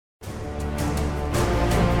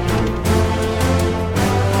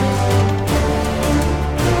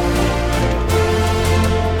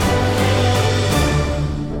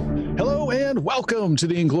Welcome to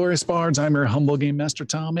the Inglorious Bards. I'm your humble game master,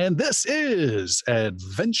 Tom, and this is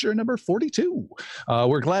adventure number 42.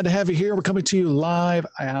 We're glad to have you here. We're coming to you live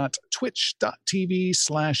at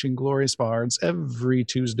twitch.tv/IngloriousBards every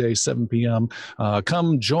Tuesday, 7 p.m.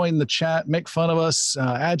 Come join the chat, make fun of us,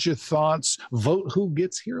 add your thoughts, vote who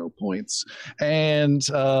gets hero points, and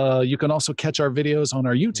you can also catch our videos on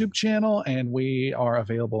our YouTube channel, and we are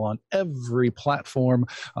available on every platform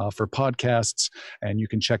for podcasts, and you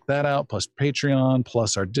can check that out, plus Patreon,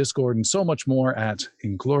 plus our Discord, and so much more at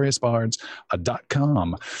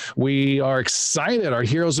ingloriousbards.com. We are excited. Our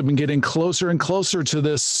heroes have been getting closer and closer to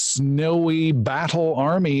this snowy battle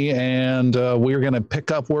army, and we're going to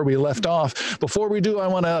pick up where we left off. Before we do, I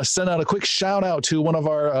want to send out a quick shout out to one of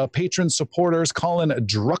our patron supporters, Colin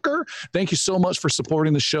Drucker. Thank you so much for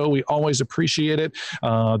supporting the show. We always appreciate it.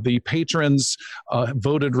 The patrons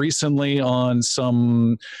voted recently on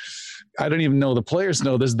some... I don't even know the players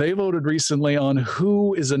know this. They voted recently on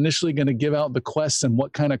who is initially going to give out the quests and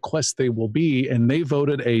what kind of quests they will be. And they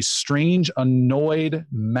voted a strange, annoyed,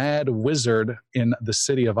 mad wizard in the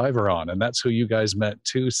city of Iveron. And that's who you guys met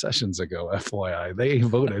 2 sessions ago, FYI. They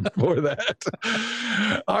voted for that.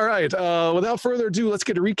 All right. Without further ado, let's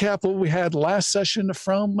get a recap of what we had last session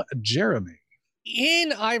from Jeremy. In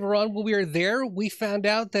Iveron, when we were there, we found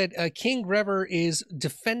out that King Grever is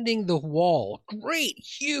defending the wall. Great,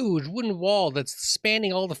 huge wooden wall that's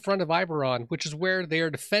spanning all the front of Iveron, which is where they are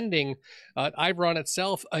defending Iveron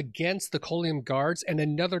itself against the Colium guards and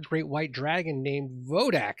another great white dragon named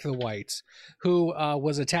Vodak the White, who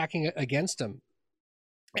was attacking against him.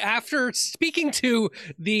 After speaking to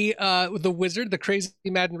the wizard, the crazy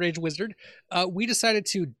mad and rage wizard, we decided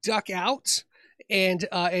to duck out and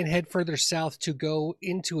head further south to go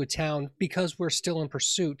into a town because we're still in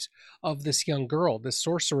pursuit of this young girl, this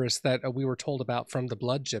sorceress that we were told about from the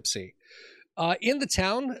Blood Gypsy. In the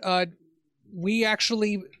town, we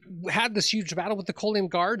actually had this huge battle with the Colium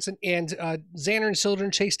guards, and Xander and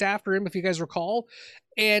Sildren chased after him, if you guys recall,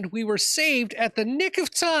 and we were saved at the nick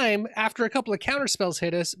of time after a couple of counterspells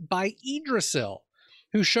hit us by Yggdrasil,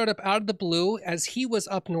 who showed up out of the blue as he was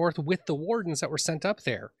up north with the wardens that were sent up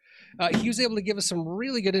there. He was able to give us some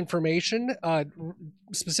really good information,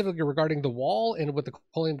 specifically regarding the wall and what the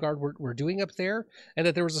Colium Guard were doing up there, and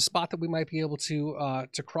that there was a spot that we might be able to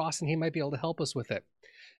cross, and he might be able to help us with it.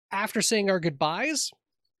 After saying our goodbyes,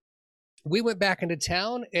 we went back into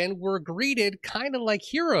town and were greeted kind of like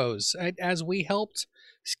heroes as we helped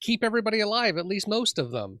keep everybody alive, at least most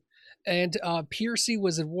of them. And Piercy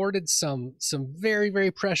was awarded some very,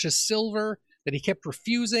 very precious silver that he kept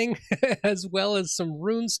refusing, as well as some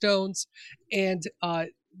rune stones. And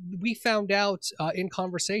we found out in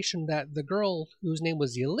conversation that the girl, whose name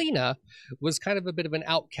was Yelena, was kind of a bit of an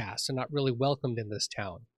outcast and not really welcomed in this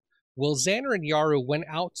town. Well, Xander and Yaru went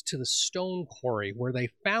out to the stone quarry where they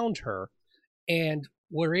found her and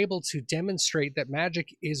were able to demonstrate that magic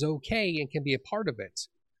is okay and can be a part of it,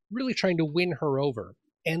 really trying to win her over.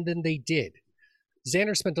 And then they did.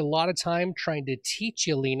 Xander spent a lot of time trying to teach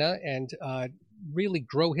Yelena and really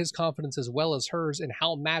grow his confidence as well as hers in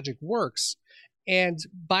how magic works. And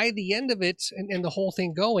by the end of it and the whole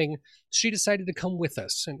thing going, she decided to come with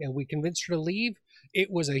us, and we convinced her to leave.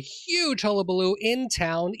 It was a huge hullabaloo in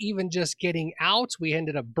town, even just getting out. We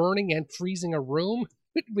ended up burning and freezing a room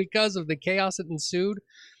because of the chaos that ensued.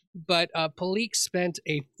 But Palik spent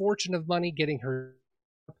a fortune of money getting her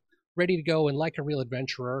ready to go and like a real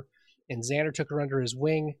adventurer. And Xander took her under his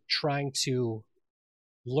wing, trying to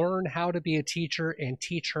learn how to be a teacher and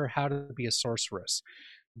teach her how to be a sorceress.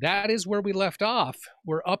 That is where we left off.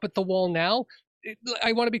 We're up at the wall now.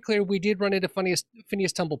 I want to be clear, we did run into Phineas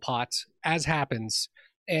Tumblepot, as happens.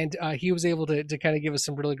 And he was able to kind of give us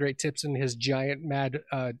some really great tips in his giant mad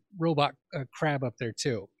robot crab up there,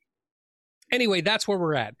 too. Anyway, that's where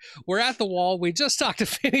we're at. We're at the wall. We just talked to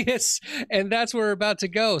Phineas, and that's where we're about to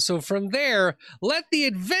go. So from there, let the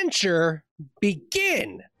adventure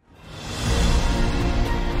begin.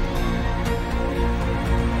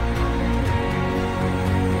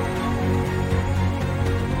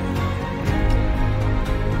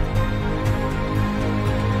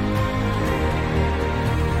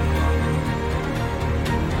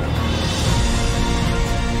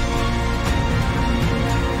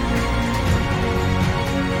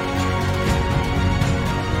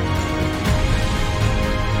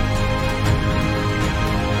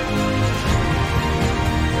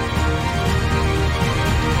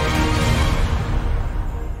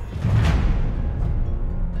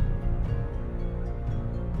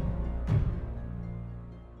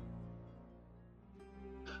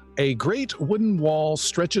 A great wooden wall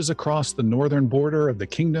stretches across the northern border of the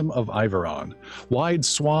kingdom of Iveron. Wide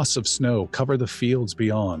swaths of snow cover the fields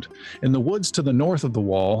beyond. In the woods to the north of the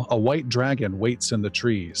wall, a white dragon waits in the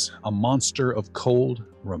trees, a monster of cold,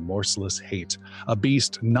 remorseless hate, a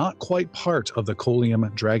beast not quite part of the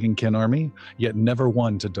Colium Dragonkin army, yet never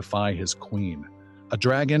one to defy his queen. A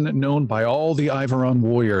dragon known by all the Iveron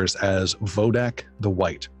warriors as Vodak the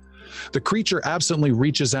White. The creature absently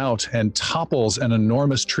reaches out and topples an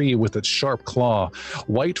enormous tree with its sharp claw.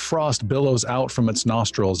 White frost billows out from its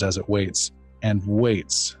nostrils as it waits, and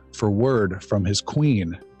waits for word from his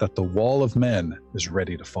queen that the wall of men is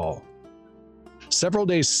ready to fall. Several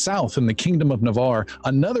days south in the kingdom of Navarre,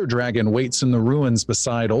 another dragon waits in the ruins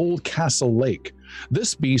beside Old Castle Lake.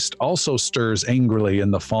 This beast also stirs angrily in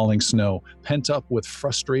the falling snow, pent up with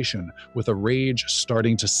frustration, with a rage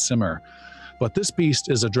starting to simmer. But this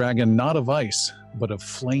beast is a dragon not of ice, but of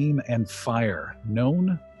flame and fire,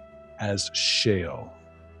 known as Sheol.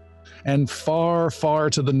 And far, far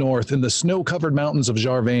to the north, in the snow-covered mountains of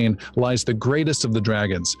Jarvain, lies the greatest of the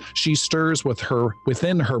dragons. She stirs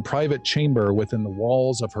within her private chamber within the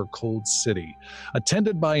walls of her cold city.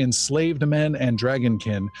 Attended by enslaved men and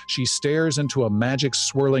dragonkin, she stares into a magic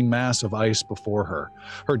swirling mass of ice before her.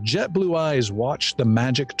 Her jet blue eyes watch the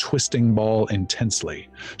magic twisting ball intensely.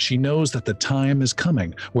 She knows that the time is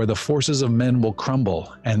coming where the forces of men will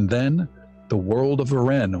crumble, and then the world of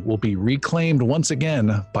Varen will be reclaimed once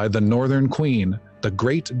again by the Northern Queen, the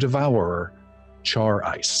Great Devourer, Char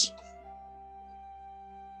Ice.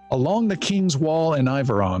 Along the King's Wall in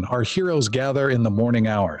Iveron, our heroes gather in the morning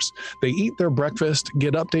hours. They eat their breakfast,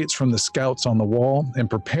 get updates from the scouts on the wall, and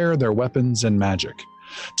prepare their weapons and magic.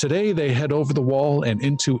 Today, they head over the wall and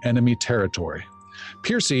into enemy territory.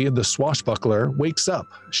 Piercy, the swashbuckler, wakes up,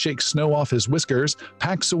 shakes snow off his whiskers,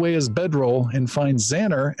 packs away his bedroll, and finds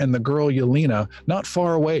Xander and the girl Yelena not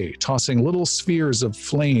far away, tossing little spheres of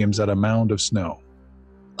flames at a mound of snow.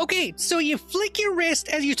 Okay, so you flick your wrist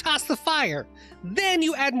as you toss the fire. Then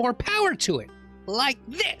you add more power to it. Like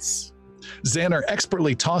this. Xander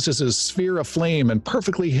expertly tosses his sphere of flame and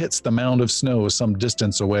perfectly hits the mound of snow some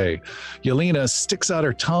distance away. Yelena sticks out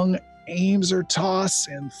her tongue, aims her toss,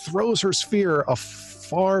 and throws her sphere a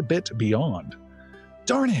far bit beyond.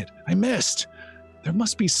 Darn it, I missed. There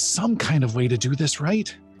must be some kind of way to do this,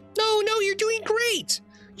 right? No, you're doing great.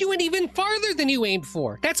 You went even farther than you aimed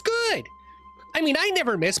for. That's good. I mean, I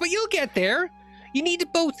never miss, but you'll get there. You need to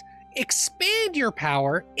both expand your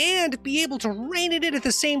power and be able to rein it in at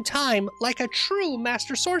the same time like a true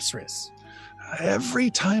master sorceress. Every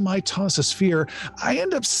time I toss a sphere, I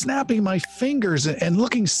end up snapping my fingers and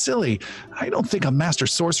looking silly. I don't think a master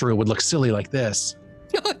sorcerer would look silly like this.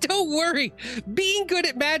 No, don't worry. Being good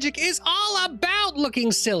at magic is all about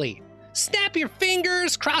looking silly. Snap your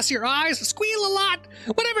fingers, cross your eyes, squeal a lot,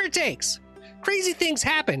 whatever it takes. Crazy things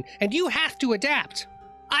happen, and you have to adapt.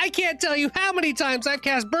 I can't tell you how many times I've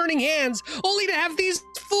cast Burning Hands only to have these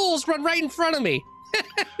fools run right in front of me.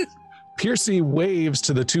 Piercy waves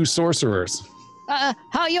to the two sorcerers.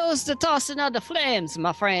 How yours the tossing of the flames,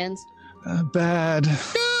 my friends? Bad.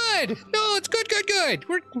 Good. No, it's good.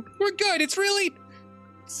 We're good. It's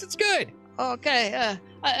good. Okay.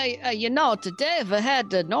 Today we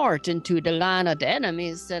had to north into the line of the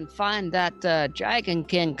enemies and find that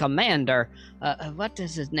Dragonkin commander. What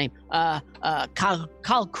is his name?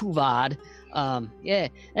 Kalkuvad.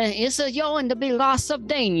 It's going to be lots of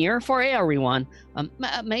danger for everyone.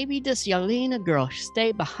 Maybe this Yelena girl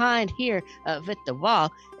stay behind here with the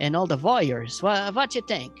wall and all the warriors. What you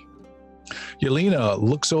think? Yelena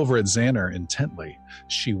looks over at Xander intently.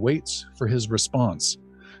 She waits for his response.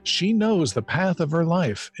 She knows the path of her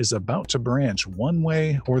life is about to branch one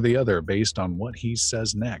way or the other based on what he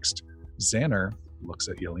says next. Xander looks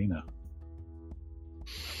at Yelena.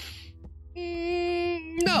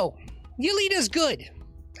 No. Yelena's good.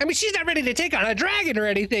 I mean, she's not ready to take on a dragon or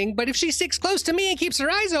anything, but if she sticks close to me and keeps her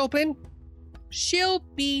eyes open, she'll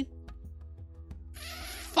be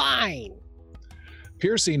fine.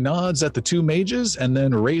 Piercy nods at the two mages and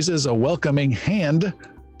then raises a welcoming hand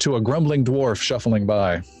to a grumbling dwarf shuffling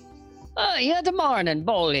by. Good morning,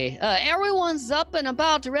 Bolly. Everyone's up and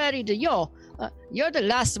about ready to yo. You're the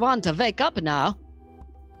last one to wake up now.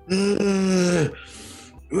 Why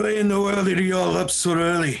in the world are you all up so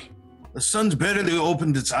early? The sun's barely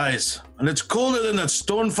opened its eyes, and it's colder than that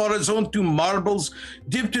stone forest's own two marbles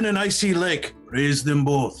dipped in an icy lake. Praise them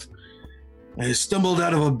both. I stumbled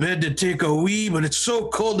out of a bed to take a wee, but it's so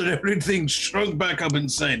cold that everything shrunk back up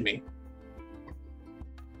inside me.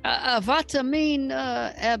 What do you mean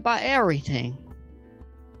by everything?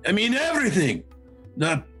 I mean everything.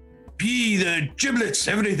 The pea, the giblets,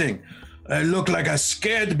 everything. I look like a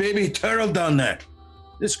scared baby turtle down there.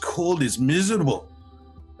 This cold is miserable.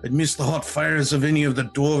 I'd miss the hot fires of any of the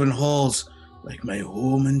dwarven halls, like my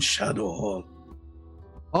home in Shadow Hall.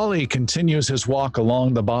 Ollie continues his walk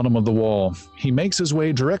along the bottom of the wall. He makes his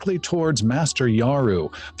way directly towards Master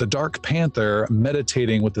Yaru, the Dark Panther,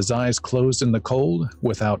 meditating with his eyes closed in the cold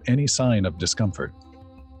without any sign of discomfort.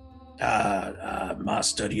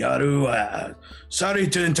 Master Yaru, sorry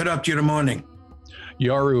to interrupt your morning.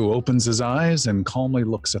 Yaru opens his eyes and calmly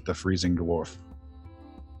looks at the freezing dwarf.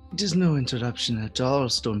 It is no interruption at all,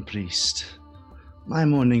 Stone Priest. My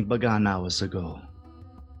morning began hours ago.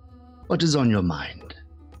 What is on your mind?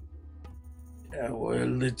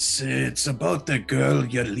 Well, it's about the girl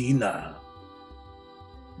Yelena.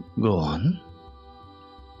 Go on.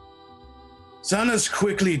 Xana's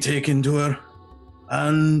quickly taken to her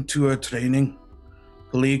and to her training.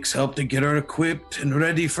 Colleagues helped to get her equipped and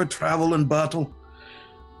ready for travel and battle.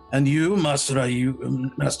 And you, Master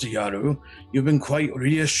Yaru, you've been quite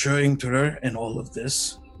reassuring to her in all of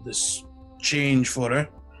this change for her.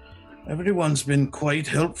 Everyone's been quite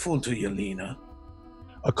helpful to Yelena.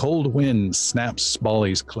 A cold wind snaps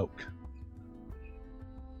Bally's cloak.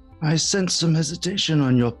 I sense some hesitation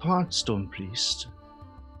on your part, Stone Priest.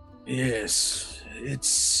 Yes,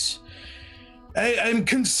 I'm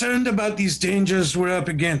concerned about these dangers we're up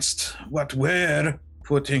against, what we're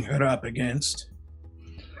putting her up against.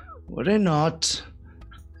 Worry not.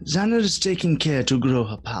 Xana is taking care to grow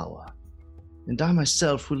her power, and I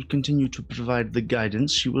myself will continue to provide the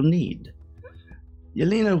guidance she will need.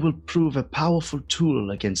 Yelena will prove a powerful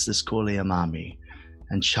tool against this Koleum army,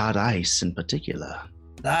 and Shard Ice in particular.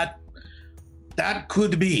 That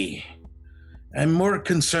could be. I'm more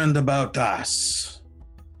concerned about us,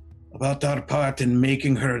 about our part in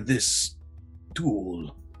making her this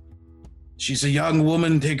tool. She's a young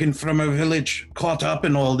woman taken from her village, caught up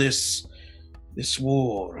in all this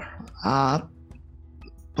war.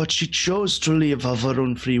 But she chose to live of her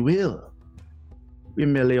own free will. We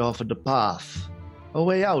merely offered a path, a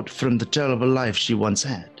way out from the terrible life she once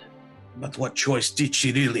had. But what choice did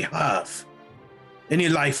she really have? Any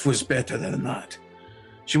life was better than that.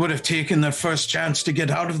 She would have taken the first chance to get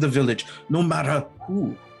out of the village, no matter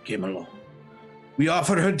who came along. We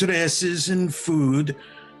offered her dresses and food,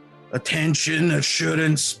 attention,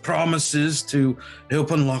 assurance, promises to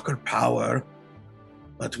help unlock her power.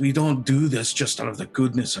 But we don't do this just out of the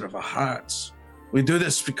goodness of our hearts. We do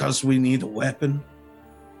this because we need a weapon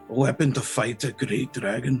to fight a great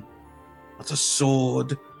dragon. Not a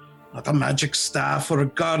sword, not a magic staff or a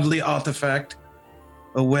godly artifact.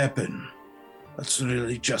 A weapon that's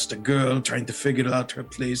really just a girl trying to figure out her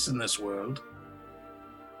place in this world.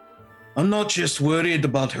 I'm not just worried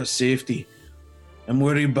about her safety. I'm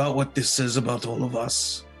worried about what this says about all of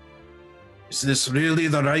us. Is this really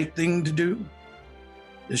the right thing to do?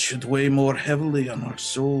 This should weigh more heavily on our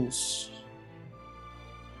souls.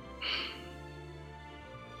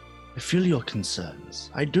 I feel your concerns.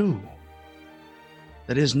 I do.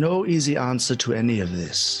 There is no easy answer to any of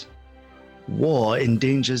this. War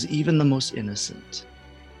endangers even the most innocent.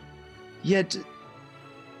 Yet,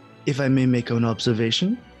 if I may make an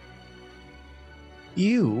observation,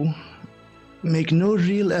 you make no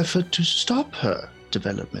real effort to stop her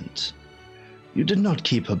development. You did not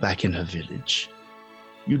keep her back in her village.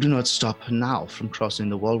 You do not stop her now from crossing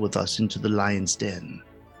the wall with us into the lion's den.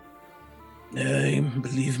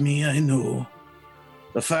 Believe me, I know.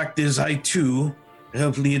 The fact is, I too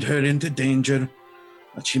help lead her into danger,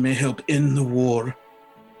 that she may help end the war,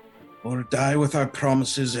 or die with our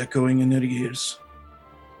promises echoing in her ears.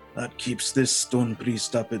 That keeps this stone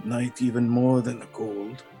priest up at night even more than the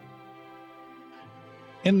cold.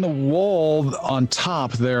 In the wall on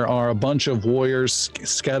top, there are a bunch of warriors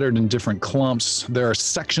scattered in different clumps. There are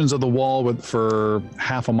sections of the wall for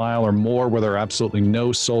half a mile or more where there are absolutely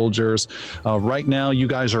no soldiers. Right now, you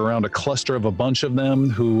guys are around a cluster of a bunch of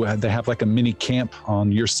them they have like a mini camp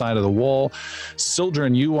on your side of the wall.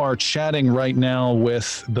 Sildren, you are chatting right now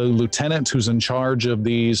with the lieutenant who's in charge of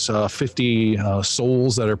these 50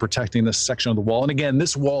 souls that are protecting this section of the wall. And again,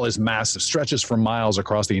 this wall is massive, stretches for miles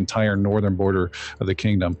across the entire northern border of the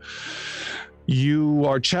kingdom. You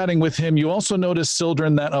are chatting with him. You also notice,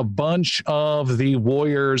 Sildren, that a bunch of the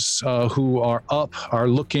warriors who are up are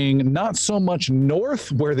looking not so much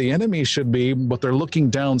north where the enemy should be, but they're looking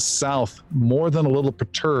down south, more than a little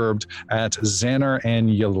perturbed at Xander and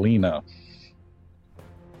Yelena.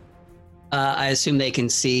 I assume they can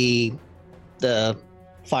see the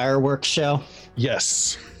fireworks show?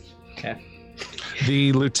 Yes. Okay.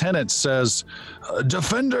 The lieutenant says,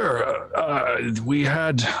 Defender, we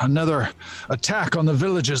had another attack on the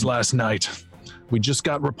villages last night. We just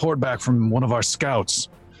got report back from one of our scouts.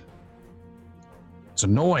 It's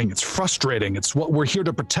annoying, it's frustrating, it's what we're here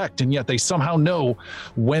to protect, and yet they somehow know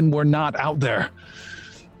when we're not out there.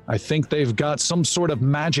 I think they've got some sort of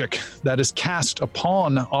magic that is cast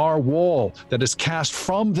upon our wall, that is cast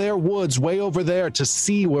from their woods way over there to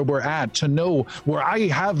see where we're at, to know where I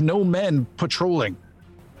have no men patrolling.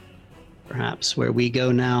 Perhaps where we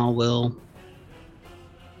go now will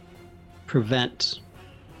prevent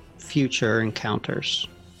future encounters.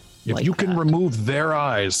 If like you can that. remove their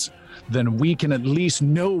eyes, then we can at least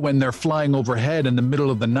know when they're flying overhead in the middle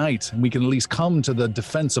of the night, and we can at least come to the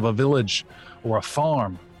defense of a village or a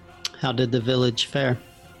farm. How did the village fare?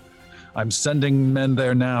 I'm sending men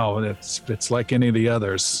there now. It's like any of the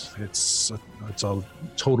others. It's a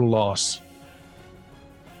total loss.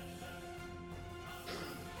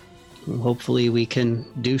 Well, hopefully we can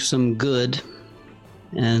do some good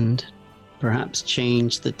and perhaps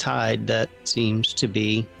change the tide that seems to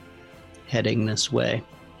be heading this way.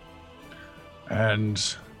 And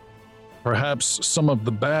perhaps some of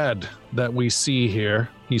the bad that we see here,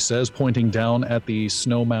 he says, pointing down at the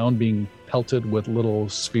snow mound being pelted with little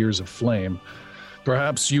spheres of flame.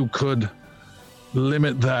 Perhaps you could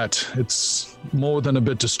limit that. It's more than a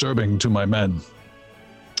bit disturbing to my men.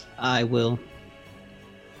 I will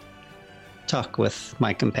talk with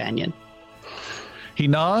my companion. He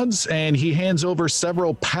nods and he hands over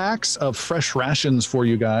several packs of fresh rations for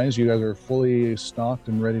you guys. You guys are fully stocked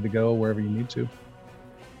and ready to go wherever you need to.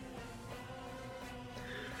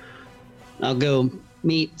 I'll go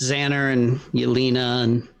meet Xander and Yelena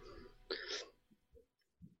and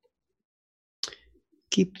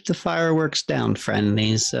keep the fireworks down, friend.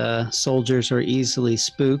 These soldiers are easily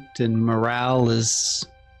spooked and morale is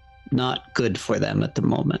not good for them at the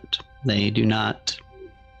moment. They do not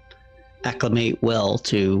acclimate well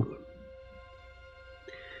to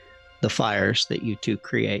the fires that you two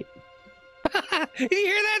create. You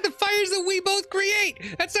hear that? The fires that we both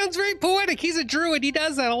create. That sounds very poetic. He's a druid. He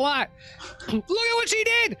does that a lot. Look at what she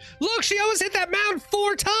did. Look, she almost hit that mound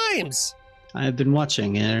 4 times. I've been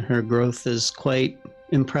watching her. Her growth is quite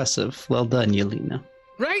impressive. Well done, Yelena.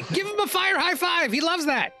 Right? Give him a fire high five. He loves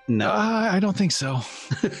that. No, I don't think so.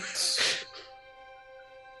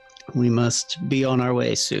 we must be on our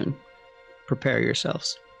way soon. Prepare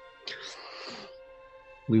yourselves.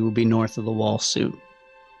 We will be north of the wall soon.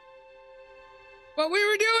 What we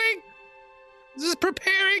were doing? This is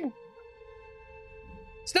preparing.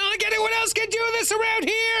 It's not like anyone else can do this around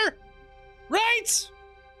here. Right?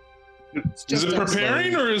 Is it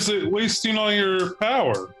preparing or is it wasting all your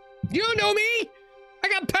power? You don't know me. I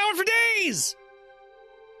got power for days.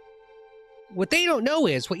 What they don't know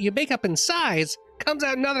is what you make up in size comes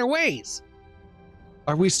out in other ways.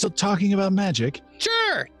 Are we still talking about magic?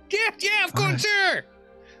 Sure. Yeah, of course, sure.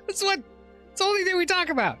 It's the only thing we talk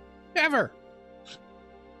about. Ever.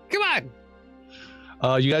 Come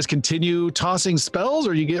on. You guys continue tossing spells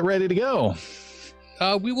or you get ready to go?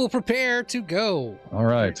 We will prepare to go. All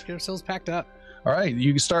right. Get ourselves packed up. All right.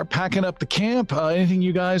 You can start packing up the camp. Anything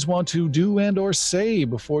you guys want to do and or say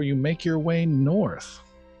before you make your way north?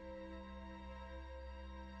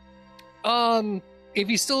 If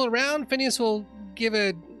he's still around, Phineas will give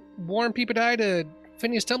a warm peep eye to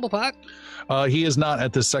Phineas Tumblepot. He is not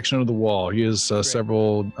at this section of the wall. He is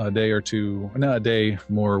several a day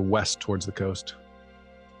more west towards the coast.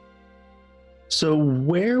 So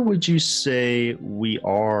where would you say we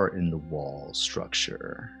are in the wall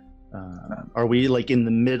structure? Are we like in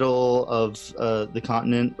the middle of the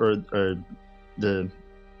continent or the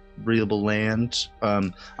breathable land?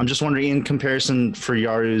 I'm just wondering, in comparison for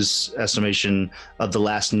Yaru's estimation of the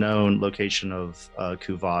last known location of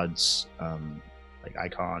Kuvad's like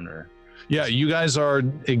icon or... Yeah, you guys are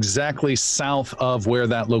exactly south of where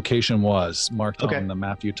that location was marked on the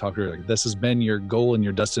map you talked earlier. This has been your goal and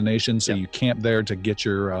your destination, so you camped there to get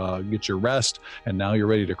your rest, and now you're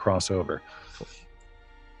ready to cross over.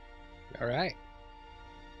 All right.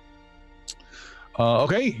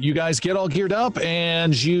 Okay, you guys get all geared up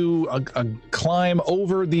and you climb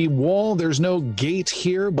over the wall. There's no gate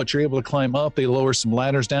here, but you're able to climb up. They lower some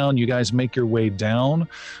ladders down. You guys make your way down.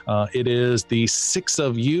 It is the 6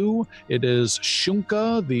 of you. It is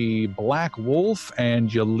Shunka, the Black Wolf,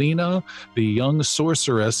 and Yelena, the young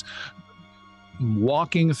sorceress.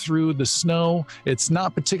 walking through the snow. It's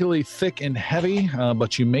not particularly thick and heavy,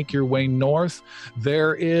 but you make your way north.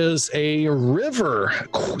 There is a river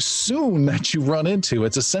soon that you run into.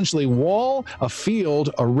 It's essentially wall, a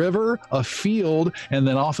field, a river, a field, and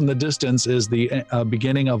then off in the distance is the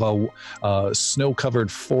beginning of a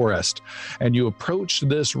snow-covered forest. And you approach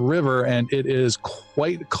this river, and it is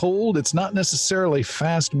quite cold. It's not necessarily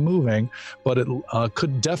fast-moving, but it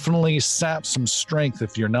could definitely sap some strength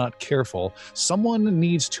if you're not careful. Someone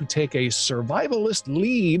needs to take a survivalist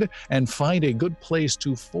lead and find a good place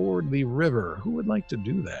to ford the river. Who would like to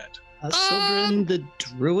do that? Sildren the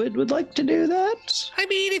Druid would like to do that. I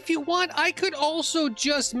mean, if you want, I could also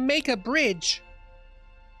just make a bridge.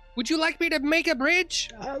 Would you like me to make a bridge?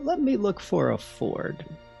 Let me look for a ford.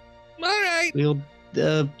 All right. We'll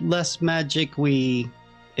the less magic we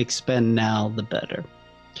expend now, the better.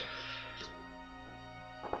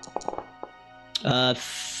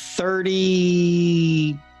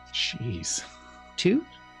 32. Jeez.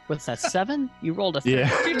 What's that, 7? You rolled a 3.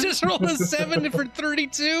 Yeah. You just rolled a 7 for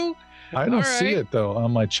 32? I don't All see right. it, though,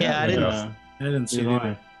 on my chat. Yeah, I window. didn't see it Neither.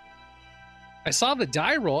 either. I saw the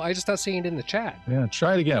die roll. I just not seeing it in the chat. Yeah,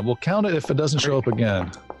 try it again. We'll count it if it doesn't show up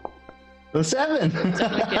again. The 7.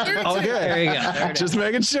 Okay. There you go. Just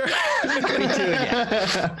making sure. 32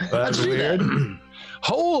 again. That's weird.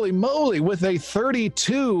 Holy moly, with a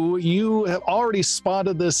 32, you have already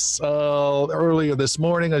spotted this earlier this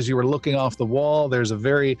morning as you were looking off the wall. There's a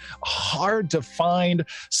very hard to find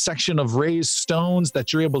section of raised stones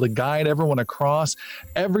that you're able to guide everyone across.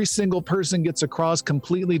 Every single person gets across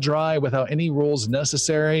completely dry without any rolls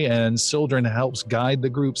necessary, and Sildren helps guide the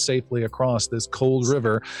group safely across this cold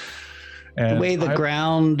river. And The way the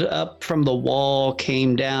ground up from the wall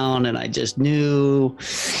came down, and I just knew.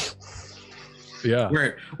 Yeah.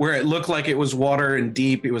 Where it looked like it was water and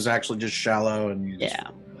deep, it was actually just shallow. And you just, Yeah.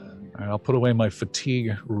 I'll put away my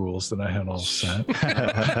fatigue rules that I had all set.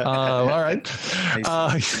 All right.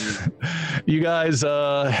 You guys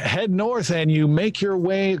head north and you make your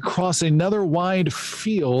way across another wide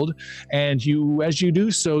field. And as you do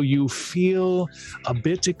so, you feel a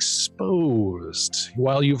bit exposed.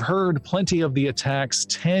 While you've heard plenty of the attacks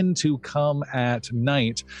tend to come at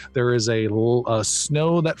night, there is a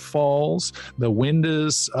snow that falls. The wind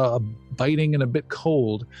is biting and a bit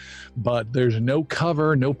cold, but there's no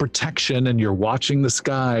cover, no protection, and you're watching the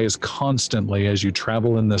skies constantly as you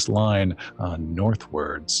travel in this line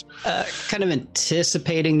northwards. Kind of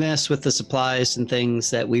anticipating this with the supplies and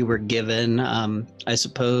things that we were given. I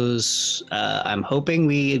suppose I'm hoping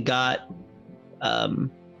we got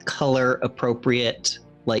color appropriate,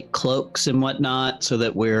 like cloaks and whatnot, so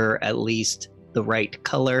that we're at least the right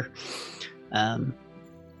color.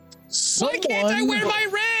 Why can't I wear my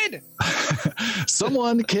red?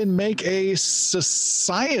 Someone can make a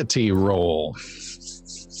society roll.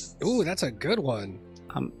 Ooh, that's a good one.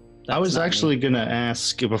 I was actually going to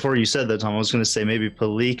ask, before you said that, Tom, I was going to say maybe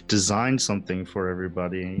Palik designed something for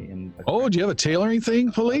everybody. Oh, do you have a tailoring thing,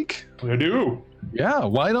 Palik? I do. Yeah,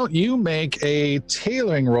 why don't you make a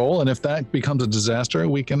tailoring roll, and if that becomes a disaster,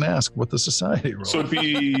 we can ask what the society roll. So it'd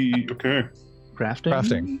be okay.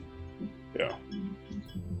 Crafting? Yeah.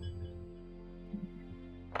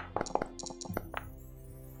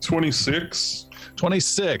 $26.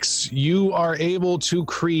 26. You are able to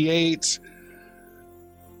create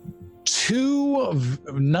 2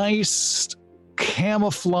 nice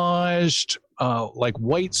camouflaged, like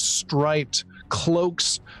white striped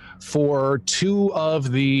cloaks for 2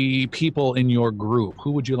 of the people in your group.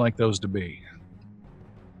 Who would you like those to be?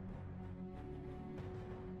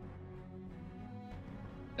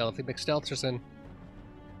 Stealthy McStelterson.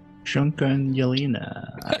 Shunka and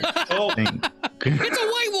Yelena. Oh, It's a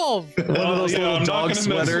white wolf! One of those little I'm dog not gonna mess with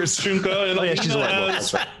sweaters. Shunka, and Oh, yeah, she's a white wolf,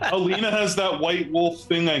 has, that's Alina has that white wolf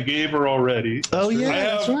thing I gave her already. Oh, yeah, I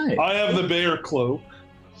have, that's right. I have the bear cloak.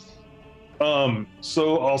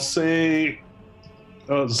 So I'll say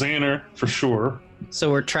Xander for sure.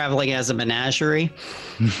 So we're traveling as a menagerie.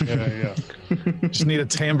 Yeah. Just need a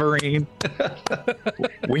tambourine.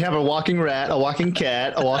 We have a walking rat, a walking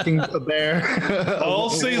cat, a walking bear.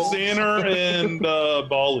 I'll say Xander and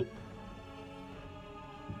Bali.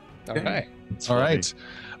 Okay. All right.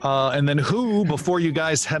 And then who, before you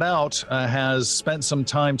guys head out, has spent some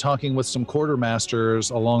time talking with some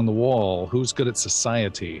quartermasters along the wall? Who's good at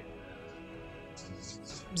society?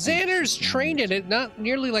 Xander's trained in it, not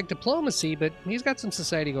nearly like diplomacy, but he's got some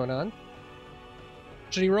society going on.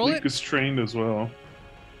 Should he roll Luke it? is trained as well.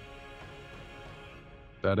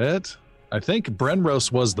 That it? I think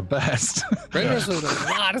Brenros was the best. Brenner's with a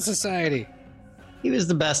lot of society. He was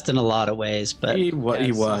the best in a lot of ways, but He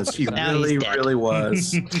was. He Now really, he's dead. really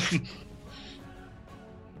was.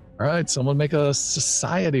 All right, someone make a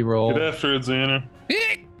society roll. Get after it, Xander.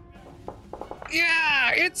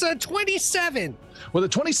 Yeah, it's a 27. With a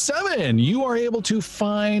 27, you are able to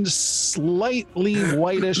find slightly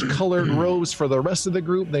whitish colored robes for the rest of the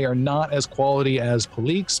group. They are not as quality as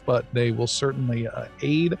Palik's, but they will certainly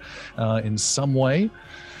aid in some way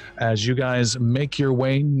as you guys make your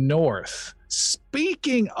way north.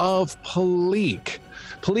 Speaking of Palik,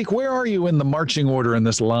 where are you in the marching order in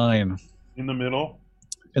this line? In the middle.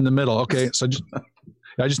 In the middle. Okay, so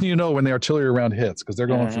I just need to know when the artillery round hits because they're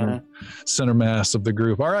going from center mass of the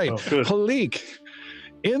group. All right, Palik,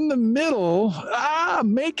 in the middle,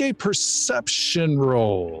 make a perception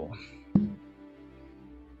roll.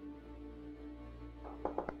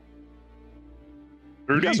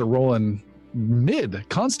 You guys are rolling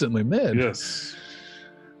constantly mid. Yes.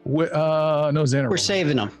 No, Xander. We're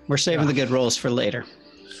saving them. We're saving the good rolls for later.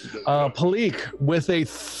 Palik, with a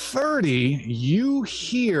 30, you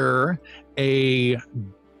hear a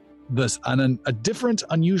different,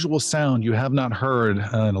 unusual sound you have not heard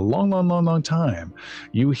in a long time.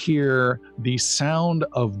 You hear the sound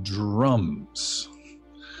of drums,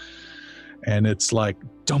 and it's like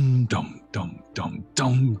dum dum dum dum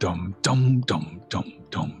dum dum dum dum dum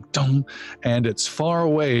dum dum, and it's far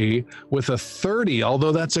away. With a 30,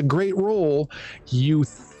 although that's a great roll, you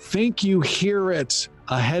think you hear it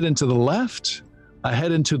ahead and to the left,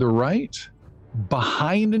 ahead and to the right,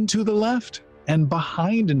 behind and to the left, and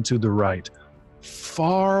behind and to the right,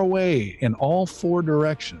 far away in all four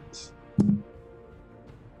directions.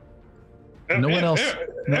 No one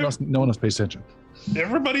else pays attention.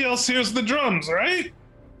 Everybody else hears the drums, right?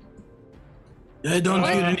 I don't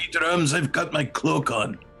hear any drums. I've got my cloak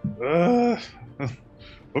on.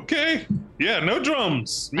 Okay. Yeah, no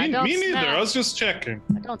drums. Me neither. I was just checking.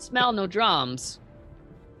 I don't smell no drums.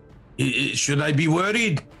 Should I be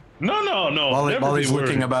worried? No. While he's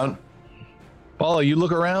looking about. Paula, you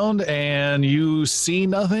look around and you see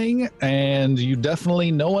nothing, and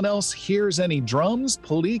no one else hears any drums.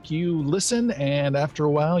 Palik, you listen, and after a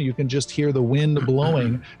while, you can just hear the wind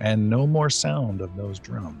blowing and no more sound of those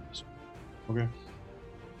drums. Okay.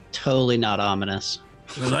 Totally not ominous.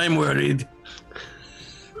 Well, I'm worried.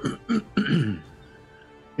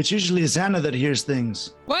 It's usually Xana that hears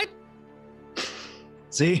things. What?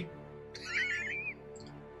 See?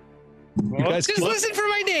 You guys Just listen for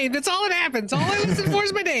my name. That's all that happens. All I listen for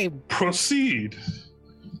is my name. Proceed.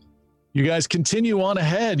 You guys continue on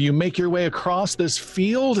ahead. You make your way across this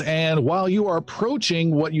field, and while you are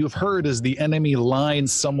approaching, what you've heard is the enemy line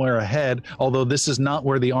somewhere ahead, although this is not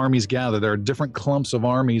where the armies gather. There are different clumps of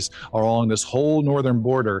armies along this whole northern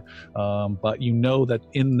border, but you know that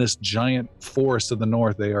in this giant forest to the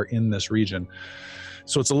north, they are in this region.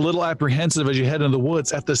 So it's a little apprehensive as you head into the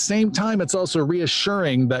woods. At the same time, it's also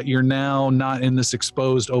reassuring that you're now not in this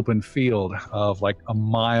exposed open field of like a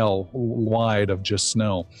mile wide of just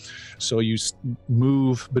snow. So you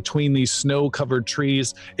move between these snow-covered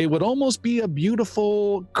trees. It would almost be a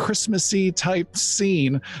beautiful Christmassy type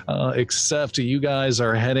scene, except you guys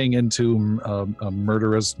are heading into a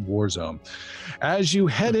murderous war zone. As you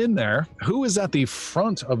head in there, who is at the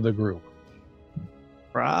front of the group?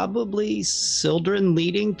 Probably Sildren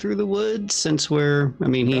leading through the woods, since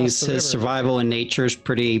his survival in nature is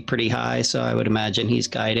pretty high, so I would imagine he's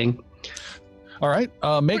guiding. All right,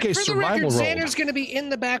 make a survival roll. Xander's going to be in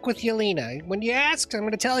the back with Yelena. When you ask, I'm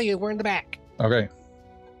going to tell you we're in the back. Okay.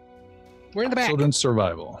 We're in the back. Children's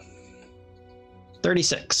survival.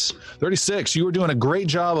 36. 36. You are doing a great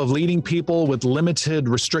job of leading people with limited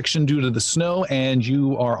restriction due to the snow, and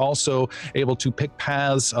you are also able to pick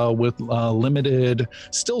paths with limited,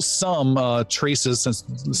 still some traces since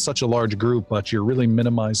it's such a large group, but you're really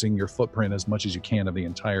minimizing your footprint as much as you can of the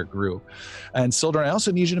entire group. And Sildren, I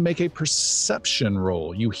also need you to make a perception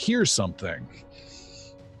roll. You hear something,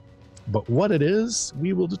 but what it is,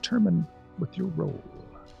 we will determine with your roll.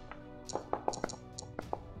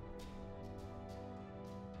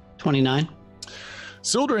 29.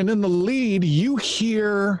 Sildren, in the lead, you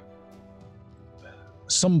hear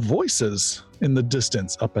some voices in the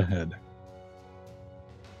distance up ahead.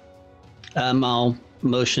 I'll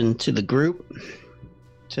motion to the group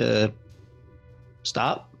to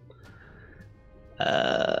stop.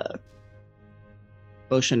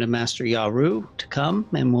 Motion to Master Yaru to come,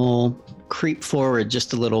 and we'll creep forward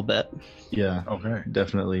just a little bit. Yeah, Okay.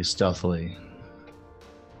 definitely stealthily.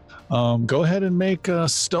 Go ahead and make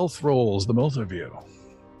stealth rolls, the both of you.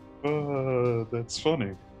 That's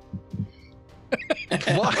funny.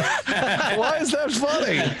 Why is that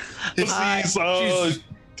funny? These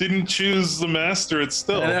didn't choose the master at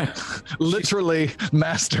stealth. Literally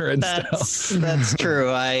master and stealth. That's true.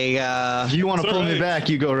 I If you want to pull me back,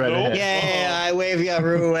 you go right ahead. yeah, I wave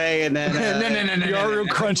Yaru away and then No. Yaru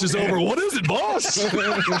crunches over. What is it, boss?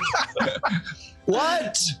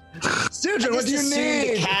 What? Sildren, what do you assumed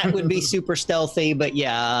need? the cat would be super stealthy, but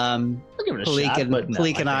yeah, I'll give it a Palik shot, and, but no,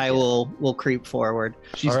 Palik and I think will creep forward.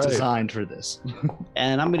 She's All right. designed for this.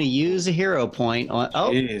 And I'm going to use a hero point on. Oh,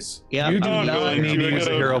 Jeez. yeah. You do Oh, not good. need to use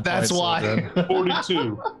a hero point. That's why. Sildren.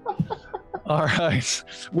 42. All right.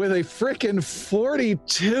 With a frickin'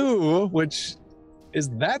 42, which is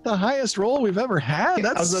that the highest roll we've ever had?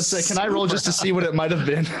 That's I was going to say, can I roll just to see what it might have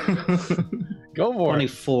been? Go for it.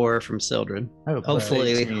 24 from Sildren. I have a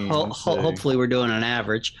Hopefully, 18, let's see. hopefully we're doing an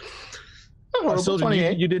average. Sildren,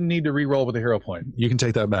 28. you didn't need to re-roll with a hero point. You can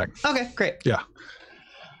take that back. Okay, great.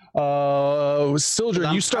 Sildren,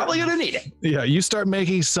 I'm you start. probably gonna need it. Yeah, you start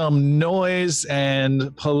making some noise, and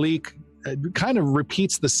Palik kind of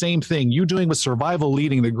repeats the same thing. You doing with survival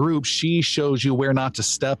leading the group. She shows you where not to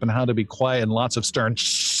step and how to be quiet and lots of stern.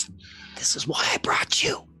 Shh. This is why I brought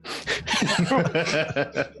you. Go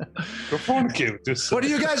fornicate. Just What are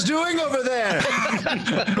you guys doing over there?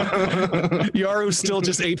 Yaru's still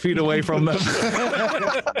just 8 feet away from them.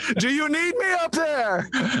 Do you need me up there?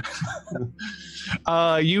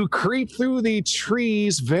 You creep through the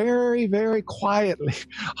trees very, very quietly,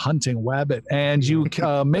 hunting wabbit, and you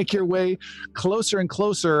make your way closer and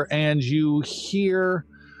closer, and you hear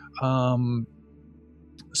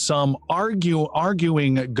some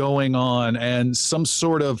arguing going on, and some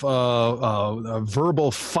sort of verbal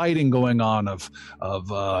fighting going on of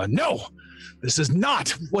no, this is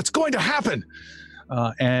not what's going to happen.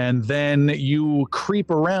 And then you creep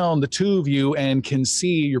around, the two of you, and can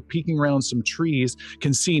see, you're peeking around some trees,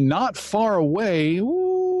 can see not far away.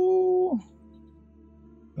 Ooh,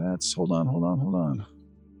 that's, hold on.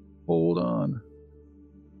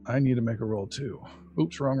 I need to make a roll too.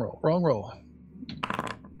 Oops, wrong roll.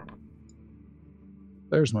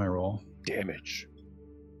 There's my roll. Damage.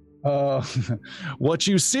 What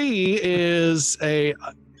you see is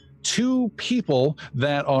two people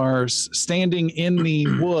that are standing in the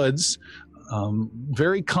woods,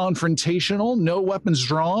 very confrontational, no weapons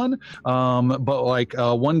drawn, but like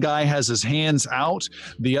one guy has his hands out,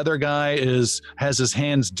 the other guy has his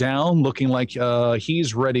hands down, looking like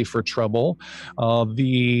he's ready for trouble.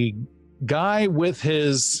 The guy with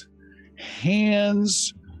his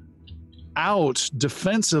hands out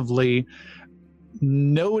defensively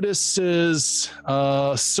notices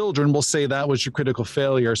Sildren. Will say that was your critical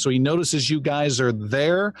failure. So he notices you guys are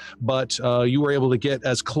there, but you were able to get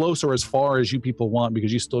as close or as far as you people want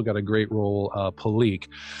because you still got a great roll, Palik.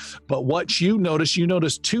 But what you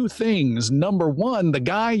notice two things. Number one, the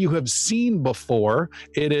guy you have seen before.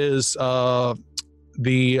 It is the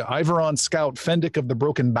Iveron scout Fendick of the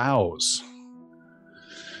Broken Boughs.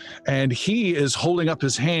 And he is holding up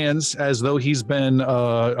his hands as though he's been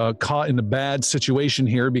caught in a bad situation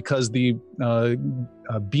here, because the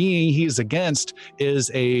being he's against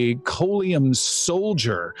is a Colium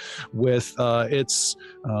soldier with its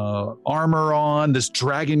armor on, this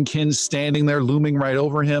dragonkin standing there looming right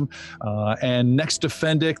over him. And next to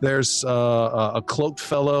Fendick, there's a cloaked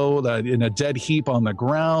fellow that in a dead heap on the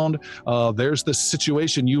ground. There's the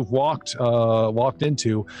situation you've walked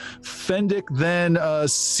into. Fendick then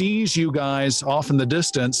sees you guys off in the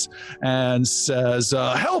distance and says,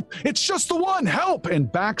 help, it's just the one, help,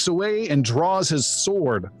 and backs away and draws his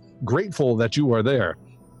sword, grateful that you are there.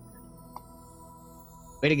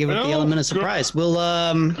 Way to give it the element of surprise. We'll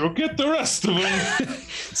go get the rest of them.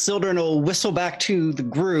 Sildren will whistle back to the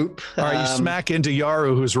group. All right, you smack into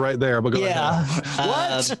Yaru, who's right there, but go ahead.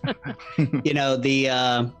 What? You know,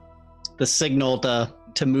 the signal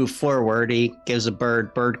to move forward, he gives a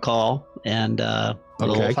bird call, and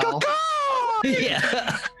Okay.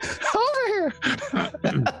 yeah. Over here.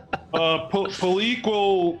 Palik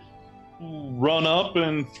will run up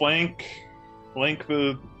and flank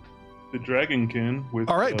the dragonkin with.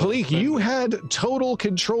 All right, Palik, you had total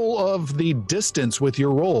control of the distance with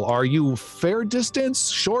your roll. Are you fair distance,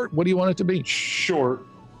 short? What do you want it to be? Short.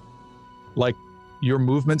 Like your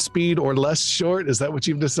movement speed or less short? Is that what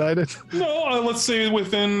you've decided? No, let's say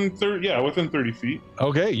within 30 feet.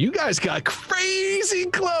 Okay, you guys got crazy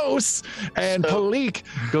close, and Palik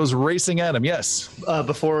goes racing at him. Yes.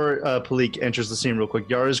 Before Palik enters the scene real quick,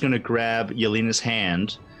 Yara's going to grab Yelena's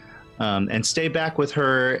hand and stay back with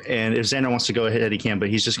her, and if Xander wants to go ahead, he can, but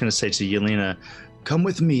he's just going to say to Yelena, come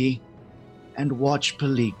with me and watch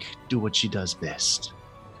Palik do what she does best.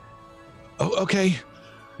 Oh, okay.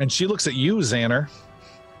 And she looks at you, Xander.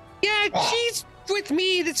 Yeah, she's with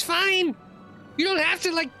me. That's fine. You don't have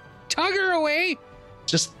to, tug her away.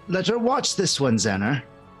 Just let her watch this one, Xander.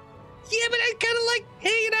 Yeah, but I kind of like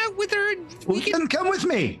hanging out with her. And Then come with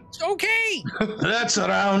me. Okay. That's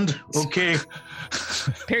around. Okay.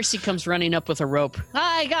 Percy comes running up with a rope.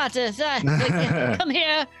 I got this. Come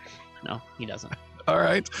here. No, he doesn't. All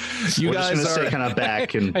right. You We're guys just are gonna stay kind of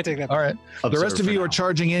back and I take that. all right. The rest of you are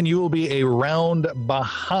charging in. You will be a round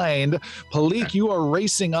behind. Palik, you are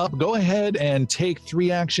racing up. Go ahead and take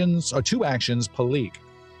 2 actions, Palik.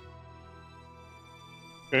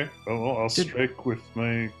 Okay. Well, I'll strike with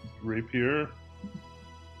my rapier.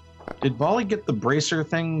 Did Volley get the bracer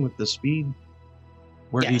thing with the speed?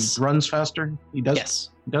 Where Yes. he runs faster? He does. Yes.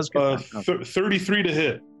 He does get that. Okay. 33 to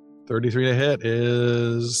hit. 33 to hit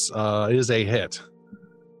is a hit.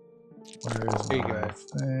 Where is There you my go.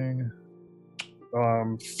 thing?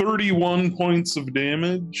 31 points of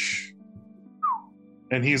damage.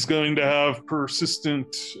 And he's going to have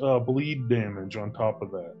persistent bleed damage on top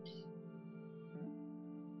of that.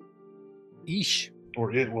 Yeesh.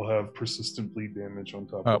 Or it will have persistent bleed damage on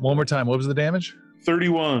top of One more time. What was the damage?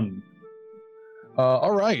 31.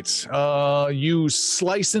 All right. You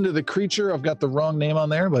slice into the creature. I've got the wrong name on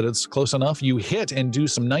there, but it's close enough. You hit and do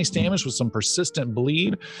some nice damage with some persistent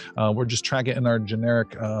bleed. We're just tracking it in our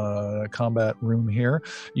generic combat room here.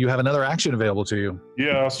 You have another action available to you.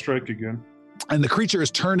 Yeah, I'll strike again. And the creature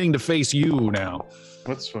is turning to face you now.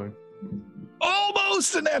 That's fine.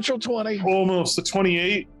 Almost a natural 20. Almost a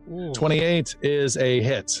 28. Ooh. 28 is a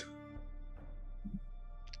hit.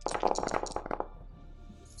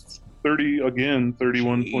 31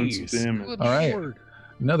 points of Jeez. damage. Good All right. Lord.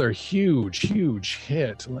 Another huge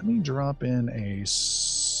hit. Let me drop in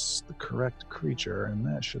the correct creature, and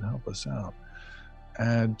that should help us out.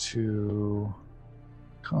 Add to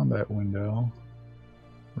combat window.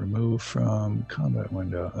 Remove from combat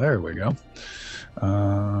window. There we go.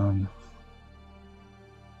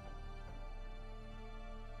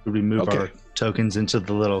 Would we move Okay. our tokens into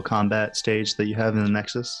the little combat stage that you have in the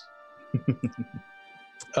Nexus?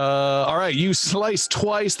 All right, you slice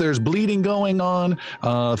twice. There's bleeding going on.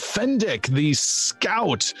 Fendick, the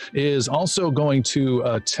scout, is also going to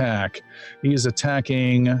attack. He's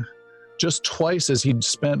attacking just twice as he'd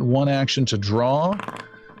spent 1 action to draw.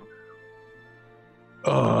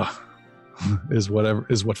 Is what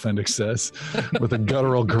Fendick says with a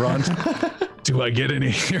guttural grunt. Do I get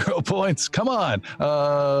any hero points? Come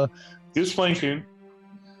on. He's flanking.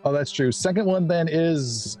 Oh, that's true. Second one then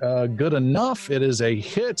is good enough. It is a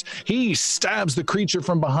hit. He stabs the creature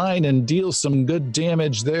from behind and deals some good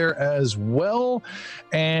damage there as well.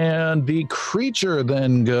 And the creature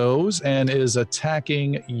then goes and is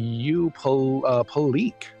attacking you,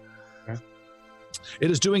 Palik. Okay. It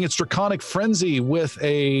is doing its Draconic Frenzy with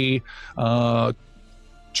a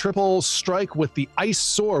triple strike with the ice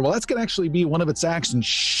sword. Well, that's going to actually be one of its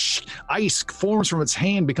actions. Ice forms from its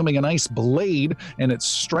hand, becoming an ice blade, and it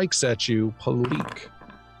strikes at you, Palik.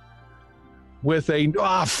 With a,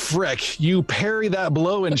 frick. You parry that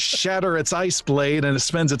blow and shatter its ice blade, and it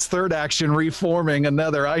spends its third action reforming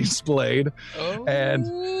another ice blade. Oh. And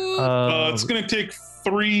It's going to take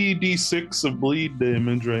 3d6 of bleed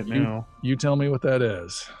damage right now. You tell me what that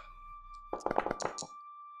is.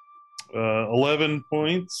 11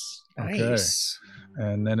 points. Nice.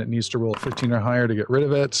 And then it needs to roll 15 or higher to get rid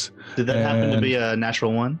of it. Did that happen to And- be a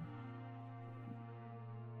natural 1?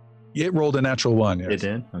 It rolled a natural 1. Yes. It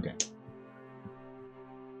did? Okay.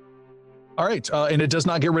 All right, and it does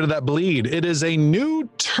not get rid of that bleed. It is a new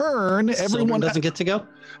turn. Everyone Everyone doesn't get to go.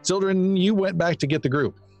 Children, you went back to get the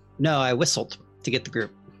group. No, I whistled to get the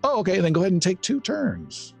group. Oh, okay. Then go ahead and take 2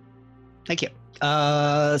 turns. Thank you.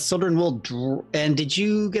 Sildren will and did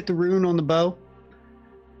you get the rune on the bow?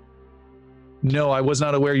 No, I was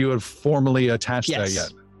not aware you had formally attached that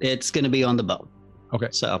yet. It's going to be on the bow. Okay.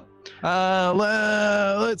 So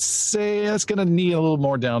let's say that's going to need a little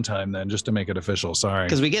more downtime then, just to make it official. Sorry.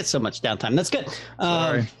 because we get so much downtime, that's good.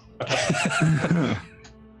 Sorry.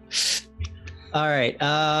 All right.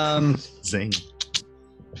 Zing.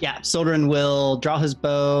 Yeah, Sildren will draw his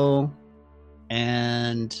bow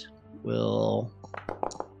and will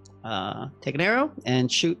take an arrow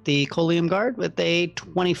and shoot the Colium Guard with a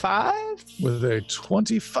 25. With a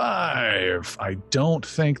 25, I don't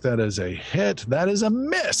think that is a hit. That is a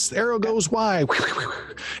miss. The arrow goes wide.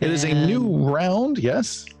 It is a new round.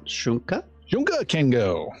 Yes. Shunka. Junka can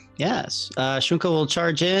go. Yes. Shunka will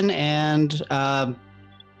charge in and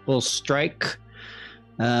will strike.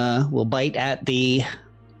 Will bite at the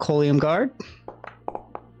Colium Guard.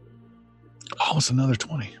 Almost another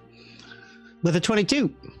 20. With a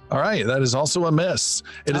 22. All right, that is also a miss.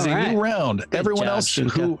 It is All a right. new round. Good Everyone job, else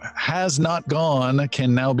Shunka. who has not gone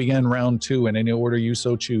can now begin round 2 in any order you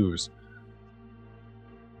so choose.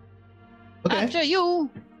 Okay. After you.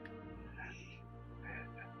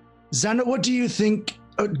 Xander, what do you think?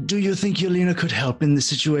 Do you think Yelena could help in this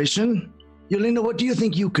situation? Yelena, what do you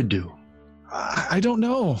think you could do? I don't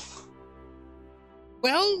know.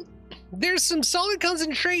 Well, there's some solid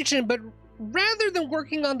concentration, but rather than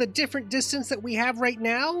working on the different distance that we have right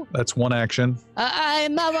now, That's one action.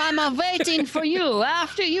 I'm waiting for you.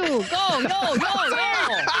 After you. Go.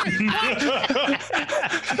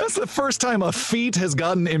 That's the first time a feat has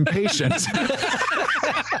gotten impatient.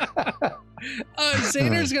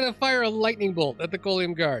 Xander's gonna fire a lightning bolt at the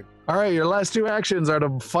Colium Guard. All right, your last 2 actions are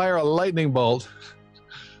to fire a lightning bolt.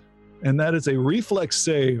 And that is a reflex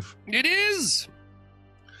save. It is!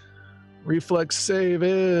 Reflex save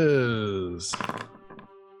is.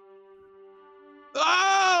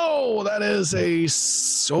 Oh, that is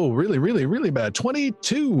really bad.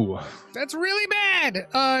 22. That's really bad!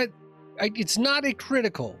 It's not a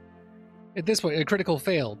critical. At this point, a critical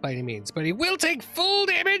fail by any means, but he will take full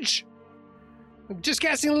damage! I'm just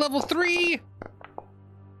casting level 3,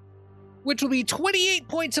 which will be 28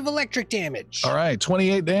 points of electric damage. All right,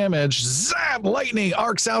 28 damage. Zap! Lightning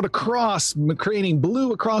arcs out across, creating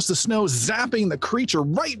blue across the snow, zapping the creature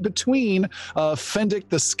right between Fendick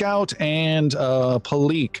the Scout and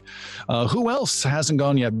Palik. Who else hasn't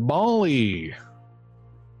gone yet? Bali.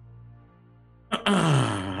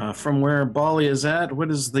 From where Bali is at,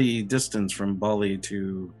 what is the distance from Bali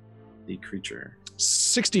to the creature?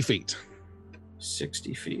 60 feet.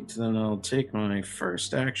 60 feet. Then I'll take my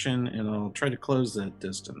first action and I'll try to close that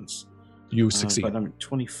distance. You succeed. But I'm at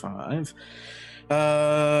 25. But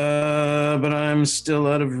I'm still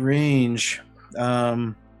out of range.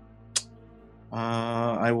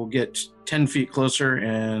 I will get 10 feet closer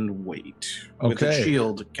and wait. With a Okay.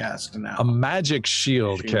 shield cast now. A magic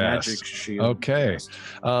shield cast. Magic shield Okay. cast.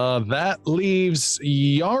 That leaves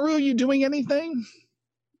Yaru. You doing anything?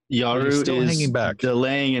 Yaru You're still is hanging back.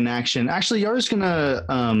 delaying an action. Actually, Yaru's gonna.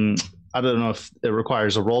 I don't know if it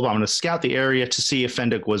requires a roll, but I'm gonna scout the area to see if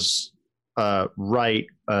Fendick was right,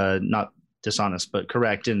 not dishonest, but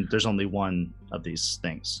correct. And there's only one of these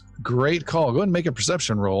things. Great call. Go ahead and make a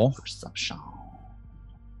perception roll. Perception.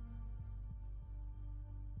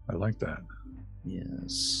 I like that.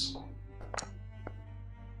 Yes.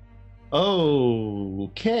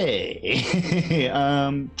 Okay.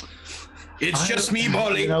 It's just me,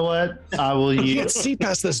 Bali. You know what? I will You can't use. see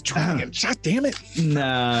past this dragon. God damn it.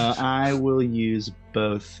 No, I will use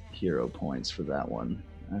both hero points for that one.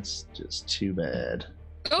 That's just too bad.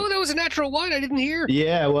 Oh, that was a natural 1. I didn't hear.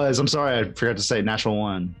 Yeah, it was. I'm sorry, I forgot to say natural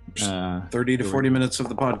 1. 30 to 40 minutes of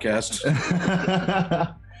the podcast.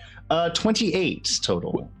 28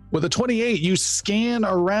 total. With a 28, you scan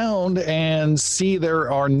around and see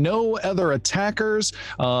there are no other attackers.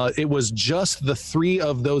 It was just the 3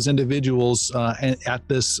 of those individuals at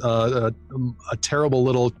this a terrible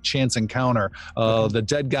little chance encounter. The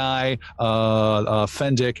dead guy,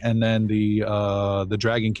 Fendick, and then the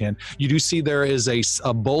dragonkin. You do see there is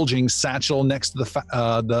a bulging satchel next to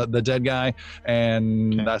the dead guy,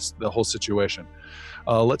 and that's the whole situation.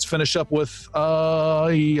 Let's finish up with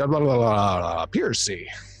Piercy.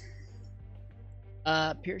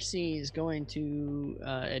 Piercy is going to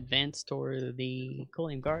advance toward the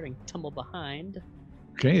Colium Guard and tumble behind.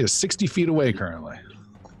 Okay, he's 60 feet away currently.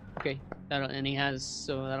 Okay, and he has,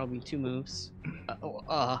 so that'll be 2 moves. Hold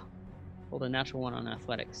a natural 1 on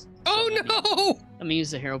athletics. Oh no! Let me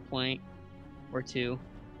use the hero point or 2.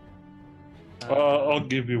 I'll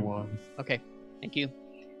give you one. Okay, thank you.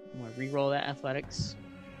 I'm gonna re-roll that athletics.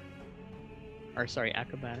 Or sorry,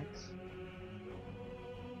 acrobatics.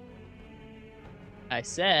 I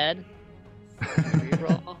said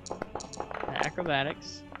re-roll the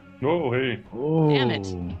acrobatics. Oh, hey. Oh. Damn it.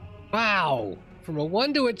 Wow. From a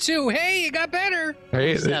 1 to a 2. Hey, you got better.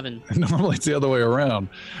 Hey, 7. normally it's the other way around.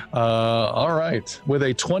 All right. With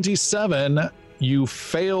a 27, you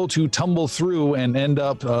fail to tumble through and end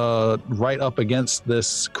up right up against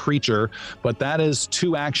this creature, but that is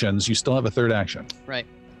 2 actions. You still have a 3rd action. Right.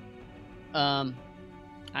 I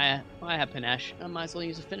have panache. I might as well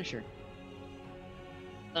use a finisher.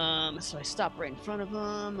 So I stop right in front of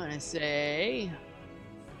him and I say,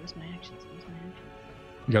 "Where's my actions? Where's my actions?"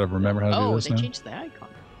 You got to remember how to do Oh, this they now. changed the icon.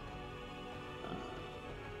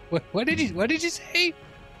 What did you say?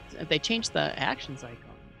 They changed the actions icons.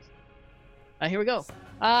 Here we go.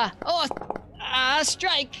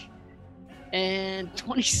 Strike. And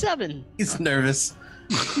 27. He's nervous.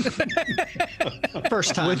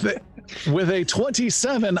 First time. With a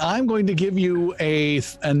 27, I'm going to give you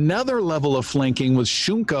another level of flanking with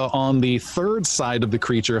Shunka on the third side of the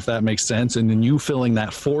creature, if that makes sense, and then you filling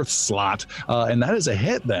that fourth slot. And that is a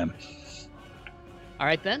hit then. All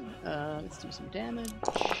right, then. Let's do some damage.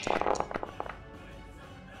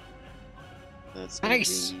 That's gonna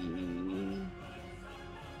Nice. be,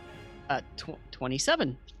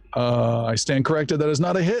 27. I stand corrected. That is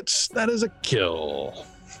not a hit. That is a kill.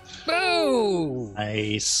 Boom!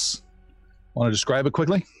 Nice. Want to describe it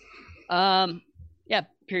quickly? Yeah,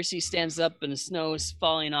 Piercy stands up and the snow is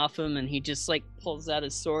falling off him, and he just like pulls out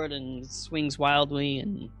his sword and swings wildly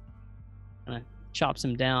and chops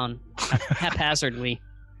him down haphazardly.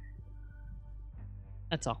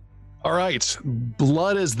 That's all. All right.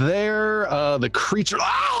 Blood is there. The creature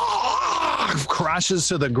crashes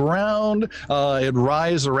to the ground. It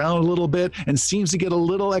writhes around a little bit and seems to get a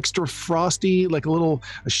little extra frosty, like a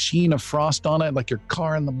sheen of frost on it, like your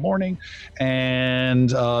car in the morning. And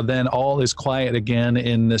then all is quiet again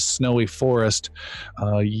in this snowy forest.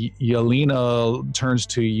 Yelena turns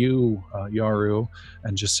to you, Yaru,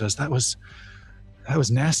 and just says, that was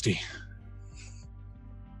nasty.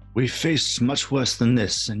 We faced much worse than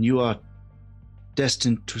this, and you are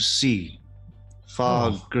destined to see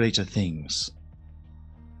far greater things.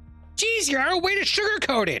 Jeez, you're a way to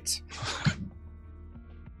sugarcoat it.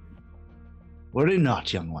 Worry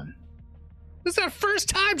not, young one. This is our first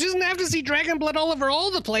time. She doesn't have to see dragon blood all over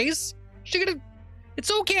all the place.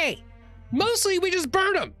 It's okay. Mostly we just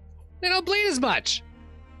burn them. They don't bleed as much.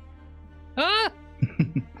 Huh?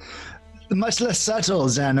 Much less subtle,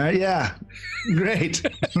 Xander. Yeah. Great.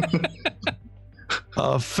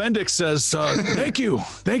 Fendick says, thank you.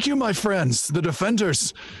 Thank you, my friends, the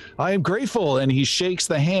defenders. I am grateful. And he shakes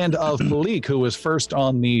the hand of Malik, who was first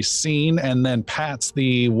on the scene, and then pats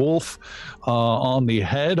the wolf on the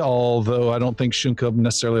head, although I don't think Shunka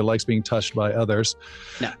necessarily likes being touched by others.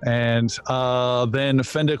 No. And then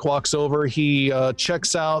Fendick walks over. He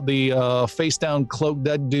checks out the face-down cloaked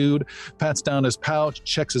dead dude, pats down his pouch,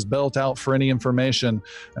 checks his belt out for any information,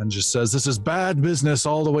 and just says, this is bad business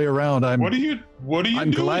all the way around. What are you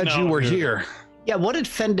I'm doing glad you out were here. Yeah, what did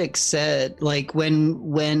Fendick said? Like when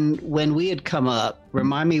we had come up,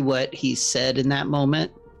 remind me what he said in that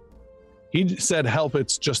moment. He said, help,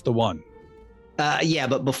 it's just the one. Yeah,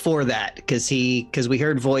 but before that, because we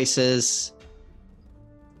heard voices.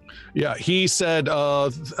 Yeah, he said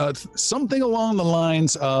something along the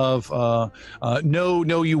lines of,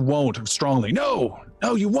 no, you won't, strongly. No,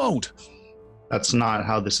 you won't. That's not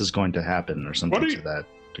how this is going to happen, or something to that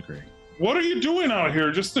degree. What are you doing out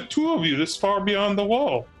here? Just the two of you this far beyond the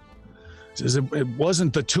wall. It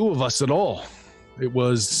wasn't the two of us at all. It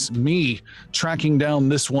was me tracking down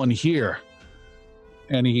this one here.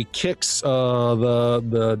 And he kicks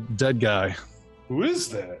the dead guy. Who is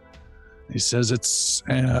that? He says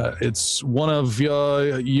it's one of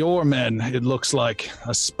your men, it looks like.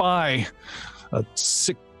 A spy, a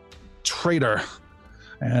sick traitor.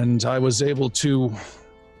 And I was able to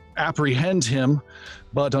apprehend him,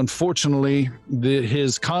 but unfortunately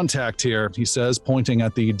his contact here, he says, pointing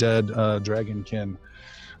at the dead dragonkin,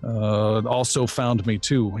 also found me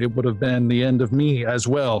too. It would have been the end of me as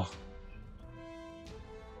well.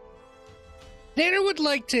 Nana would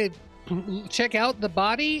like to check out the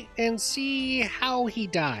body and see how he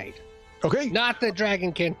died. Okay. Not the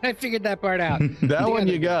dragonkin. I figured that part out. That one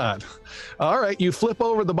you got. All right, you flip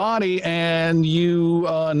over the body and you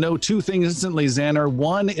know two things instantly, Xander.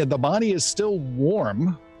 One, the body is still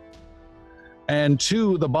warm. And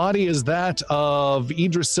two, the body is that of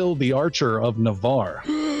Idrisil the Archer of Navarre.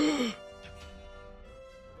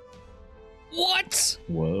 What?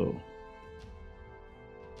 Whoa.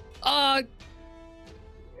 I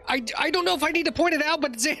don't know if I need to point it out,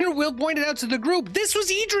 but Xander will point it out to the group. This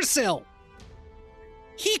was Idrisil.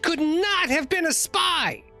 He could not have been a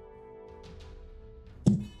spy.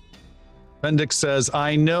 Fendick says,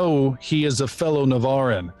 I know he is a fellow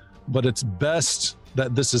Navarran, but it's best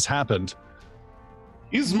that this has happened.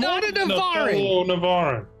 He's Not a Navarran. fellow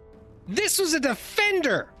Navarran. This was a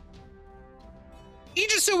defender.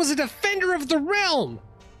 Idrisil was a defender of the realm.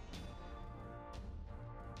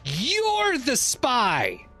 You're the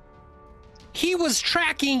spy. He was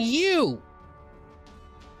tracking you.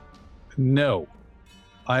 No.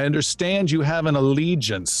 I understand you have an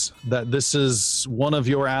allegiance, that this is one of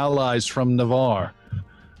your allies from Navarre.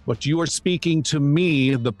 But you are speaking to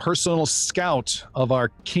me, the personal scout of our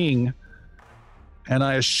king, and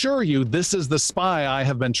I assure you this is the spy I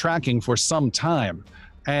have been tracking for some time.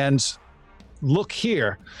 And look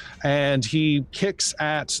here. And he kicks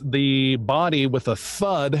at the body with a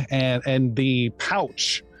thud, and the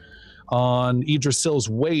pouch on Idrisil's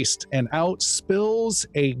waist, and out spills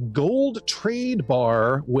a gold trade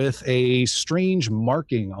bar with a strange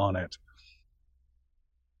marking on it.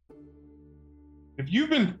 If you've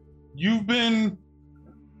been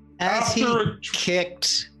As he after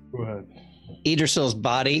kicked Go ahead. Idrisil's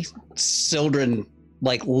body, Sildren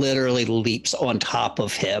literally leaps on top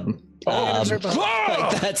of him.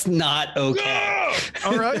 That's not okay.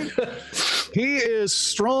 All right. He is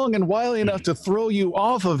strong and wily enough to throw you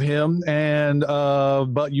off of him, and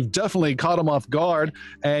but you've definitely caught him off guard.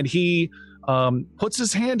 And he puts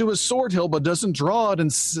his hand to his sword hilt, but doesn't draw it,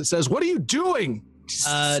 and says, "What are you doing?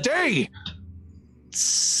 Stay!"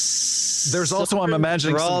 There's also, I'm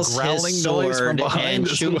imagining, some growling noise from behind. And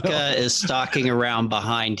Chumka is stalking around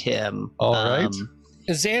behind him. All right.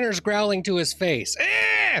 Xander's growling to his face.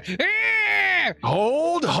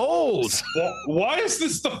 Hold! Why is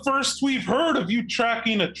this the first we've heard of you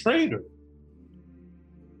tracking a traitor?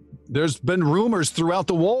 There's been rumors throughout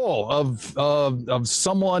the wall of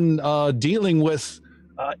someone dealing with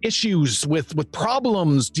issues, with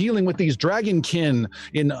problems, dealing with these dragonkin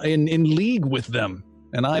in league with them.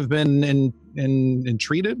 And I've been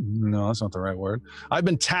entreated? No, that's not the right word. I've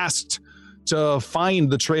been tasked to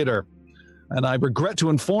find the traitor, and I regret to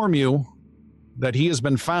inform you that he has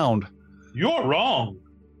been found. You're wrong.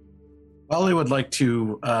 Bolly would like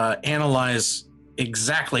to analyze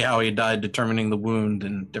exactly how he died, determining the wound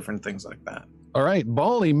and different things like that. All right,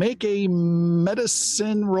 Bolly, make a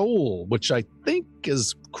medicine roll, which I think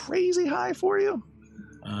is crazy high for you.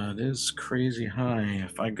 It is crazy high.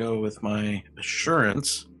 If I go with my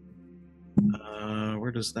assurance,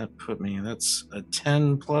 where does that put me? That's a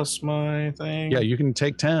 10 plus my thing. Yeah, you can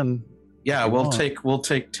take 10. Yeah, we'll take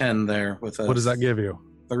 10 there with a. What does that give you?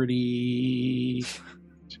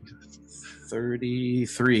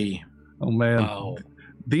 33. Oh man. Wow.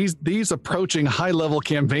 These approaching high-level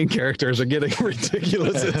campaign characters are getting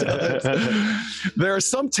ridiculous at times. There are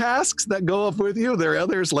some tasks that go up with you. There are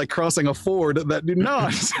others, like crossing a ford, that do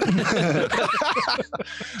not.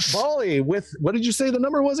 Bolly, with what did you say the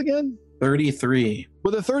number was again? 33.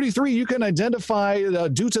 With a 33, you can identify,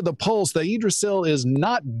 due to the pulse, that Idrisil is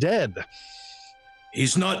not dead.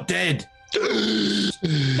 He's not dead.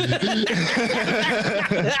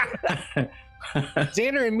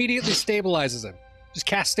 Xander immediately stabilizes him. Just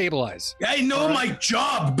cast stabilize. I know my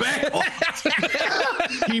job, back off.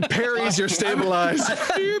 He parries your stabilize.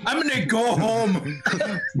 I'm gonna go home.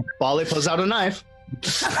 Bolly pulls out a knife.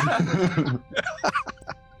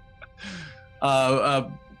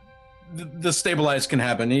 The stabilize can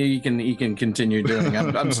happen. He can continue doing.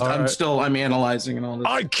 I'm analyzing and all this.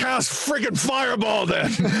 I cast friggin' fireball then.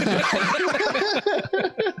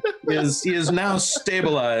 He is now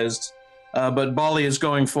stabilized. But Bolly is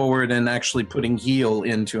going forward and actually putting heal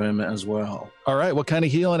into him as well. All right, what kind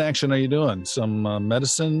of healing action are you doing? Some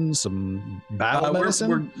medicine, some battle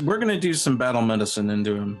medicine? We're going to do some battle medicine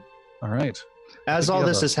into him. All right. As all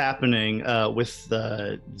this is happening, with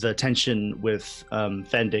the tension with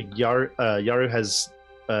Fendig, Yaru has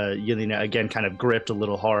Yelena again kind of gripped a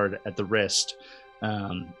little hard at the wrist,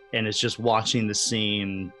 and is just watching the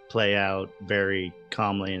scene play out very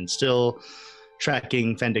calmly and still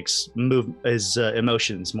tracking Fendig's his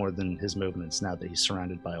emotions more than his movements now that he's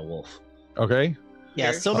surrounded by a wolf. Okay.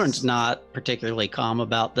 Yeah, Sildren's not particularly calm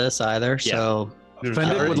about this either, so...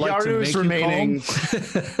 Fendig would like Yaru's to make remaining.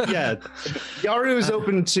 Yeah, Yaru is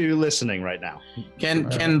open to listening right now.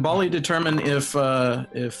 Can Bolly determine if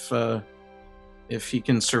he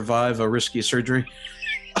can survive a risky surgery?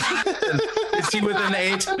 Is he within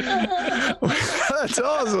 8? That's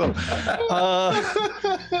awesome.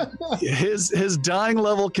 His dying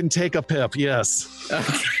level can take a pip. Yes.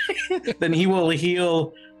 Okay. Then he will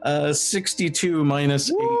heal 62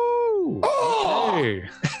 minus 8. Woo! Oh! Hey.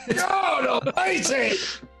 God almighty!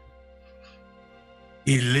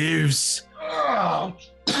 He lives.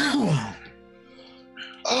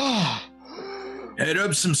 Head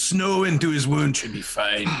up some snow into his wound, should be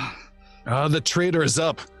fine. The traitor is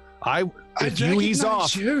up. If you ease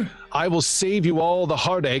off, I will save you all the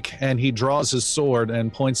heartache. And he draws his sword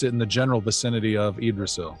and points it in the general vicinity of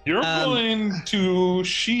Idrisil. You're willing to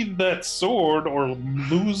sheath that sword or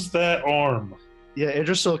lose that arm. Yeah,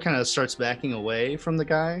 Idrisil kind of starts backing away from the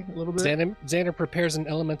guy a little bit. Xander prepares an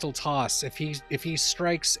elemental toss. If he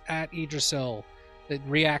strikes at Idrisil, the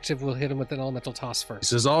reactive will hit him with an elemental toss He first.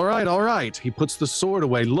 says, all right. He puts the sword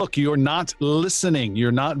away. Look, you're not listening.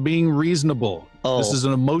 You're not being reasonable. Oh. This is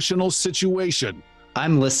an emotional situation.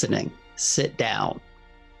 I'm listening. Sit down.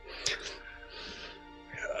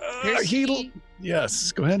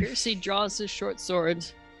 Yes, go ahead. Piercy draws his short sword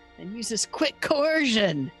and uses quick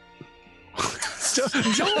coercion.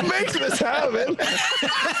 Don't make this happen.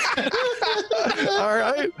 All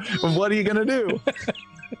right. What are you going to do?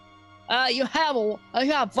 You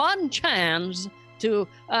have one chance to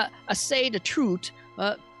say the truth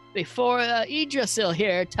before Idrisil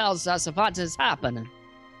here tells us what is happening.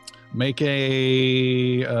 Make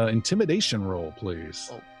a intimidation roll,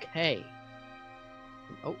 please. Okay.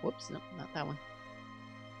 Oh, whoops, no, not that one.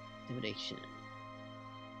 Intimidation.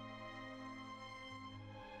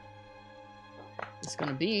 It's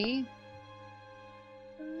gonna be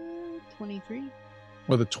 23.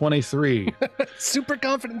 With a 23. Super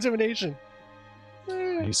confident intimidation.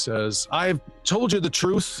 He says, I've told you the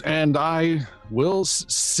truth, and I will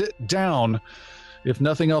sit down, if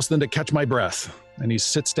nothing else than to catch my breath. And he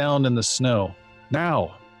sits down in the snow.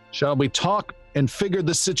 Now, shall we talk and figure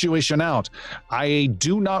this situation out? I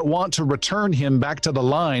do not want to return him back to the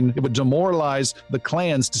line. It would demoralize the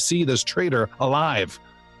clans to see this traitor alive.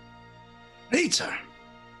 Peter!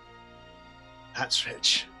 That's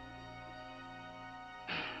rich.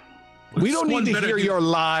 We don't need to hear your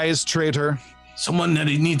lies, traitor. Someone that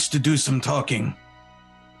he needs to do some talking.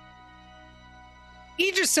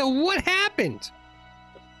 Idrisil, what happened?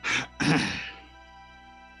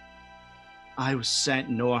 I was sent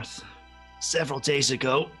north several days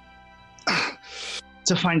ago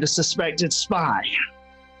to find a suspected spy.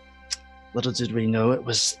 Little did we know it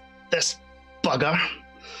was this bugger.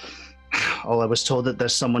 All I was told that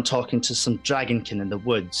there's someone talking to some dragonkin in the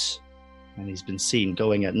woods, and he's been seen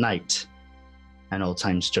going at night, and all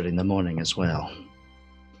times during the morning as well.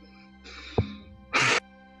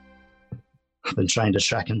 I've been trying to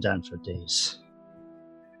track him down for days,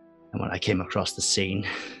 and when I came across the scene,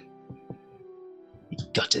 he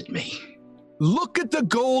gutted me. Look at the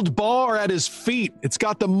gold bar at his feet. It's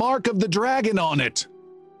got the mark of the dragon on it.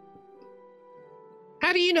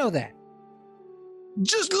 How do you know that?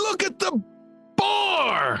 Just look at the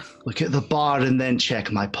bar. Look at the bar and then check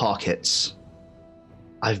my pockets.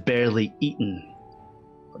 I've barely eaten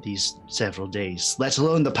these several days, let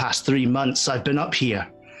alone the past 3 months I've been up here,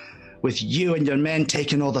 with you and your men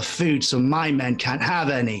taking all the food so my men can't have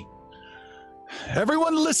any.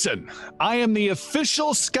 Everyone listen, I am the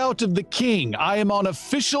official scout of the king. I am on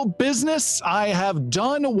official business. I have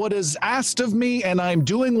done what is asked of me, and I'm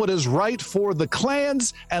doing what is right for the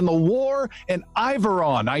clans and the war and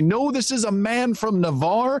Iveron. I know this is a man from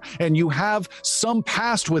Navarre, and you have some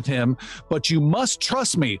past with him, but you must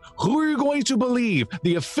trust me. Who are you going to believe?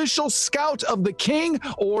 The official scout of the king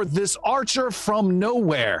or this archer from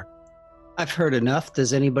nowhere? I've heard enough.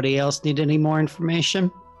 Does anybody else need any more information?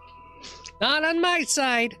 Not on my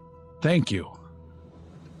side. Thank you.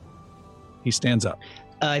 He stands up.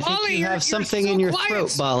 I think Bali, you have something in your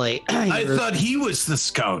throat, Bali. I thought he was the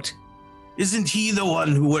scout. Isn't he the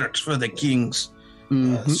one who works for the king's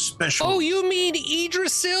special? Oh, you mean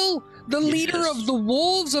Idrisil, the leader of the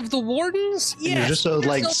wolves of the wardens? Yes.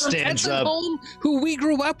 Idrisil stands up. Who we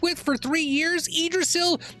grew up with for 3 years.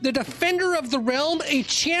 Idrisil, the defender of the realm, a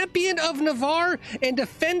champion of Navarre, and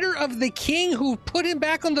defender of the king who put him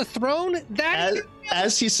back on the throne.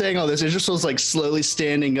 As he's saying all this, Idrisil's slowly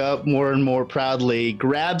standing up more and more proudly,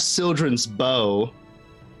 grabs Sildren's bow,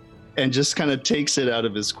 and just kind of takes it out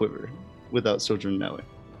of his quiver without Sildren knowing.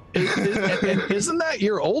 Isn't that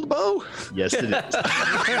your old bow? Yes, it is.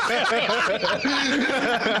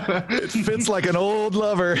 It fits like an old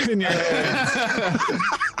lover in your hand.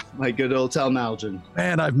 My good old Talmalgin.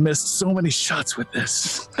 Man, I've missed so many shots with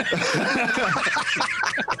this.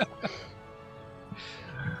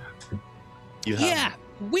 Yeah,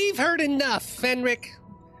 we've heard enough, Fenric.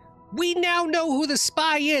 We now know who the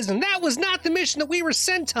spy is, and that was not the mission that we were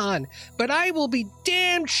sent on, but I will be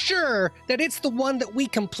damn sure that it's the one that we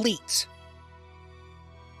complete.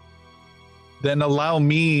 Then allow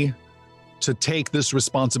me to take this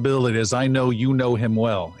responsibility, as I know you know him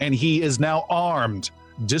well, and he is now armed.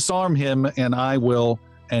 Disarm him, and I will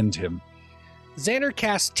end him. Xander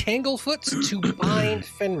casts Tanglefoot to bind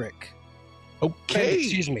Fenric. Okay.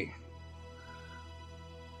 Excuse me.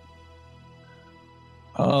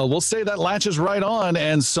 We'll say that latches right on,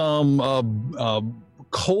 and some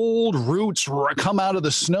cold roots come out of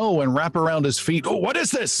the snow and wrap around his feet. Oh, what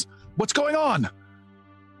is this? What's going on?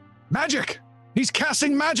 Magic! He's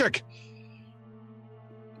casting magic!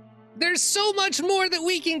 There's so much more that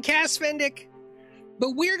we can cast, Fenric,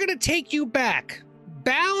 but we're going to take you back,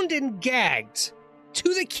 bound and gagged,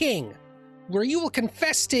 to the king, where you will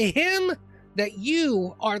confess to him that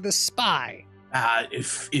you are the spy.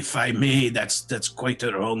 If I may, that's quite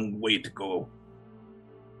a wrong way to go.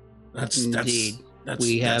 Indeed.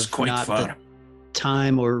 We that's have quite not far. the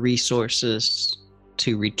time or resources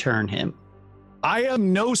to return him. I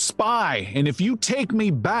am no spy, and if you take me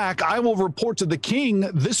back, I will report to the king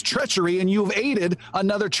this treachery, and you've aided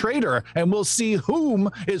another traitor, and we'll see whom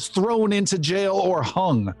is thrown into jail or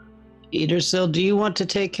hung. Idrisil, do you want to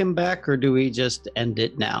take him back, or do we just end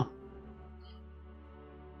it now?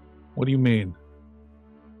 What do you mean?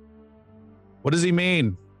 What does he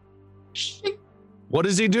mean? What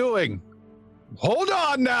is he doing? Hold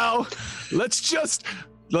on now. Let's just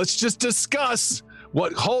discuss.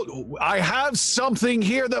 I have something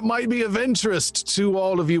here that might be of interest to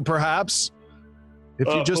all of you, perhaps. If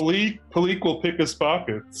you just Palik will pick his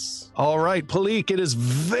pockets. All right, Palik, it is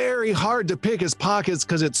very hard to pick his pockets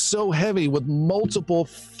because it's so heavy with multiple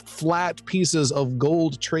flat pieces of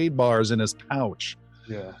gold trade bars in his pouch.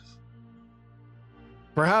 Yeah.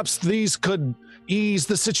 Perhaps these could ease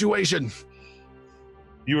the situation.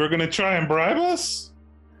 You were gonna try and bribe us?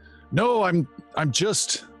 No, I'm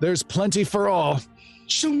just, there's plenty for all.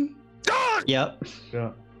 Ah! Yep.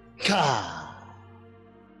 Yeah.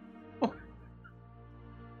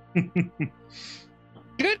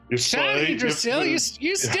 Good shot, Idrisil.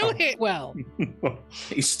 You still hit well.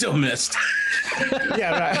 He still missed.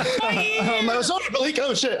 Yeah, right. Sorry, Malik.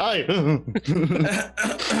 Oh, shit.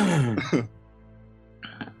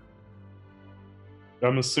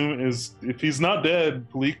 I'm assuming if he's not dead,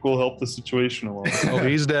 Palik will help the situation along. Oh,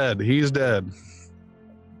 he's dead. He's dead.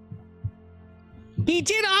 He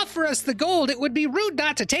did offer us the gold. It would be rude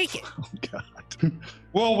not to take it. Oh, God.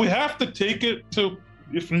 Well, we have to take it to,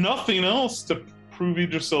 if nothing else, to prove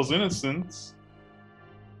Idrisil's innocence.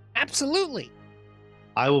 Absolutely.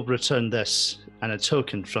 I will return this and a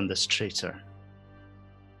token from this traitor,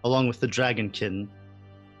 along with the dragonkin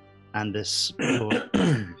and this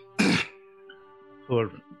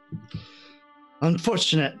poor,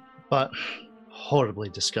 unfortunate but horribly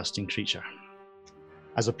disgusting creature,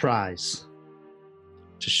 as a prize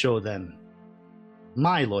to show them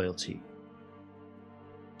my loyalty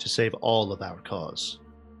to save all of our cause.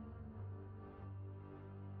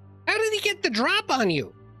 How did he get the drop on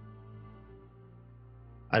you?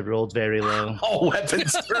 I rolled very low. All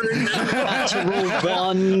weapons turned. Natural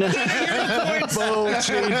one. Bow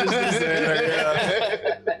changes his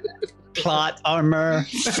hair. Plot armor.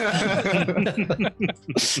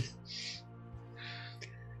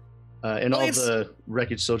 And all the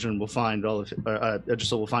wreckage, Sojourn will find all of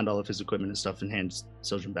Idrisil will find all of his equipment and stuff, and hands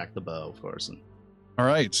Sojourn back the bow, of course. And... All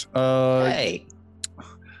right. Hey.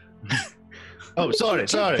 Oh, sorry.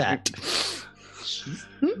 That.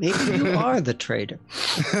 Maybe you are the traitor.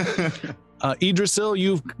 Idrisil,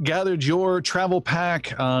 you've gathered your travel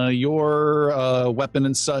pack, your weapon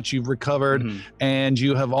and such you've recovered, and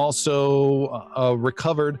you have also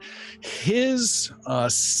recovered his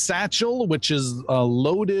satchel, which is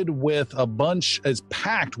loaded with is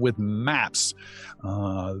packed with maps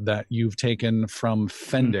that you've taken from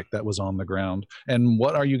Fendic that was on the ground. And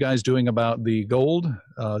what are you guys doing about the gold?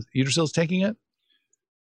 Idrisil's taking it?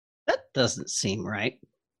 That doesn't seem right.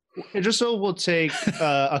 Idrisil will take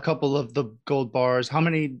a couple of the gold bars. How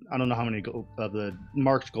many? I don't know how many of the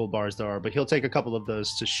marked gold bars there are, but he'll take a couple of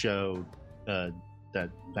those to show that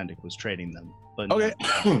Fendic was trading them. But okay.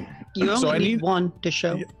 You only need one to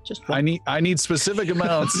show. Just one. I need specific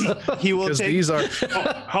amounts. He will take. These are.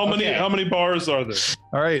 How many bars are there?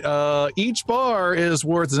 All right. Each bar is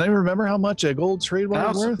worth. Does anyone remember how much a gold trade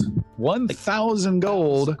bar is worth? 1,000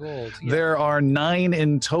 gold. Yeah. There are 9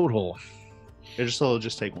 in total. Idrisil will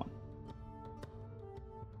just take one.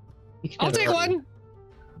 I'll take one.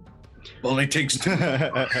 Bully takes 2.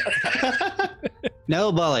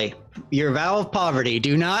 No, Bully. Your vow of poverty.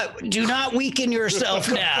 Do not weaken yourself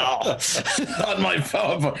now. Not my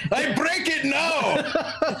vow. I break it now.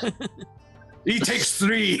 He takes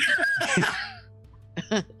 3.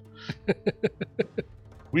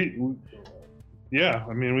 Yeah,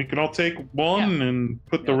 I mean, we can all take one and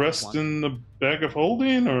put the rest in the bag of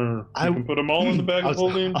holding, or we can put them all in the bag of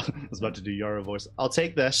holding. I was about to do Yara voice. I'll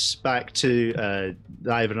take this back to the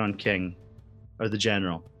Ivaron King, or the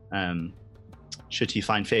General. Should he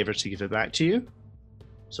find favor to give it back to you,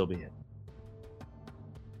 so be it.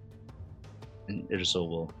 And Idrisil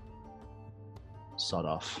will sod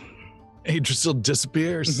off. Idrisil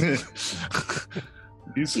disappears.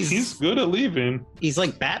 He's good at leaving. He's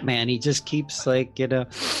like Batman. He just keeps Oh,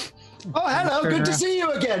 hello. Good to see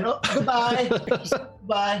you again. Oh, goodbye.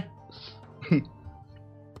 Bye.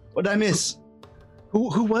 What did I miss?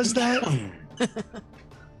 Who was that?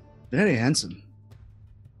 Very handsome.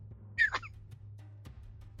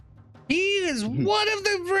 He is one of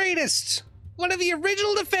the greatest. One of the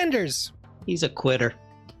original defenders. He's a quitter.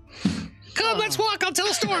 Come, let's walk. I'll tell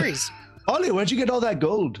stories. Ollie, where'd you get all that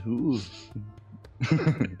gold? Ooh.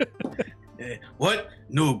 What?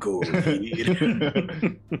 No go.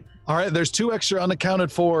 All right, there's 2 extra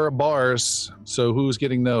unaccounted for bars. So who's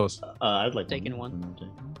getting those? I'd like Taking one.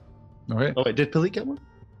 All right. Oh wait, did Palik get one?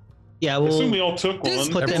 Yeah, I assume we'll we all took Does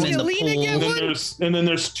one. put them in the Yelena get pool. one? And then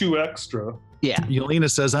there's 2 extra. Yeah, Yelena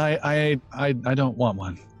says, I don't want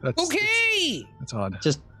one. That's Okay. That's odd.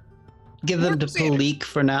 just give them to Sanders. Palik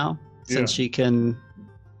for now, since she can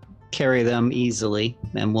carry them easily,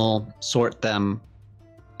 and we'll sort them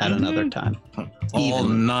at another time. All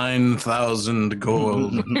Even. 9,000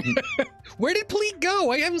 gold. Where did Pleat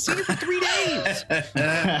go? I haven't seen him for 3 days.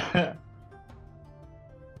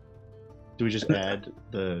 Do we just add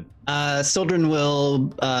the? Sildren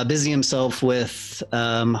will busy himself with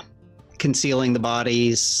concealing the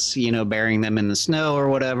bodies, burying them in the snow or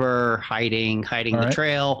whatever, hiding All the right.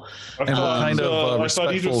 trail. I And what thought, kind of I thought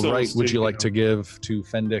respectful Idrisil right was would you taking like to them. give to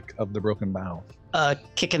Fendick of the Broken Bow?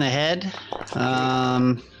 Kick in the head.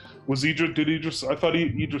 Did Idris? I thought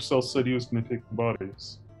Idrisil said he was going to take the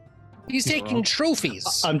bodies. He's taking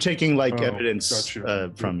trophies. I'm taking Oh, evidence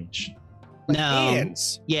gotcha. from each. No.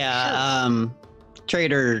 Hands. Yeah.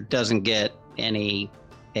 Trader doesn't get any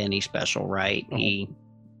special right. He.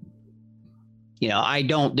 I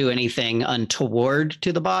don't do anything untoward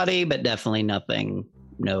to the body, but definitely nothing,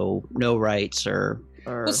 no rights or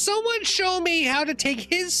Will someone show me how to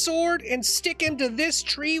take his sword and stick him to this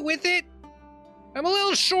tree with it? I'm a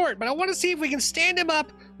little short, but I want to see if we can stand him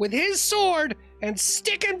up with his sword and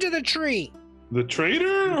stick him to the tree. The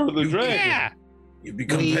traitor or the dragon? Yeah. You've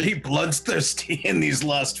become We- very bloodthirsty in these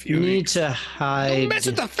last few you need weeks. to Don't hide. mess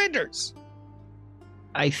with the fenders.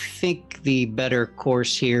 I think the better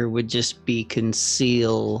course here would just be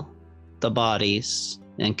conceal the bodies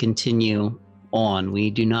and continue on. We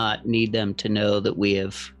do not need them to know that we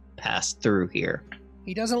have passed through here.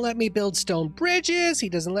 He doesn't let me build stone bridges. He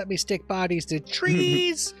doesn't let me stick bodies to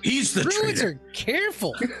trees. He's the Druids traitor. are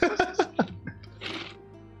careful.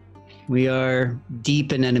 We are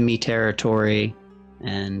deep in enemy territory,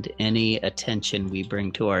 and any attention we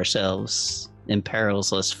bring to ourselves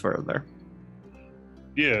imperils us further.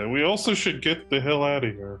 Yeah, we also should get the hell out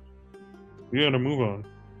of here. We gotta move on.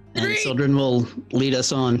 And Great. children will lead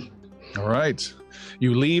us on. All right.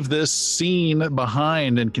 You leave this scene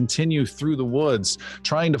behind and continue through the woods,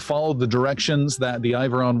 trying to follow the directions that the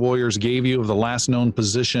Iveron warriors gave you of the last known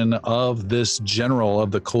position of this general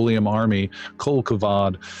of the Colium army, Kol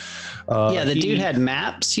Kavad. Yeah, the dude had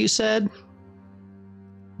maps, you said?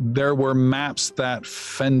 There were maps that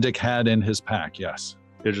Fendick had in his pack, yes.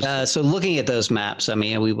 They're just So looking at those maps, I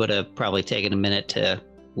mean, we would have probably taken a minute to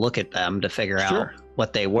look at them to figure out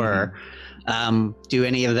what they were. Do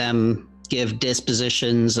any of them give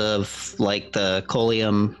dispositions of like the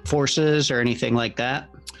Colium forces or anything like that?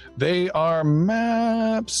 They are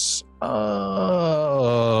maps of...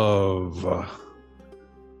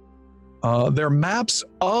 they're maps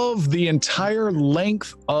of the entire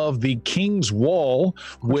length of the King's Wall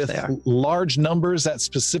with they are. large numbers at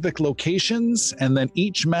specific locations, and then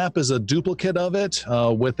each map is a duplicate of it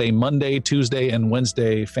with a Monday, Tuesday, and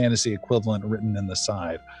Wednesday fantasy equivalent written in the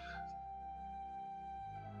side.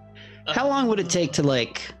 How long would it take to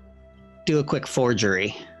like do a quick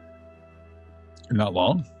forgery? Not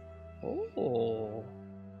long. Oh.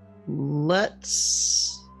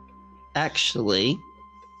 Let's actually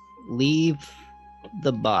leave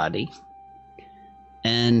the body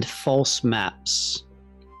and false maps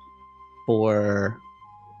for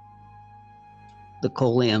the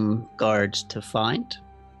Colium guards to find.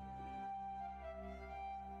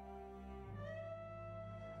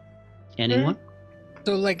 Anyone?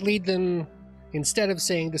 So, like, lead them, instead of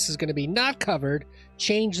saying this is going to be not covered,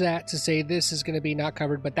 change that to say this is going to be not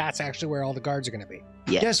covered, but that's actually where all the guards are going to be.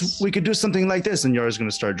 yes, we could do something like this, and Yara's going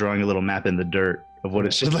to start drawing a little map in the dirt of what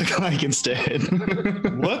it should look like instead.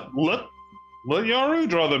 Let Yaru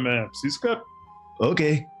draw the maps. He's got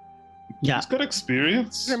Okay,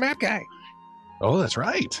 experience. He's a map guy. Oh, that's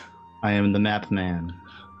right. I am the map man.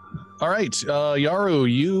 All right,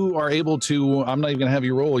 Yaru, you are able to, I'm not even going to have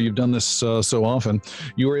you roll. You've done this so often.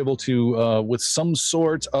 You are able to, with some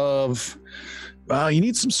sort of, you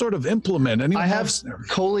need some sort of implement. Anyone I have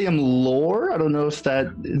Colium lore. I don't know if that.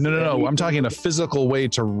 Is No. I'm talking a physical way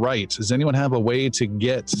to write. Does anyone have a way to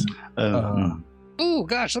get Oh,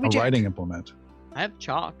 gosh, let me a check. writing implement? I have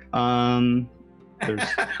chalk. There's,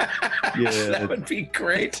 That would be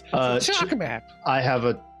great. Chalk map. I have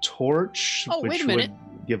a torch, Oh, which wait a minute.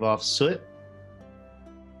 would give off soot.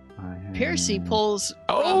 Percy pulls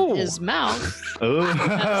Oh! from his mouth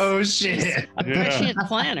Oh shit! a prescient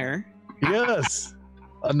planner. Yes.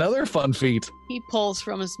 Another fun feat. He pulls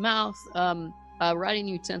from his mouth a writing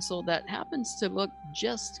utensil that happens to look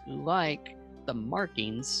just like the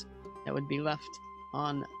markings that would be left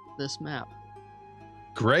on this map.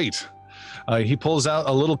 Great. He pulls out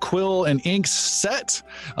a little quill and ink set.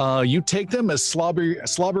 You take them, as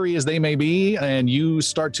slobbery as they may be, and you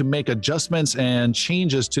start to make adjustments and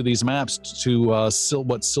changes to these maps to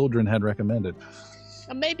what Sildren had recommended.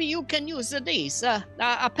 Maybe you can use these.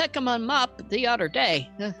 I picked them up the other day.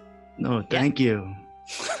 No, thank you.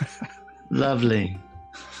 Lovely.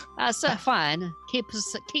 That's fine. Keep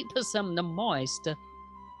us moist.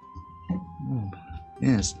 Oh,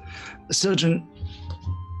 yes. Surgeon.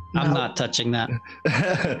 I'm not touching that.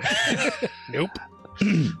 Nope.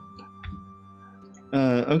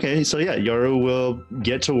 Okay, so yeah, Yaru will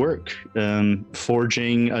get to work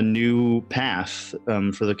forging a new path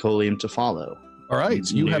for the Colium to follow. All right,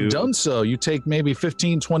 you have done so. You take maybe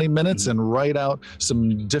 15, 20 minutes and write out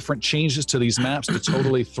some different changes to these maps to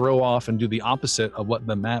totally throw off and do the opposite of what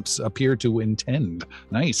the maps appear to intend.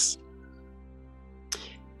 Nice.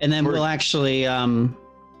 And then we'll actually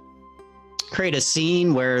create a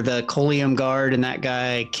scene where the Colium guard and that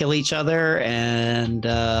guy kill each other, and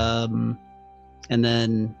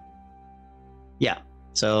then, yeah.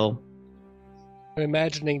 So I'm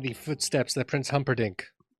imagining the footsteps that Prince Humperdinck.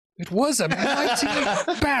 It was a mighty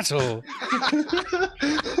battle.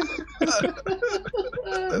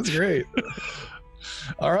 That's great.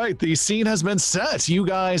 All right, the scene has been set. You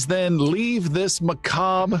guys then leave this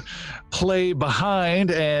macabre play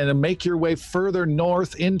behind and make your way further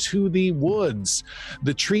north into the woods.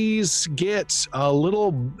 The trees get a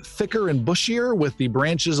little thicker and bushier with the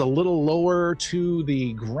branches a little lower to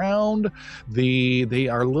the ground. They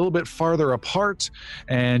are a little bit farther apart,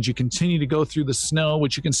 and you continue to go through the snow,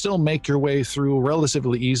 which you can still make your way through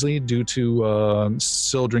relatively easily due to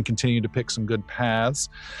Sildren continuing to pick some good paths.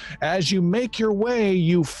 As you make your way,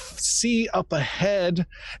 you see up ahead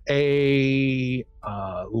a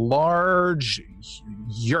large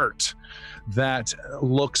yurt that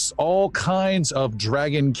looks all kinds of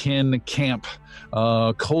dragonkin camp,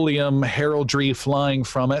 Colium heraldry flying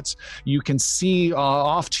from it. You can see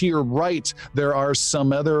off to your right there are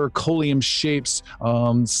some other Colium shapes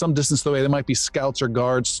some distance away. There might be scouts or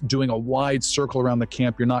guards doing a wide circle around the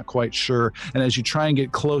camp. You're not quite sure. And as you try and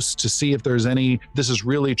get close to see if there's any, this is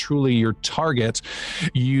really truly your target,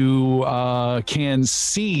 you can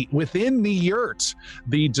see within the yurt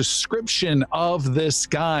the description of this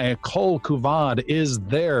guy, Kol Kuvad, is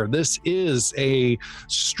there. This is a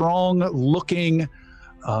strong looking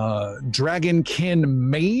dragonkin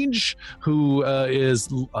mage who is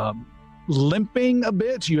limping a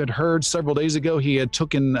bit. You had heard several days ago he had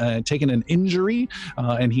taken an injury,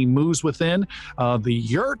 and he moves within the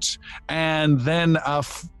yurt. And then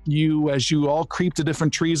as you all creep to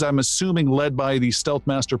different trees, I'm assuming led by the stealth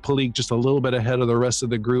master Palik, just a little bit ahead of the rest of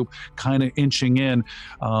the group, kind of inching in.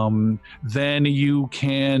 Then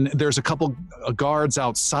there's a couple guards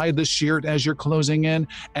outside the yurt as you're closing in,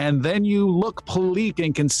 and then you look Palik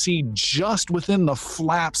and can see just within the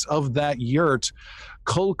flaps of that yurt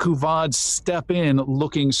Kol Kuvad step in,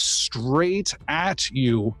 looking straight at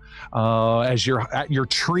you as you're at your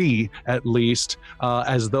tree, at least,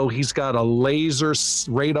 as though he's got a laser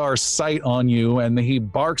radar sight on you, and he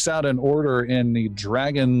barks out an order in the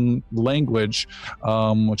dragon language,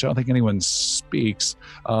 which I don't think anyone speaks,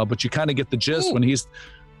 but you kind of get the gist when he's...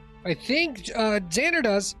 I think Xander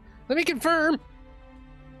does. Let me confirm.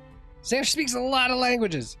 Xander speaks a lot of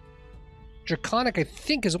languages. Draconic, I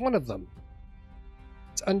think, is one of them.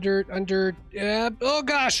 It's under oh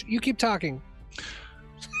gosh, you keep talking.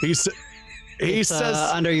 He says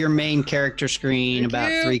under your main character screen,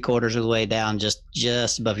 about 3/4 of the way down, just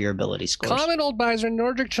above your ability scores. Common Old Miser,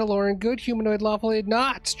 Nordric Chaloran, good humanoid, lawfully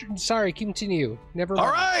not. Sorry, continue. Never mind.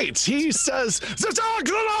 All right, he says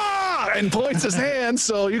Zataglala! And points his hand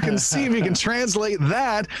so you can see if you can translate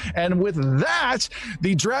that. And with that,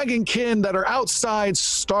 the dragonkin that are outside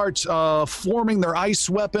start forming their ice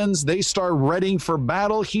weapons. They start readying for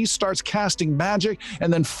battle. He starts casting magic,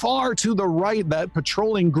 and then far to the right, that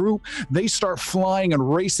patrolling group, they start flying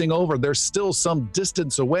and racing over. They're still some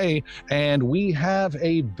distance away, and we have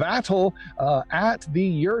a battle at the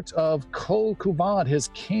yurt of Kol Kuvad, his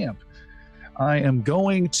camp. I am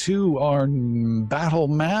going to our battle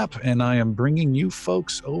map, and I am bringing you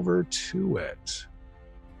folks over to it.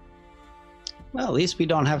 Well, at least we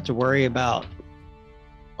don't have to worry about,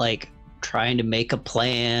 like, trying to make a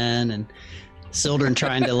plan and Sildren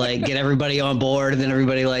trying to, like, get everybody on board, and then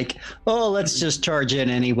everybody like, oh, let's just charge in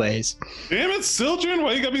anyways. Damn it, Sildren,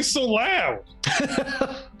 why you gotta be so loud?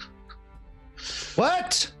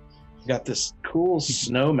 What? Got this cool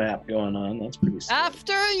snow map going on. That's pretty sick.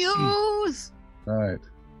 After you! Right.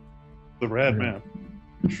 The rad map,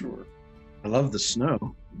 for sure. I love the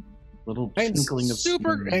snow. Little I'm twinkling of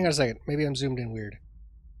super. snow. Hang on a second. Maybe I'm zoomed in weird.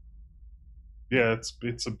 Yeah,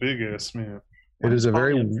 it's a big ass map. It is a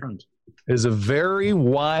Probably very in front.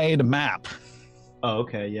 wide map. Oh,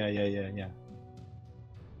 okay. Yeah.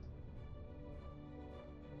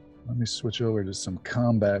 Let me switch over to some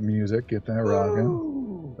combat music. Get that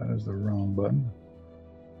rocking. That is the wrong button.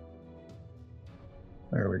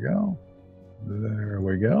 There we go. There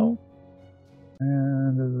we go.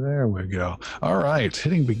 And there we go. All right,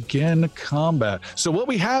 hitting begin combat. So what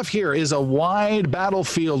we have here is a wide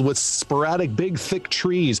battlefield with sporadic big thick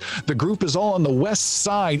trees. The group is all on the west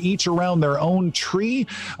side, each around their own tree.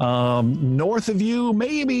 North of you,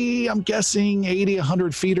 maybe, I'm guessing 80,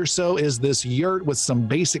 100 feet or so, is this yurt with some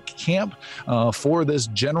basic camp for this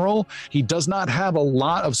general. He does not have a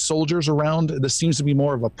lot of soldiers around. This seems to be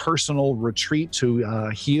more of a personal retreat to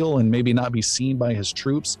heal and maybe not be seen by his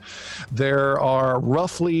troops. There are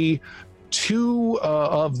roughly two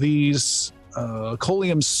of these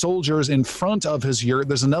Colium soldiers in front of his yurt.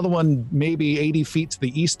 There's another one maybe 80 feet to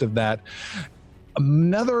the east of that.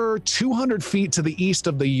 Another 200 feet to the east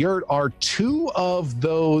of the yurt are two of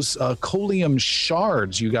those Colium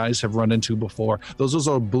shards you guys have run into before. Those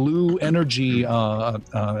are blue energy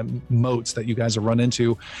motes that you guys have run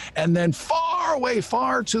into. And then far away,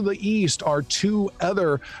 far to the east are two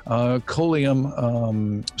other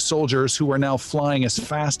Colium soldiers who are now flying as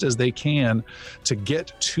fast as they can to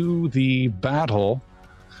get to the battle.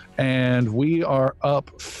 And we are up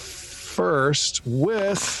first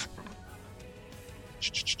with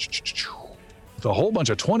a whole bunch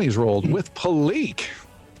of 20s rolled with Palik.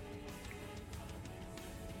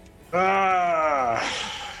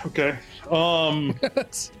 Okay. Oh,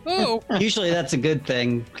 Usually that's a good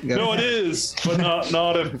thing. No, it is, but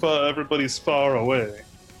not if everybody's far away.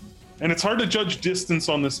 And it's hard to judge distance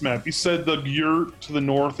on this map. You said the yurt to the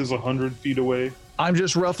north is 100 feet away. I'm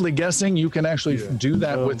just roughly guessing. You can actually do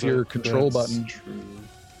that with your control that's button. True.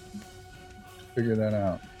 Figure that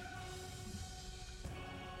out.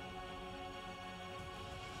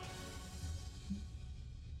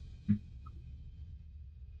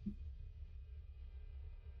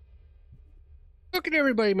 look at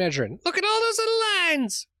everybody measuring. Look at all those little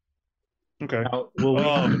lines. Okay. Now, will we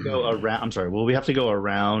have to go around? I'm sorry. Will we have to go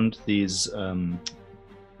around these? Are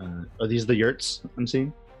these the yurts I'm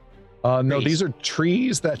seeing? No, Trees. these are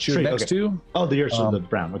trees that you're Tree, next okay. to. Oh, the yurts are the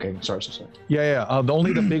brown. Okay, sorry. Yeah.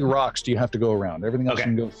 Only the big rocks do you have to go around. Everything else Okay.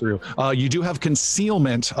 you can go through. You do have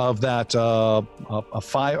concealment of that a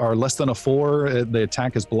 5 or less than a 4. The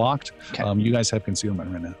attack is blocked. Okay. You guys have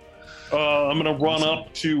concealment right now. I'm gonna run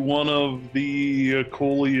up to one of the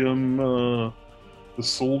Colium, the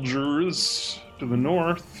soldiers to the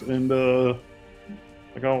north, and I'm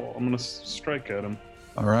gonna strike at him.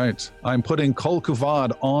 All right. I'm putting Kol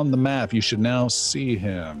Kuvad on the map. You should now see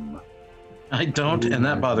him. I don't, and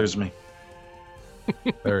that bothers me.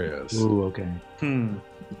 There he is. Ooh, okay.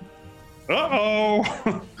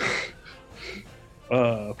 Uh-oh!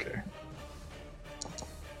 Okay.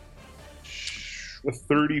 A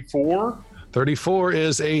 34? 34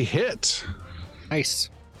 is a hit.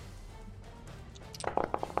 Nice.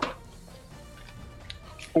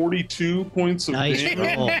 42 points of Nice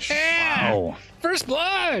damage. roll. Wow. First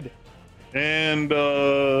blood. And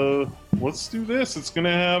let's do this. It's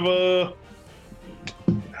gonna have a.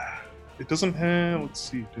 It doesn't have. Let's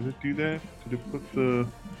see. Did it do that? Did it put the?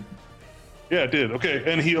 Yeah, it did. Okay,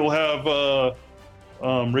 and he'll have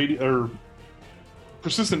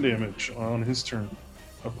persistent damage on his turn.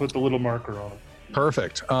 I'll put the little marker on it.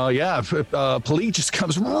 Perfect. Palik just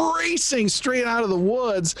comes racing straight out of the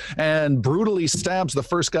woods and brutally stabs the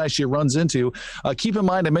first guy she runs into. Keep in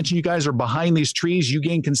mind, I mentioned you guys are behind these trees. You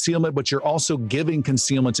gain concealment, but you're also giving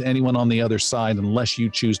concealment to anyone on the other side unless you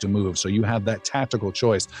choose to move. So you have that tactical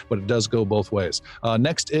choice, but it does go both ways.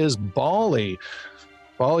 Next is Bali.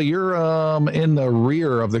 Bali, you're in the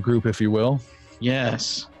rear of the group, if you will.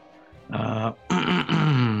 Yes.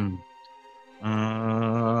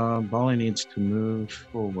 Bali needs to move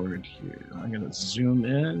forward here. I'm gonna zoom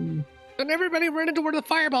in. And everybody run into where the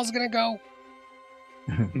fireball's gonna go.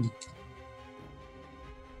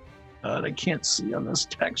 I can't see on this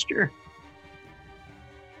texture.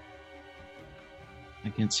 I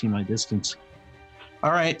can't see my distance.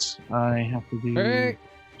 All right, I have to do Hey.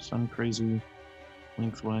 some crazy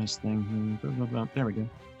lengthwise thing here. Blah, blah, blah. There we go.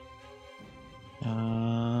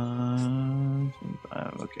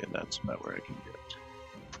 25. Okay, that's about where I can get.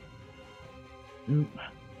 Oop.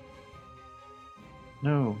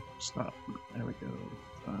 No, stop. There we go.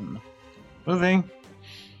 Moving.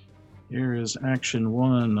 Here is action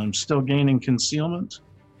 1. I'm still gaining concealment.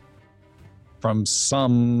 From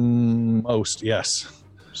some most, yes.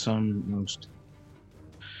 Some most.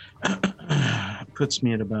 Puts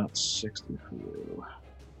me at about 64.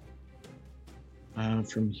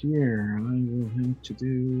 From here, I will have to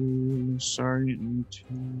do Sergeant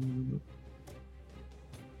 2.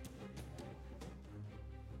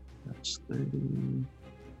 That's 30.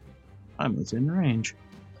 I'm within range.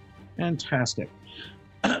 Fantastic.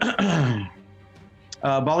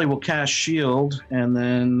 Bali will cast shield and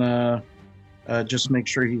then just make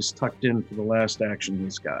sure he's tucked in for the last action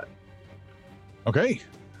he's got. Okay.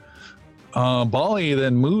 Bali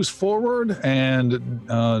then moves forward and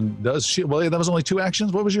does shield. Well, that was only 2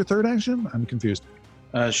 actions. What was your third action? I'm confused.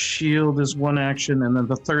 Shield is 1 action, and then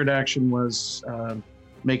the third action was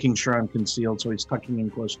making sure I'm concealed, so he's tucking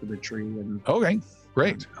in close to the tree. And okay,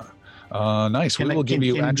 great. Nice. We will give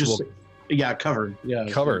you actual cover. Yeah,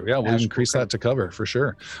 cover. Yeah, we'll increase that to cover for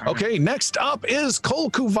sure. Okay, next up is Kol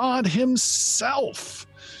Kuvad himself.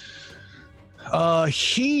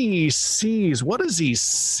 He sees, what does he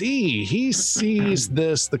see? He sees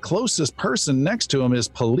this, the closest person next to him is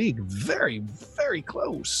Palik, very, very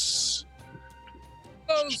close.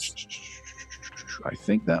 I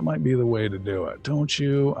think that might be the way to do it, don't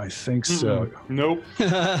you? I think so. Nope.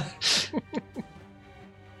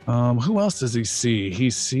 Who else does he see? He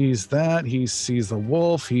sees that. He sees the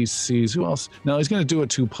wolf. He sees who else? No, he's going to do it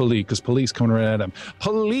to Palik because Palik's coming right at him.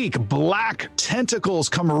 Palik, black tentacles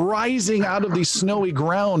come rising out of the snowy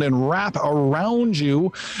ground and wrap around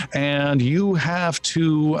you, and you have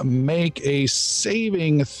to make a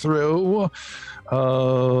saving throw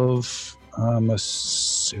of, I'm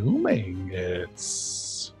assuming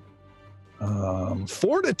it's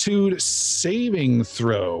fortitude saving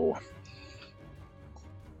throw.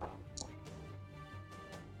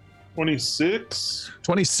 26.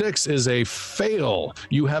 26 is a fail.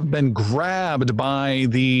 You have been grabbed by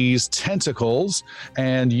these tentacles,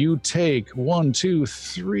 and you take 1, 2,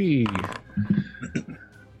 3.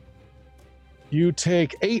 You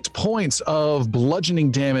take 8 points of bludgeoning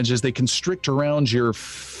damage as they constrict around your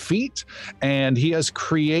feet, and he has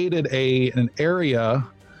created an area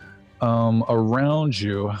around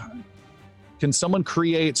you. Can someone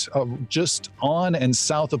create just on and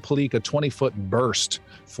south of Palik a 20-foot burst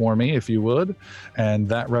for me, if you would? And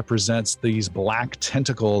that represents these black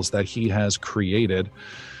tentacles that he has created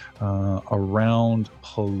around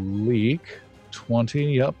Palik.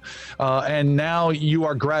 20, yep. And now you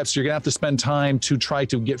are grabbed, so you're gonna have to spend time to try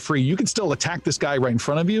to get free. You can still attack this guy right in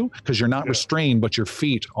front of you because you're not restrained, but your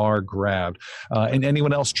feet are grabbed. And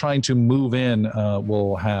anyone else trying to move in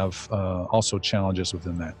will have also challenges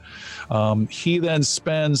within that. He then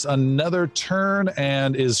spends another turn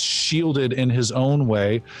and is shielded in his own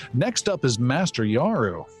way. Next up is Master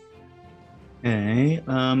Yaru. Okay,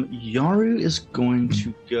 Yaru is going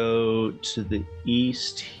to go to the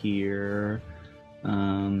east here.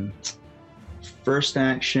 First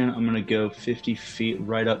action, I'm going to go 50 feet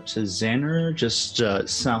right up to Xander, just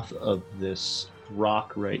south of this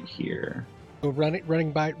rock right here. So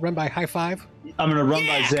run by high five. I'm going to run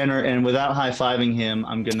by Xander, and without high-fiving him,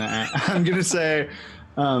 I'm gonna say,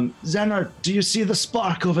 Xander, do you see the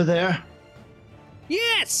spark over there?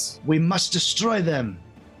 Yes. We must destroy them.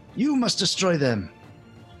 You must destroy them.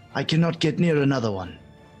 I cannot get near another one.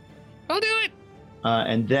 I'll do it.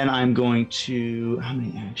 And then I'm going to. How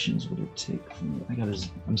many actions would it take? I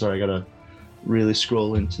gotta really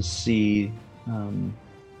scroll in to see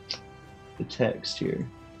the text here.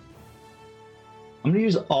 I'm gonna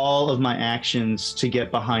use all of my actions to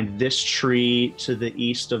get behind this tree to the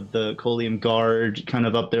east of the Colium Guard, kind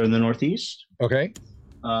of up there in the northeast. Okay.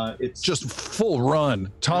 It's just full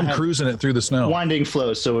run. Tom cruising it through the snow. Winding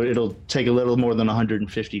flow, so it'll take a little more than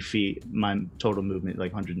 150 feet. My total movement,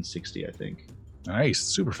 like 160, I think. Nice,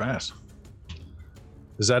 super fast.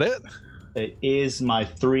 Is that it? It is my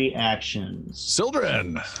 3 actions.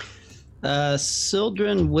 Sildren.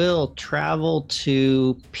 Sildren will travel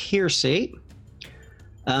to Piercy,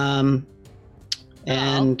 and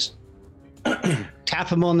tap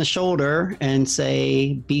him on the shoulder and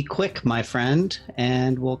say, "Be quick, my friend,"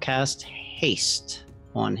 and we'll cast haste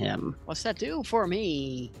on him. What's that do for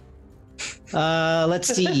me?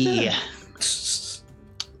 Let's see.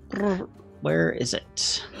 Where is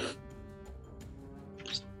it?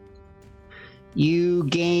 You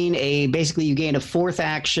gain a 4th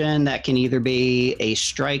action that can either be a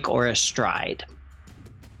strike or a stride.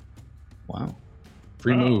 Wow.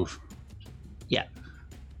 Free move. Yeah.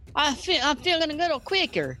 I'm feeling a little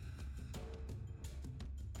quicker.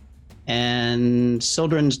 And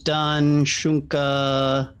Sildren's done.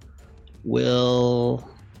 Shunka will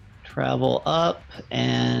travel up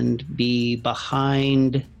and be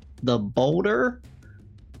behind the boulder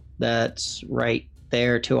that's right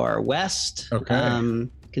there to our west. Okay.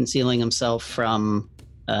 Concealing himself from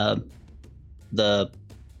the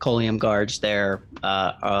Colium guards there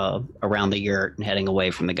around the yurt and heading away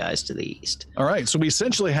from the guys to the east. All right, so we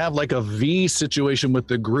essentially have like a V situation with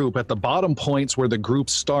the group. At the bottom points where the group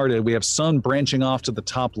started, we have Sun branching off to the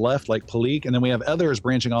top left like Palik, and then we have others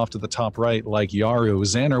branching off to the top right like Yaru.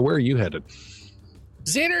 Xander, where are you headed?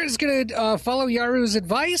 Xander is going to follow Yaru's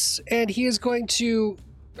advice, and he is going to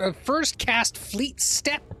first cast Fleet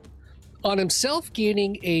Step on himself,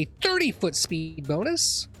 gaining a 30-foot speed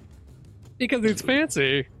bonus. Because it's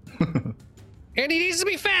fancy. And he needs to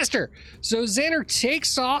be faster. So Xander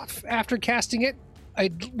takes off after casting it. I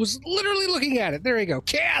was literally looking at it. There you go.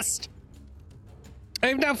 Cast! I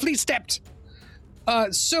have now Fleet Stepped.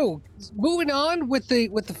 So moving on with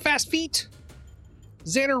the fast feet,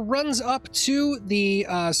 Xander runs up to the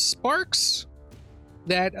sparks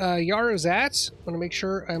that Yaro's at. I want to make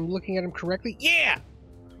sure I'm looking at him correctly. Yeah!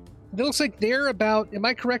 It looks like they're about, am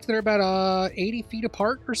I correct? They're about 80 feet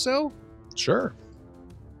apart or so? Sure.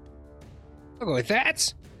 I'll go with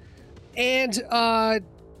that. And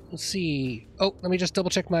let's see. Oh, let me just double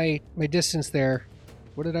check my distance there.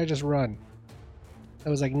 What did I just run? That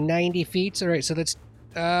was like 90 feet. All right, so that's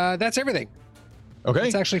everything. Okay.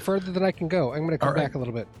 It's actually further than I can go. I'm going to come back a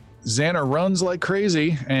little bit. Xander runs like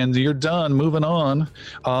crazy, and you're done. Moving on.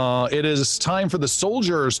 It is time for the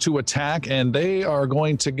soldiers to attack, and they are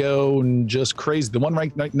going to go just crazy. The one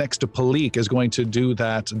right next to Palik is going to do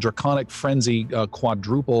that Draconic Frenzy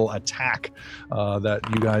quadruple attack that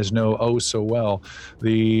you guys know oh so well.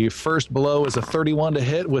 The first blow is a 31 to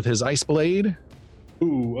hit with his Ice Blade.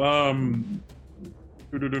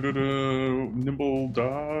 Nimble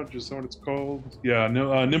dodge, is that what it's called? Yeah,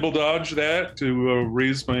 nimble dodge that to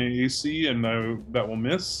raise my AC, and that will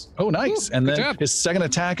miss. Oh, nice. Ooh, and then job. his second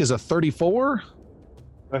attack is a 34.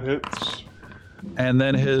 That hits. And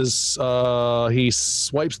then his he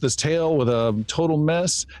swipes this tail with a total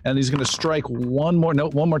miss, and he's going to strike one more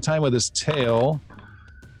time with his tail,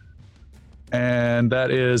 and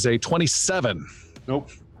that is a 27. Nope.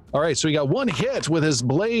 All right, so he got one hit with his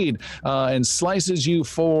blade and slices you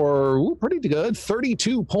for pretty good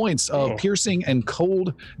 32 points of piercing and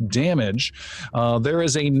cold damage. There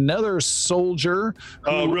is another soldier.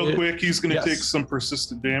 Real quick, he's going to take some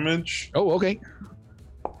persistent damage. Oh, okay.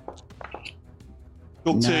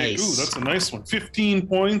 He'll take, that's a nice one, 15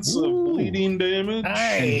 points of bleeding damage.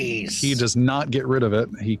 Nice. He does not get rid of it.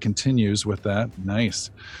 He continues with that. Nice.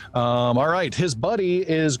 All right. His buddy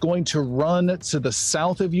is going to run to the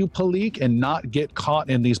south of you, Palik, and not get caught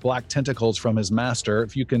in these black tentacles from his master.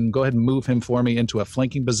 If you can go ahead and move him for me into a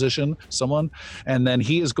flanking position, someone. And then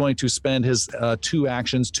he is going to spend his 2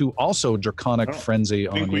 actions to also Draconic Frenzy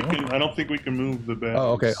on you. I don't think we can move the bad.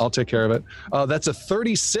 Oh, okay. I'll take care of it. That's a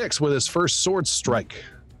 36 with his first sword strike.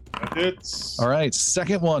 That hits. All right,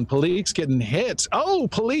 second one. Palik's getting hit. Oh,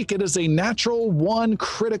 Palik, it is a natural 1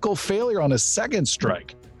 critical failure on his second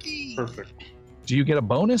strike. Perfect. Do you get a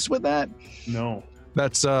bonus with that? No.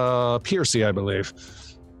 That's Piercy, I believe.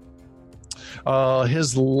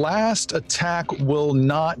 His last attack will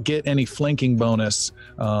not get any flanking bonus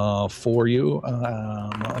for you,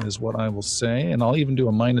 is what I will say. And I'll even do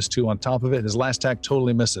a -2 on top of it. His last attack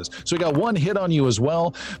totally misses. So we got 1 hit on you as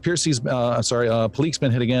well. Palik's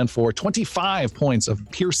been hit again for 25 points of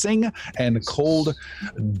piercing and cold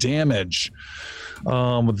damage.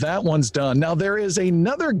 That one's done. Now there is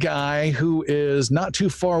another guy who is not too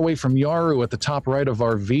far away from Yaru at the top right of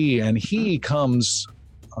our V, and he comes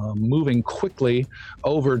moving quickly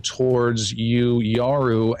over towards you,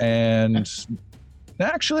 Yaru, and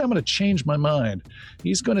actually I'm going to change my mind.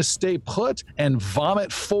 He's going to stay put and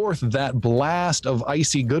vomit forth that blast of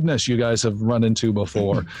icy goodness you guys have run into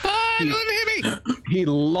before. He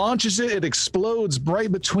launches it. It explodes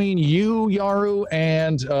right between you, Yaru,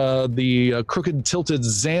 and the crooked, tilted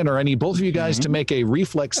Xander. I need both of you guys to make a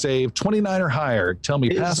reflex save, 29 or higher. Tell me,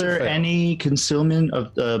 pass or fail. Is there any concealment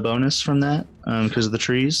of the bonus from that because of the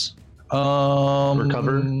trees? Or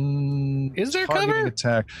cover? Is there cover?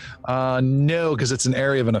 Attack. No, because it's an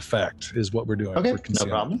area of an effect is what we're doing. Okay, no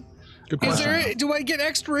problem. Good question. Do I get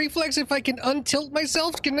extra reflex if I can untilt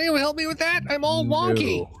myself? Can anyone help me with that? I'm all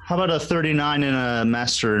wonky. No. How about a 39 and a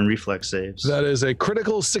master and reflex saves? That is a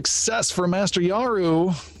critical success for Master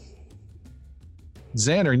Yaru.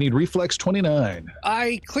 Xander, you need reflex 29.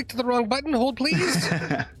 I clicked the wrong button. Hold, please.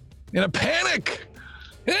 In a panic.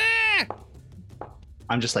 Ah!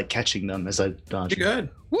 I'm just like catching them as I dodge. You're good.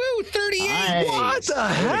 Woo, 38. Nice. What the There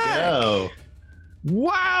we heck? go.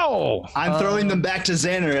 Wow! I'm throwing them back to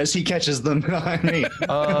Xander as he catches them behind me.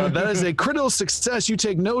 That is a critical success. You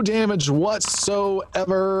take no damage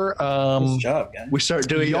whatsoever. Nice job, guys. We start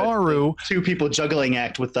doing Yaru. two people juggling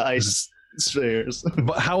act with the ice spheres.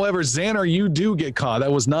 But however, Xander, you do get caught.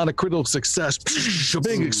 That was not a critical success. A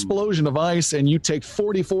big explosion of ice, and you take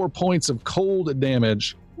 44 points of cold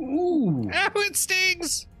damage. Ooh. Ow, it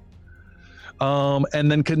stings!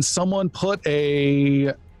 And then can someone put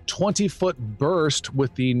a 20-foot burst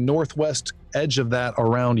with the northwest edge of that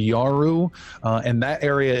around Yaru? And that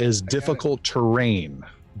area is difficult terrain.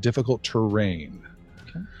 Difficult terrain.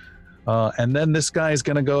 Okay. And then this guy's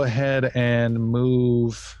going to go ahead and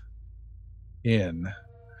move in.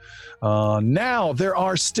 Now there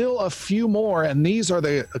are still a few more, and these are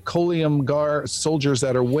the Colium Guard soldiers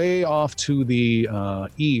that are way off to the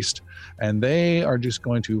east, and they are just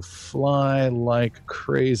going to fly like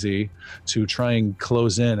crazy to try and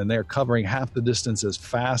close in, and they're covering half the distance as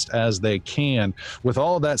fast as they can. With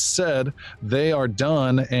all that said, they are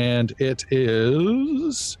done, and it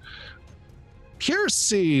is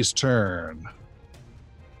Piercy's turn.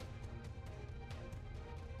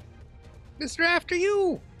 Mr. After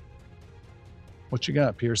you! What you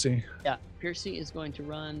got, Piercy? Yeah, Piercy is going to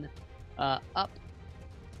run up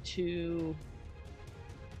to...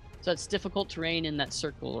 So it's difficult terrain in that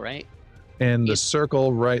circle, right? In the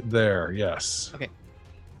circle right there, yes. Okay.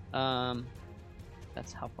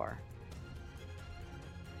 That's how far?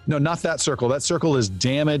 No, not that circle. That circle is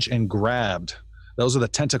damage and grabbed. Those are the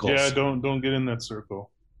tentacles. Yeah, don't get in that circle.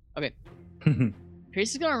 Okay.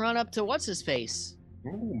 Piercy's going to run up to what's-his-face?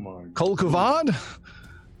 Oh my Kol Kuvad?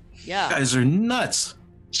 Yeah. You guys are nuts.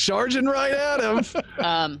 Charging right at him.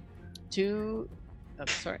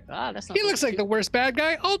 Sorry. That's not. He looks like the worst bad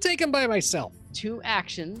guy. I'll take him by myself. 2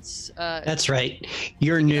 actions. That's right.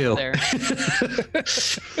 You're new. There.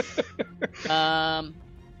 It's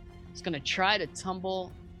gonna try to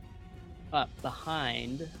tumble up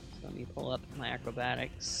behind. So let me pull up my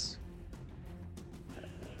acrobatics.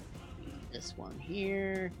 This one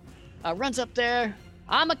here. Runs up there.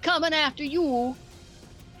 I'm a-coming after you.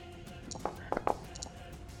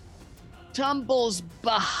 Tumbles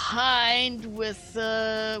behind with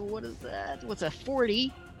what is that? What's a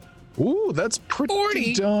 40? Ooh, that's pretty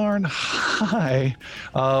 40? darn high.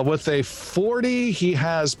 With a 40, he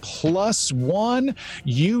has +1.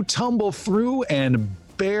 You tumble through and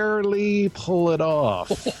barely pull it off.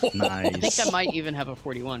 Nice. I think I might even have a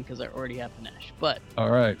 41 because I already have Panache. But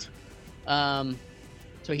All right.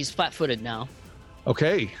 so he's flat-footed now.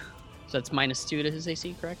 Okay. So that's -2 to his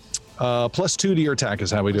AC, correct? +2 to your attack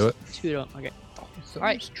is how we do it. 2 to okay. All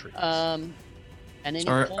right. And then he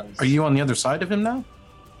Are pulls- you on the other side of him now?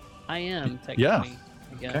 I am technically. Yeah.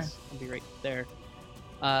 I guess I'll be right there.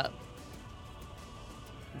 No,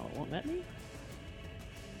 it won't let me.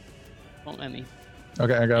 Won't let me.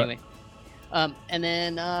 Okay, I got Anyway. And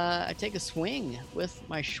then I take a swing with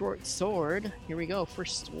my short sword. Here we go.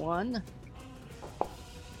 First one.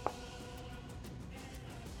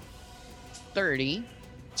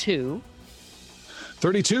 32.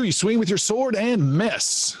 32. You swing with your sword and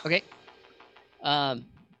miss. Okay.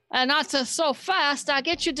 And not so fast. I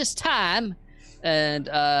get you this time. And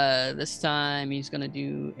this time he's gonna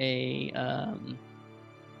do a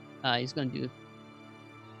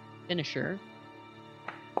finisher.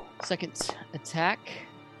 Second attack.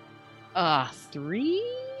 3.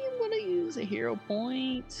 I'm gonna use a hero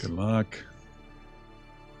point. Good luck.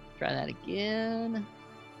 Try that again.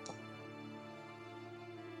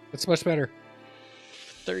 That's much better.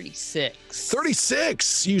 36.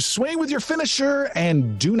 36. You swing with your finisher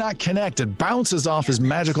and do not connect. It bounces off his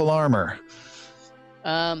magical armor.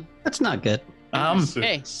 That's not good.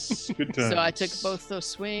 Okay. Good time. So I took both those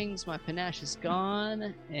swings. My panache is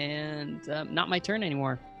gone, and not my turn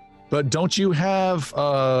anymore. But don't you have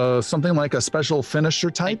something like a special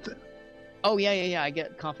finisher type? Oh yeah. I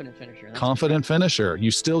get confident finisher. That's Confident finisher. You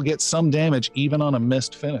still get some damage even on a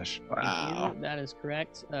missed finish. correct. Thank you. That is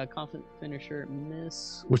correct. Confident finisher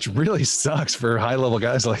miss. Which really sucks for high-level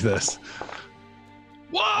guys like this.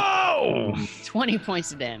 Whoa! 20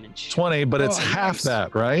 points of damage. 20, but it's Oh, half nice.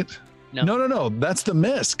 that, right? No. No. That's the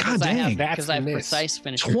miss. God Because I dang. have, because I have the miss. precise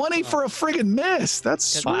finisher. 20 for a friggin' miss. That's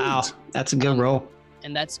sweet. Wow, that's a good roll.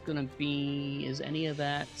 And that's gonna be. Is any of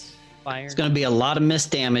that fire? It's going to be a lot of miss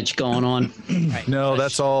damage going on. Right, No,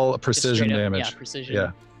 that's all just precision straight up- damage. Yeah, precision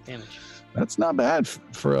Yeah. damage. That's not bad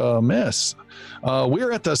for a miss.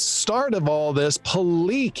 We're at the start of all this.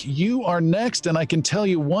 Palik, you are next, and I can tell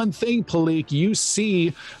you one thing, Palik. You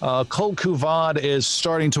see Kol Kuvad is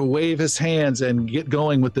starting to wave his hands and get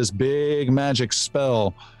going with this big magic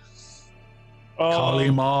spell.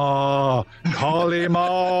 Kalima!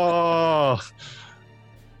 Kalima!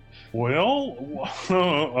 Well,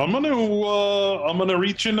 I'm gonna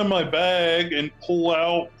reach into my bag and pull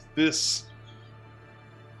out this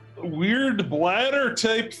weird bladder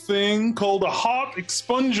type thing called a hot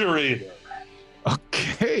expungerator.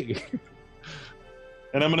 Okay.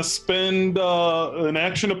 And I'm going to spend an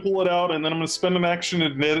action to pull it out, and then I'm going to spend an action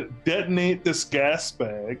to detonate this gas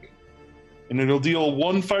bag. And it'll deal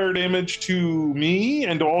 1 fire damage to me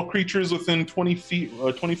and to all creatures within 20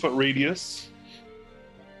 foot radius.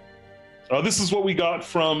 This is what we got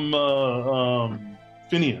from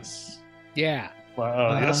Phineas. Yeah.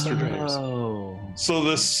 Yesterday. So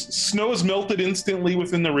this snow is melted instantly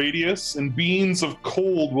within the radius, and beings of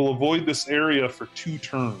cold will avoid this area for 2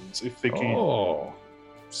 turns if they can. Oh,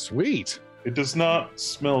 sweet. It does not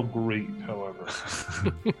smell great, however.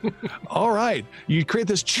 All right. You create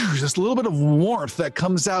this little bit of warmth that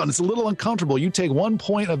comes out, and it's a little uncomfortable. You take 1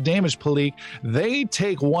 point of damage, Palik. They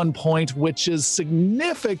take 1 point, which is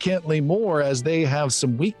significantly more as they have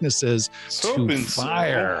some weaknesses to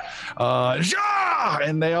fire.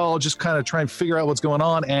 And they all just kind of try and figure out what's going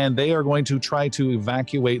on, and they are going to try to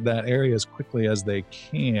evacuate that area as quickly as they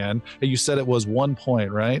can. You said it was 1 point,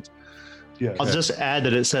 right? Yeah. I'll just add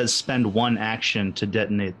that it says spend 1 action to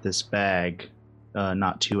detonate this bag,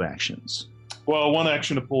 not 2 actions. Well, 1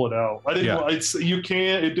 action to pull it out. I didn't. Yeah. You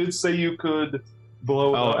can't. It did say you could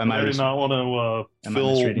blow it up. I did not want to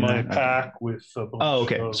fill my pack with a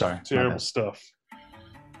bunch of terrible stuff.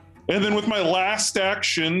 And then with my last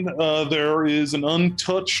action, there is an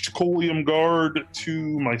untouched Colium guard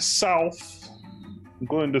to my south. I'm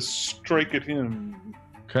going to strike at him.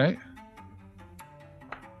 Okay.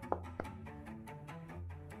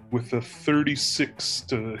 With a 36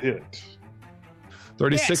 to hit.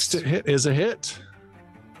 36 to hit is a hit.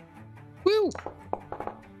 Woo!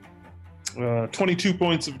 22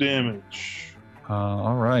 points of damage.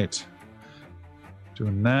 All right.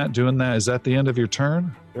 Doing that. Is that the end of your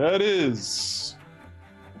turn? That is.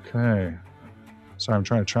 Okay. Sorry, I'm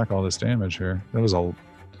trying to track all this damage here. That was a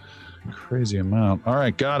crazy amount. All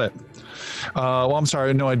right, got it. Well, I'm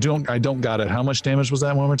sorry. No, I don't got it. How much damage was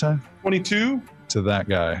that one more time? 22. To that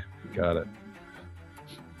guy. Got it.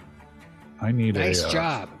 I need nice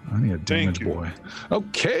job. I need a damage boy.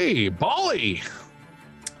 Okay, Bali.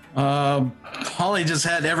 Holly just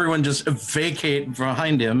had everyone just vacate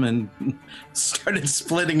behind him and started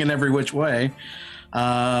splitting in every which way.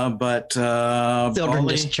 But Children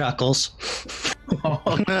just chuckles.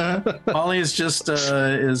 Holly is just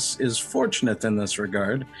is fortunate in this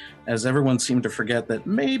regard, as everyone seemed to forget that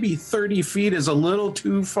maybe 30 feet is a little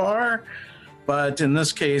too far. But in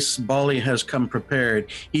this case, Bali has come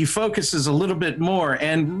prepared. He focuses a little bit more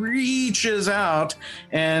and reaches out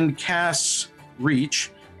and casts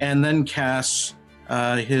Reach, and then casts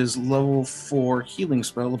his level 4 healing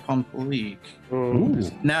spell upon Palik. Ooh.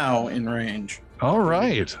 Now in range. All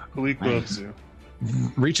right. Palik loves you.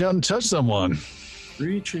 Reach out and touch someone.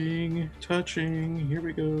 Reaching, touching, here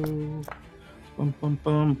we go. Bum, bum,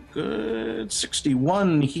 bum. Good.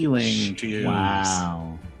 61 healing to you.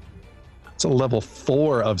 Wow. It's a level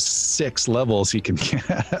 4 of 6 levels he can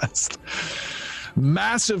cast.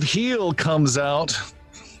 Massive heal comes out.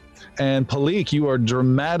 And Palik, you are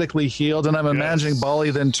dramatically healed. And I'm imagining Bali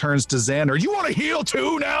then turns to Xander. You want to heal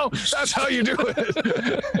too now? That's how you do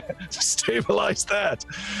it. Stabilize that.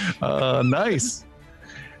 Nice.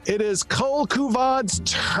 It is Kol Kuvad's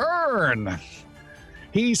turn.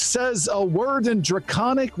 He says a word in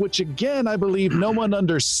Draconic, which again, I believe no one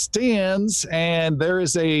understands. And there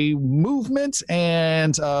is a movement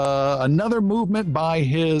and another movement by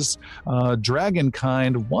his dragon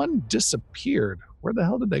kind. One disappeared. Where the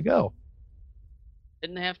hell did they go?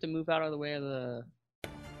 Didn't they have to move out of the way of the...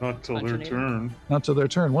 Not till their turn. Not till their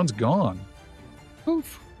turn. One's gone.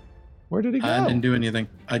 Poof. Where did he go? I didn't do anything.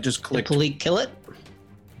 I just clicked. Did Palik kill it?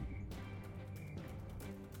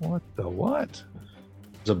 What the what?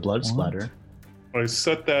 It's a blood splatter. I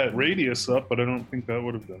set that radius up, but I don't think that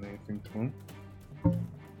would have done anything to him.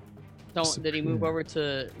 Did he move over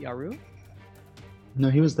to Yaru?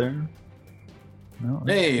 No, he was there. No,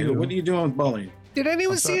 Hey, what are you doing with Bali? Did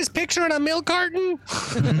anyone see his picture on a milk carton?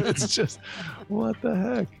 It's just, what the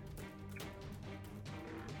heck?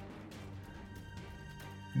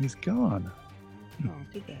 He's gone.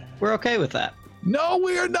 We're okay with that. No,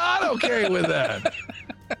 we are not okay with that.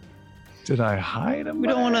 Did I hide him? We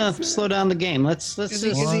don't want to slow down the game. Let's Is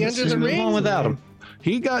he under the move ring? on without him.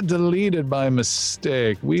 He got deleted by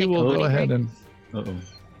mistake. We will go ahead and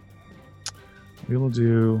we will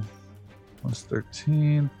do plus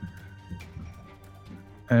 13.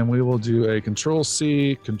 And we will do a Control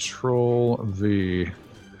C, Control V.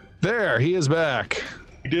 There, he is back.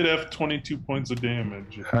 He did have 22 points of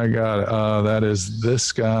damage. I got it. That is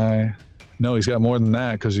this guy. No, he's got more than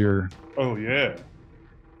that because you're. Oh, yeah.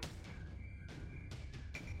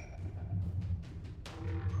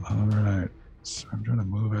 All right. So I'm trying to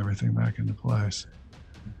move everything back into place.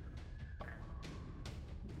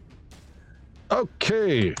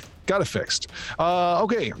 Okay. Got it fixed.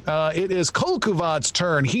 Okay, it is Kolkuvad's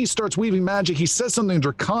turn. He starts weaving magic. He says something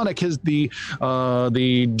draconic. The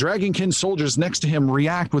Dragonkin soldiers next to him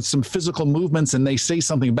react with some physical movements, and they say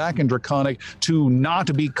something back in draconic to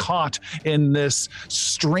not be caught in this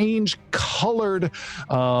strange colored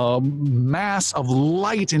mass of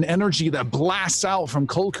light and energy that blasts out from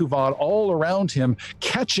Kolkuvad all around him,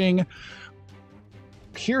 catching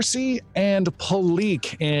Piercy and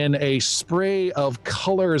Palik in a spray of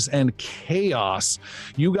colors and chaos.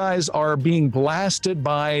 You guys are being blasted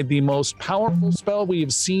by the most powerful spell we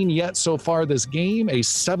have seen yet so far this game, a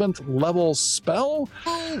 7th level spell.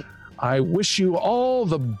 I wish you all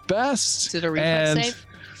the best. Is it a reflex save?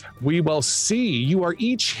 We will see. You are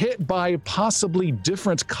each hit by possibly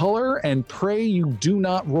different color, and pray you do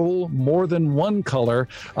not roll more than one color.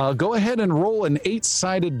 Go ahead and roll an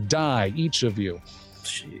 8-sided die, each of you.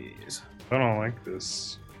 Jeez. I don't like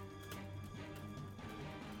this.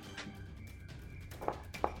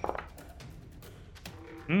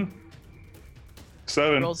 Hmm.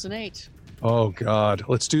 7. Rolls an 8. Oh God,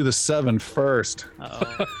 let's do the 7 first.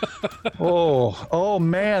 Uh-oh. Oh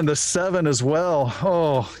man, the 7 as well.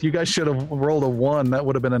 Oh, you guys should have rolled a 1. That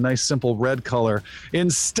would have been a nice simple red color.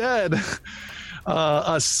 Instead,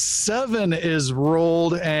 a 7 is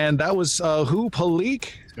rolled, and that was who?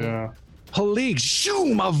 Palik? Yeah. Palik,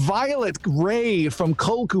 shoom, a violet ray from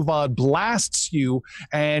Kolkuvad blasts you,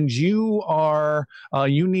 and you are,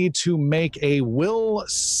 you need to make a will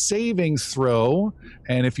saving throw.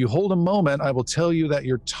 And if you hold a moment, I will tell you that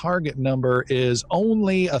your target number is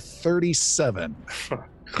only a 37.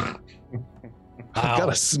 I've got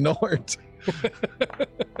a snort.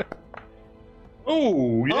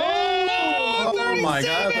 Oh, yeah. Oh my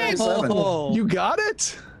God, 37. Oh. You got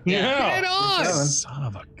it? Yeah. Get on! Son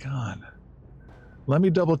of a gun. Let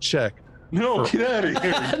me double check. No, get out of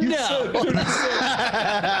here. You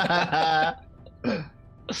No.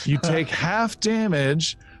 You take half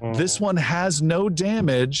damage. This one has no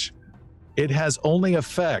damage. It has only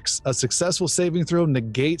effects. A successful saving throw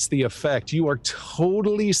negates the effect. You are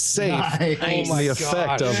totally safe Nice. from my the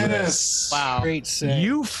effect of this. Wow. Great save.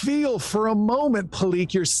 You feel for a moment,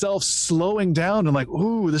 Palik, yourself slowing down and like,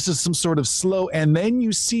 ooh, this is some sort of slow. And then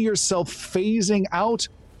you see yourself phasing out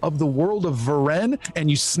of the world of Varen, and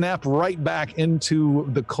you snap right back into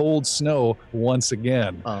the cold snow once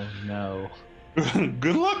again. Oh no.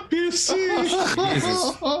 Good luck, PC.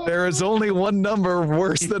 Jesus. There is only one number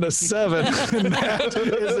worse than a 7, and that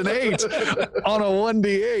is an 8 on a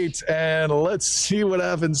 1d8. And let's see what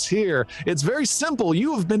happens here. It's very simple.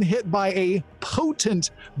 You have been hit by a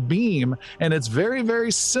potent beam, and it's very,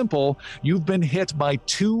 very simple. You've been hit by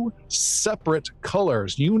 2 separate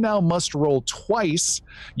colors. You now must roll twice.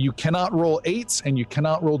 You cannot roll 8s, and you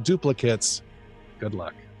cannot roll duplicates. Good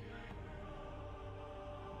luck.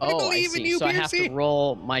 Oh, I believe in see. you, So I have Piercy. to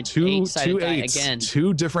roll my 2 8-sided die 8s, again.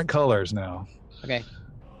 2 different colors now. Okay.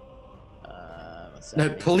 What's No,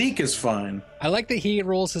 that? Palik is fine. I like that he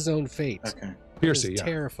rolls his own fate. Okay. Piercy, It's yeah.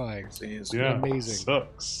 terrifying. Jeez. Yeah. Amazing.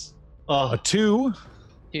 Sucks. A 2,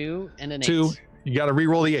 2 and an 8. 2. You got to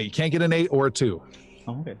re-roll the 8. You can't get an 8 or a 2.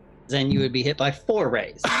 Okay. Then you would be hit by 4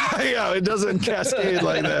 rays. Yeah, it doesn't cascade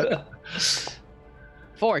like that.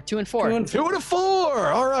 4, 2 and 4. 2 and a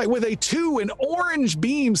 4. All right, with a 2, an orange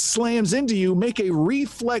beam slams into you. Make a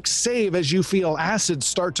reflex save as you feel acid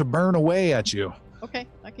start to burn away at you. Okay,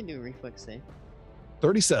 I can do a reflex save.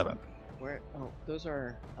 37. Where? Oh, those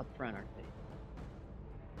are up front, aren't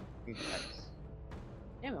they? Reflex.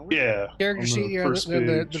 Damn it. Yeah. Character On sheet the here on first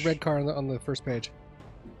the page. red car on the first page.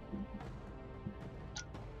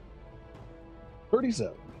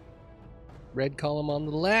 37. Red column on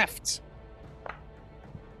the left.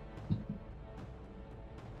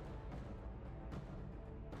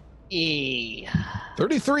 E.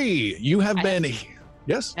 33. You have been.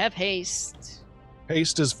 Yes? Have haste.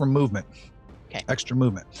 Haste is from movement. Okay. Extra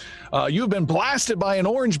movement. You've been blasted by an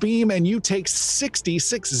orange beam, and you take 60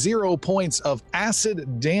 points of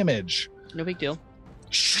acid damage. No big deal.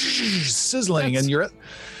 Sizzling, and you're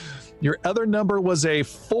Your other number was a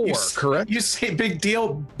 4, correct? You say big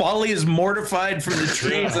deal. Bali is mortified from the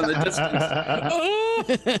trees in the distance.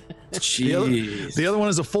 Jeez. The other one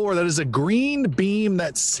is a 4. That is a green beam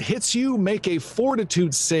that hits you. Make a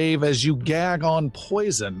fortitude save as you gag on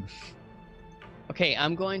poison. Okay,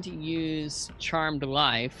 I'm going to use Charmed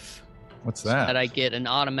Life. What's So that? that I get an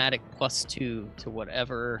automatic +2 to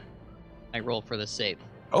whatever I roll for the save.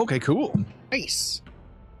 Okay, cool. Nice.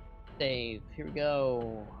 Save. Here we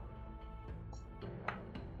go.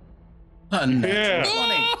 Yeah.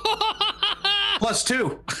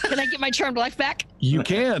 +2. Can I get my Charmed Life back? You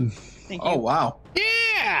can. Thank you. Oh, wow.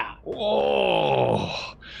 Yeah.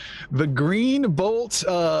 Oh, the green bolt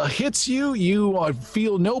hits you. You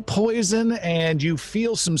feel no poison, and you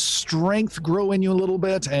feel some strength grow in you a little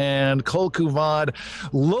bit. And Kolkuvad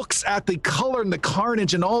looks at the color and the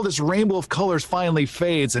carnage, and all this rainbow of colors finally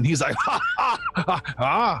fades. And he's like, ha, ha, ha,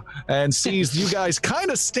 ha, and sees you guys kind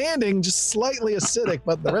of standing, just slightly acidic,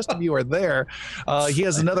 but the rest of you are there. He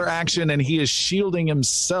has another action, and he is shielding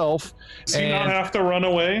himself. Does he not have to run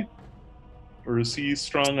away? Or is he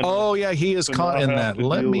strong enough? Oh yeah, he is to caught not in have that. to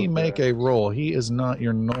Let deal me with make that? a roll. He is not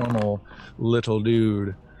your normal little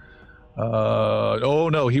dude. Oh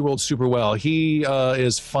no, he rolled super well. He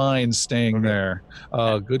is fine staying there.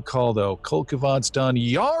 Good call though. Kolkuvad's done.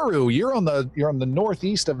 Yaru, you're on the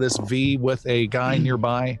northeast of this V with a guy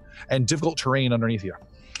nearby and difficult terrain underneath you.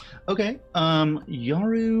 Okay.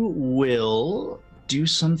 Yaru will do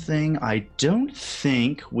something I don't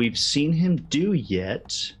think we've seen him do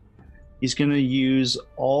yet. He's going to use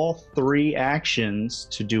all 3 actions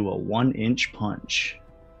to do a 1-inch punch.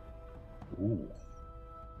 Ooh.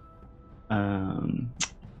 I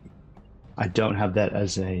don't have that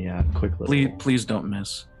as a quick little... Please don't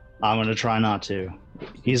miss. I'm going to try not to.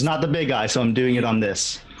 He's not the big guy, so I'm doing it on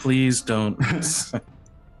this. Please don't miss.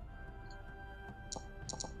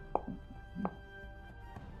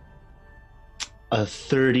 A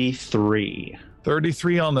 33.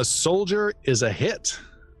 33 on the soldier is a hit.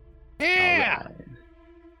 Yeah.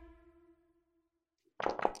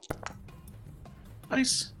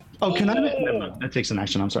 Nice. Oh, can I? No, that takes an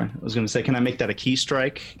action. I'm sorry. I was going to say, can I make that a key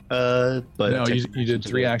strike? But No, you did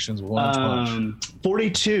 3 actions with 1 punch.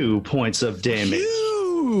 42 points of damage.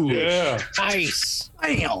 Huge. Yeah. Nice.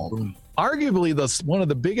 Bam. Arguably one of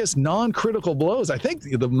the biggest non-critical blows. I think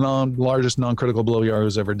the largest non-critical blow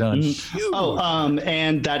Yaru's ever done. Huge. Oh,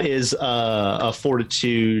 and that is a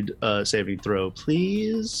fortitude saving throw,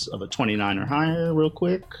 please, of a 29 or higher, real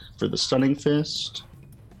quick, for the stunning fist.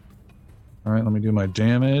 All right, let me do my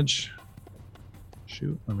damage.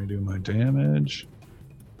 Shoot, let me do my damage.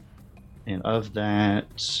 And of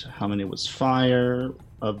that, how many was fire?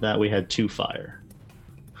 Of that, we had 2 fire.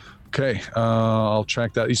 Okay, I'll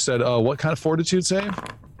track that. You said what kind of fortitude save?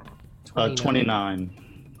 29.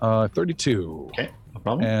 32. Okay, no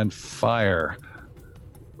problem. And fire.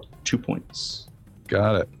 2 points.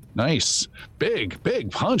 Got it. Nice. Big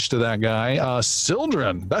punch to that guy.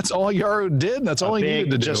 Sildren, that's all Yaru did. That's all he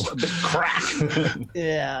needed to do. Just a big crack.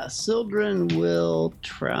 Yeah, Sildren will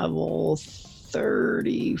travel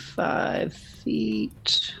 35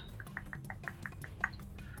 feet.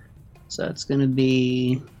 So that's going to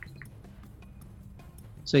be...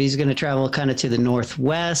 So he's going to travel kind of to the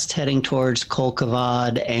northwest, heading towards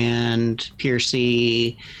Kolkavad and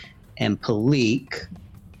Piercy and Palik.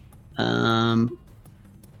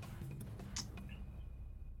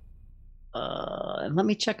 Let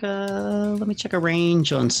me check a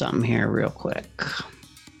range on something here real quick.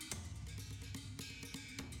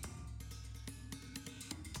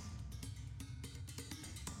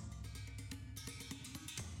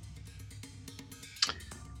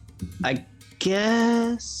 I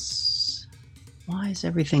guess. Why is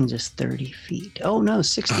everything just 30 feet? Oh no,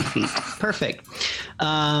 60 feet. Perfect.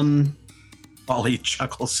 Ollie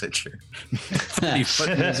chuckles at your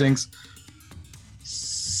 30-foot musings.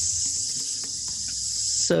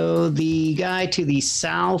 So the guy to the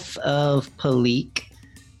south of Palik,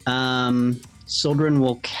 Sildren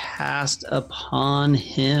will cast upon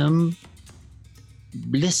him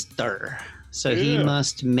Blister. So he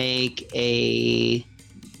must make a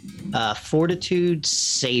fortitude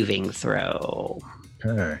saving throw.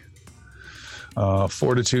 Okay.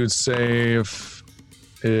 Fortitude save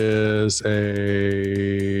is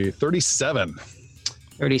a 37.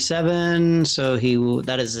 37, so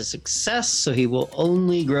that is a success, so he will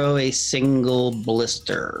only grow a single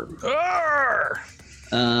blister.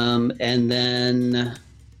 And then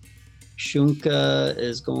Shunka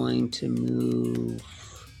is going to move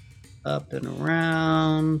up and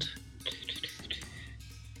around.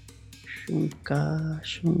 Shunka,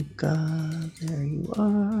 there you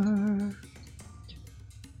are.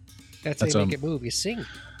 That's how you make it move. You sing.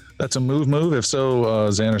 That's a move. If so,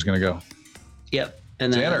 Xander's going to go. Yep.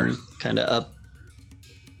 And then Xander. Kind of up.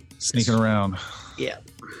 Sneaking around. Yeah.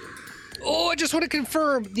 Oh, I just want to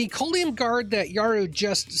confirm the Colium guard that Yaru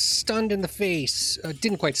just stunned in the face,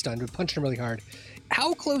 didn't quite stun, but punched him really hard.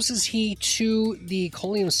 How close is he to the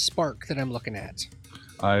Colium spark that I'm looking at?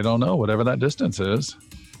 I don't know, whatever that distance is.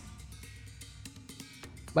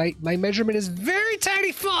 My measurement is very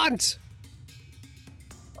tiny font.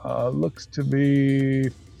 Looks to be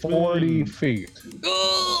 40 feet.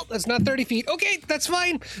 Oh, that's not 30 feet. Okay, that's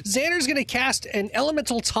fine. Xander's going to cast an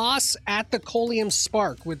elemental toss at the Colium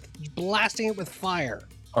spark with blasting it with fire.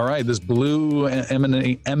 All right, this blue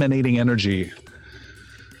emanating energy.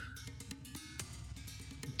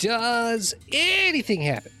 Does anything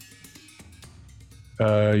happen?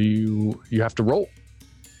 You have to roll.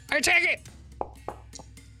 I take it.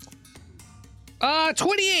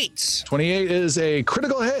 28. 28 is a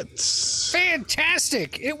critical hit.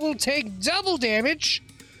 Fantastic. It will take double damage.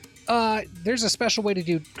 There's a special way to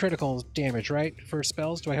do critical damage, right? For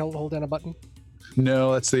spells. Do I hold down a button?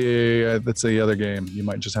 No, that's the other game. You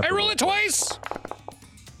might just have to roll it twice.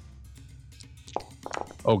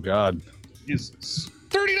 Oh God. Jesus.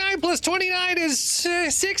 39 plus 29 is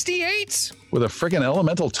 68. With a freaking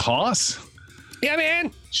elemental toss? Yeah,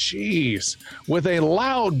 man. Jeez. With a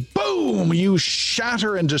loud boom, you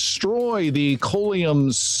shatter and destroy the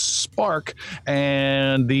Colium spark,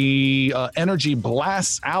 and the energy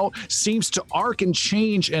blasts out, seems to arc and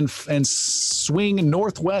change and swing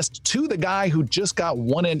northwest to the guy who just got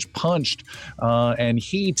 1 inch punched. And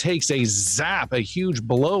he takes a zap, a huge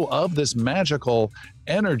blow of this magical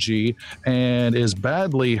energy, and is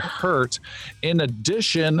badly hurt. In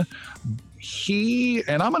addition,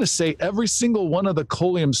 I'm going to say every single one of the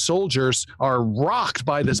Colium soldiers are rocked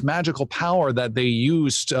by this magical power that they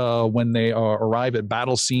used when they arrive at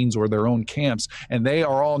battle scenes or their own camps, and they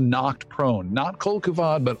are all knocked prone. Not Kol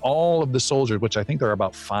Kuvad, but all of the soldiers, which I think there are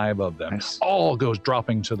about 5 of them, all goes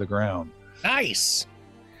dropping to the ground. Nice.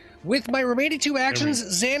 With my remaining 2 actions,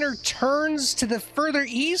 Xander turns to the further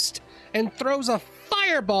east and throws a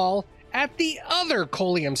fireball at the other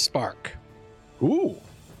Colium spark. Ooh.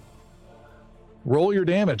 Roll your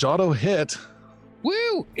damage, auto hit.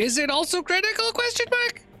 Woo! Is it also critical? Question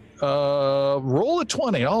mark. Roll a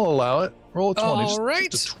 20. I'll allow it. Roll a 20. All right.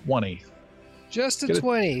 Just a 20. Just a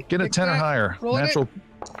 20. Get a 10 or higher. Roll Natural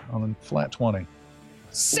on a flat 20.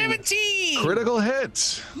 17. Critical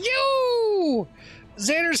hit. Yo!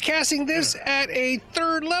 Xander's casting this at a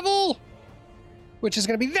 3rd level, which is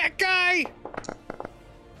going to be that guy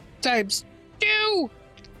times 2.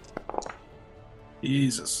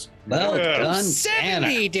 Jesus. Well done,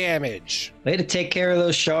 70 damage. Way to take care of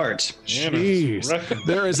those shards. Jeez.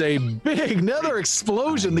 There is a big, another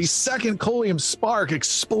explosion. The second Colium spark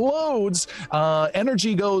explodes.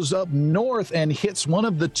 Energy goes up north and hits one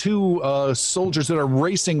of the 2 soldiers that are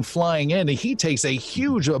racing, flying in. He takes a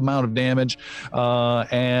huge amount of damage,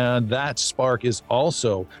 and that spark is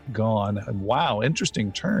also gone. Wow,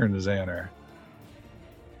 interesting turn, Xander.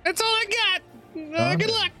 That's all I got.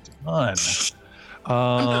 Good luck. Fun.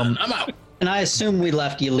 I'm out. And I assume we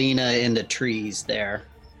left Yelena in the trees there.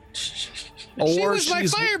 She was my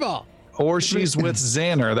fireball. Or she's with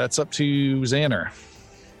Xander. That's up to Xander.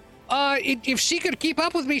 If she could keep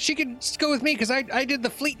up with me, she could go with me because I did the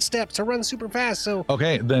fleet steps to run super fast. So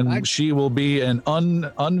okay, then she will be an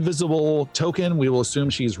invisible token. We will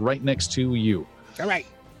assume she's right next to you. All right.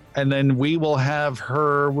 And then we will have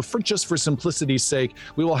her, for simplicity's sake,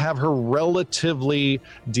 we will have her relatively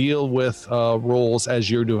deal with rolls as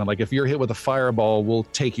you're doing. Like if you're hit with a fireball, we'll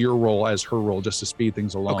take your roll as her roll just to speed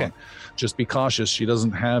things along. Okay. Just be cautious. She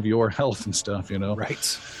doesn't have your health and stuff, you know?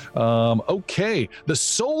 Right. Okay. The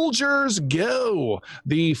soldiers go.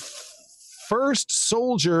 The first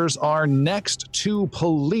soldiers are next to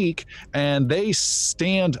Palik, and they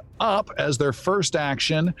stand up as their first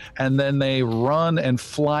action, and then they run and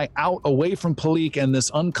fly out away from Palik and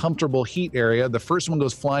this uncomfortable heat area. The first one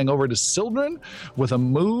goes flying over to Sildren with a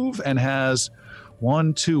move and has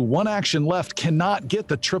 1 action left, cannot get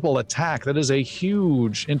the triple attack. That is a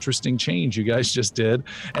huge, interesting change you guys just did,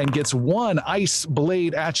 and gets 1 ice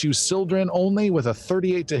blade at you, Sildren, only with a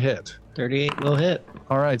 38 to hit. 38 will hit.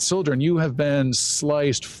 All right, Sildren, you have been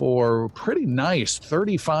sliced for pretty nice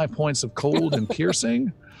 35 points of cold and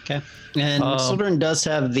piercing. Okay. And Sildren does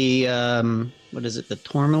have the, what is it, the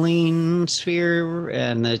Tourmaline sphere,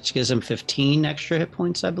 and that gives him 15 extra hit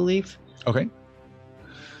points, I believe. Okay.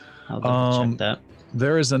 I'll check that.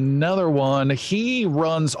 There is another one. He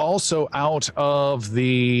runs also out of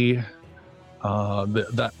the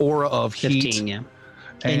that aura of 15, heat. yeah.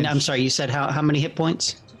 And I'm sorry, you said how many hit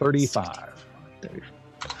points? 35.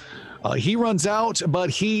 He runs out, but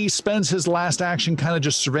he spends his last action kind of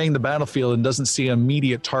just surveying the battlefield and doesn't see an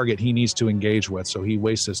immediate target he needs to engage with. So he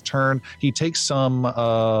wastes his turn. He takes some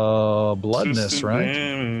bloodness, right?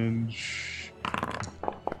 Damage.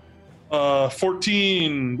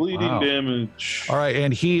 14 bleeding damage. All right,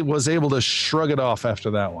 and he was able to shrug it off after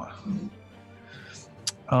that one.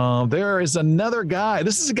 There is another guy.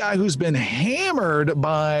 This is a guy who's been hammered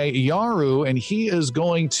by Yaru, and he is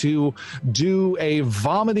going to do a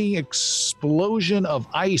vomiting explosion of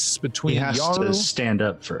ice between He has Yaru. to stand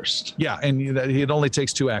up first. Yeah, and it only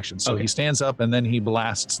takes 2 actions. So he stands up and then he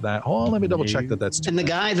blasts that. Oh, let me double check that that's 2. And the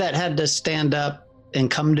guy that had to stand up and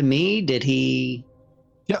come to me, did he?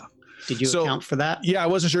 Yeah. Did you account for that? Yeah, I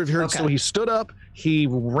wasn't sure if you heard. Okay. So he stood up, he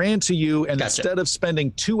ran to you, and Gotcha. instead of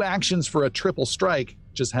spending 2 actions for a triple strike,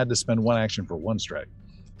 just had to spend 1 action for 1 strike.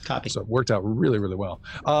 Copy. So it worked out really, really well.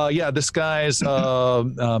 Yeah, this guy's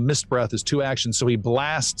mist breath is 2 actions. So he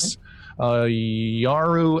blasts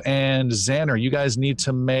Yaru and Xander. You guys need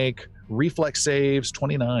to make reflex saves,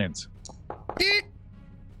 29s.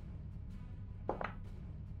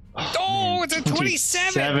 Oh, it's a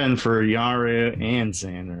 27. 7 for Yaru and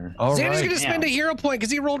Xander. All Xander's right. going to spend a hero point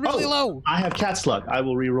because he rolled really low. I have cat's luck. I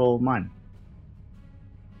will re-roll mine.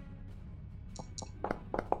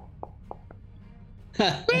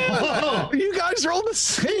 You guys rolled the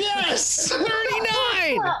same. Yes!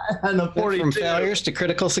 39. And the 42. From failures to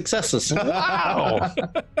critical successes. Wow.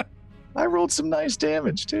 I rolled some nice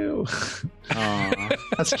damage too. Aw,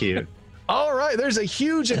 that's cute. All right, there's a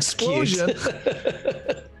huge explosion.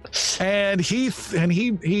 And he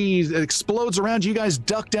explodes around you. You guys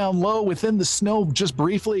duck down low within the snow just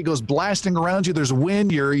briefly. It goes blasting around you. There's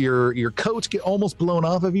wind. Your coats get almost blown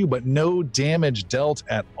off of you, but no damage dealt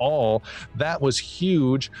at all. That was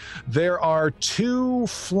huge. There are 2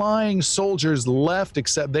 flying soldiers left,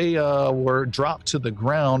 except they were dropped to the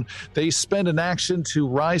ground. They spend an action to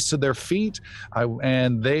rise to their feet,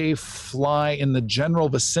 and they fly in the general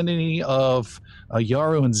vicinity of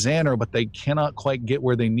Yaru and Xander, but they cannot quite get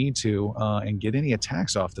where they need to and get any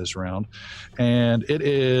attacks off this round. And it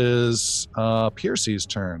is Piercy's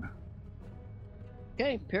turn.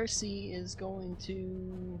 Okay, Percy is going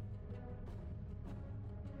to.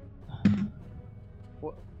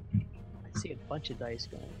 What? I see a bunch of dice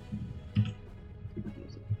going.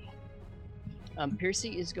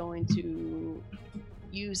 Percy is going to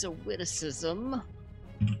use a witticism.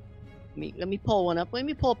 Let me pull one up. Let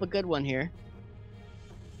me pull up a good one here.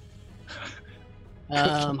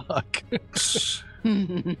 Good luck.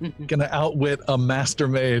 Gonna outwit a master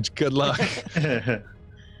mage. Good luck.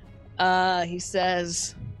 He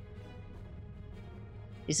says,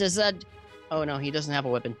 oh no, he doesn't have a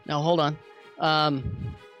weapon. No, hold on.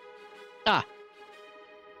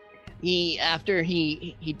 After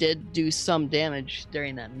he did do some damage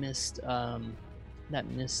during that mist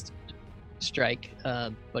strike,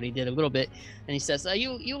 but he did a little bit, and he says,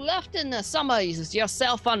 you left in the summer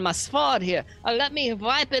yourself on my sword here. Let me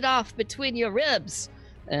wipe it off between your ribs.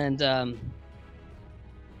 And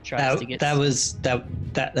tries to get that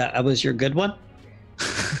was your good one?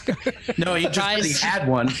 No, he just he had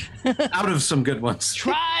one out of some good ones.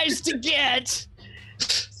 tries to get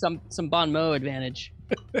some bon mot advantage.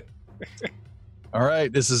 All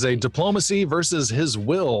right, this is a diplomacy versus his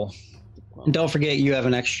will. And don't forget you have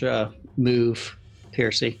an extra move,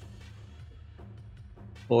 Piercy.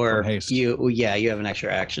 Or you have an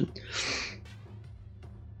extra action.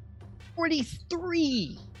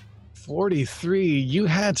 43. 43. You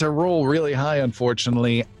had to roll really high,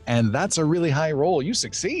 unfortunately, and that's a really high roll. You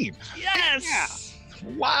succeed. Yes!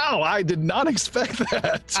 Wow, I did not expect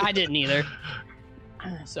that. I didn't either.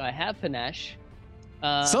 So I have panache.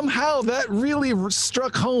 Somehow that really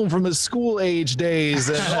struck home from his school age days.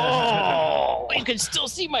 And, you can still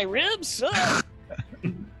see my ribs?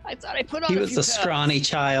 I thought I put on He a was few a scrawny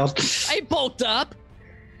child. I bulked up.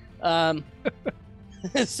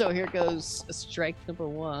 So here goes strike number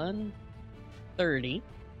 1. 30.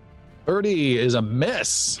 30 is a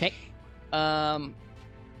miss. Okay. And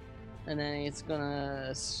then it's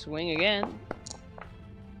gonna swing again.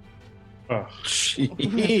 Oh,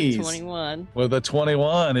 jeez. 21. With a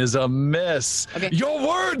 21 is a miss. Okay. Your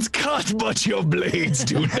words cut, but your blades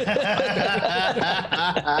do not.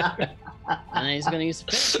 And then he's gonna use a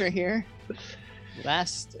finisher here.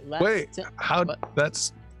 Last Wait,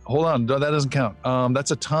 that's hold on, that doesn't count.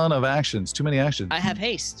 That's a ton of actions, too many actions. I have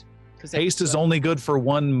haste. Haste is only good for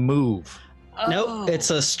 1 move. Nope,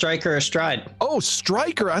 it's a strike or a stride. Oh,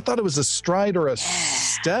 striker. I thought it was a stride or a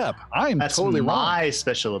step. I'm That's totally wrong. my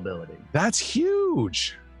special ability. That's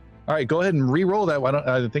huge. All right, go ahead and re-roll that.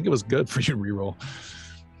 I think it was good for you to re-roll.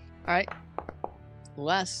 right.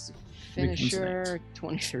 Last finisher,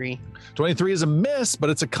 23. 23 is a miss, but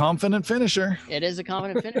it's a confident finisher. It is a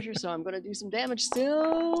confident finisher, so I'm going to do some damage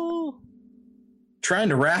still. Trying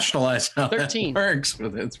to rationalize how 13. that works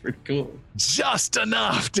with it. It's pretty cool. Just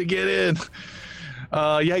enough to get in.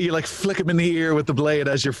 Yeah, you like flick him in the ear with the blade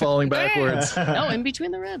as you're falling backwards. No, in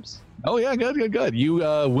between the ribs. Oh yeah, good. You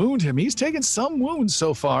wound him. He's taken some wounds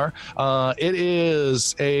so far. It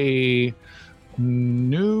is a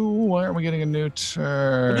new. Why aren't we getting a new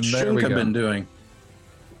turn? What's There we Shunka go. been doing?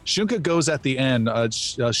 Shunka goes at the end.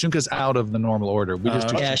 Shunka's out of the normal order. We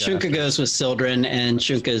just Yeah, Shunka goes with Sildren, and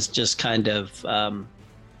Shunka's just kind of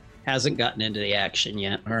hasn't gotten into the action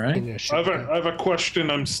yet. All right. I have a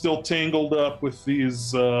question. I'm still tangled up with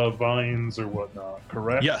these vines or whatnot,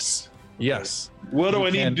 correct? Yes. What do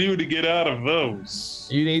I need to can- do to get out of those?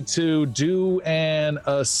 You need to do an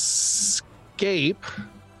escape,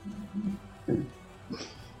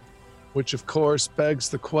 which of course begs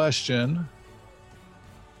the question,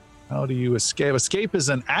 how do you escape? Escape is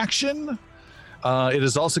an action. It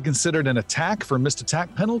is also considered an attack for missed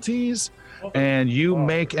attack penalties. And you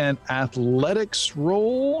make an athletics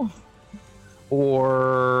roll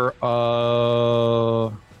or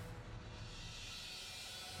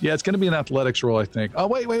yeah, it's going to be an athletics roll, I think. Oh,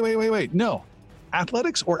 wait. No.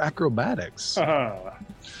 Athletics or acrobatics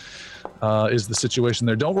is the situation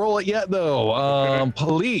there. Don't roll it yet, though.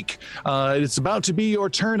 Palik, it's about to be your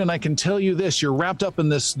turn, and I can tell you this. You're wrapped up in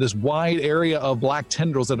this wide area of black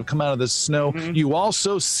tendrils that have come out of the snow. Mm-hmm. You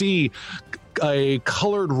also see a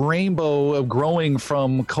colored rainbow growing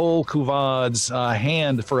from Kol Kuvad's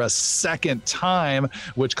hand for a second time,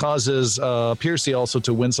 which causes Piercy also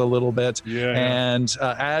to wince a little bit. Yeah. And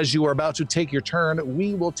as you are about to take your turn,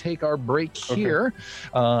 we will take our break here,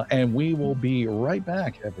 and we will be right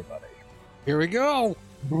back, everybody. Here we go.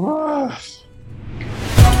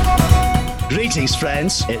 Greetings,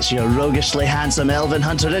 friends. It's your roguishly handsome elven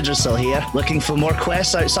hunter Idrisil here. Looking for more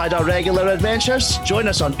quests outside our regular adventures? Join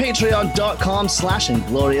us on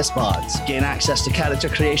patreon.com/ingloriousbards. Gain access to character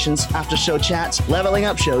creations, after-show chats, leveling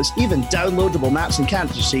up shows, even downloadable maps and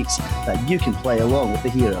character sheets that you can play along with the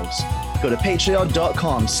heroes. Go to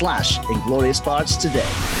patreon.com/ingloriousbards today.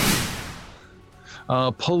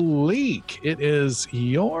 Palik, it is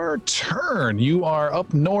your turn. You are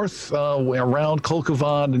up north around Kol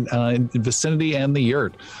Kuvad in the vicinity and the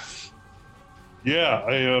yurt. Yeah,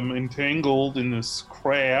 I am entangled in this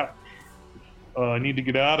crap. I need to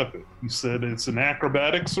get out of it. You said it's an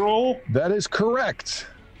acrobatics roll? That is correct.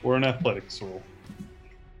 Or an athletics roll.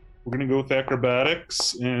 We're going to go with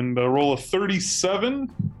acrobatics and roll a 37.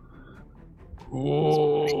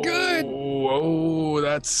 Oh, good. Oh,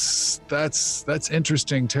 that's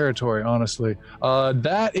interesting territory, honestly.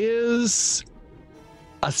 That is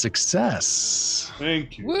a success.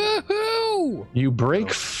 Thank you. Woohoo! You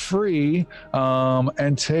break free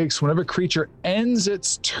and takes, whenever a creature ends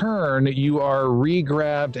its turn, you are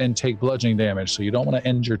re-grabbed and take bludgeoning damage. So you don't want to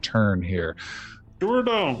end your turn here. Sure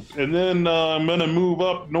don't. And then I'm going to move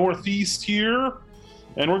up northeast here,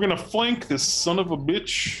 and we're going to flank this son of a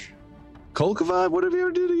bitch. Kol Kuvad, what have you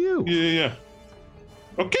ever do to you? Yeah.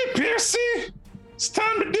 Okay, Piercy, it's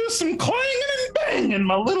time to do some clanging and banging,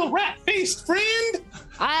 my little rat-faced friend.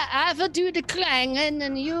 I do the clanging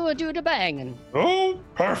and you do the banging. Oh,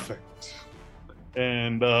 perfect.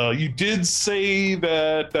 And you did say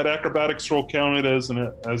that acrobatics roll counted as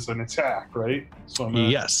an attack, right? So I'm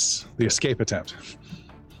Yes, the escape attempt.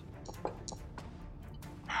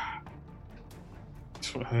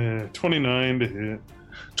 29 to hit.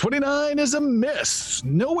 29 is a miss.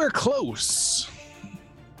 Nowhere close.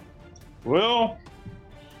 Well,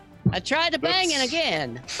 I tried to banging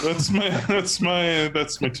again. That's my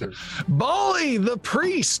turn. Bali, the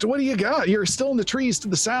priest, what do you got? You're still in the trees to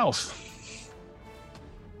the south.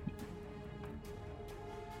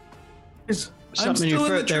 Something in your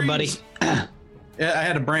throat there, buddy. Yeah, I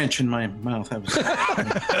had a branch in my mouth.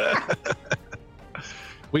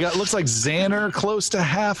 We got, looks like Xander close to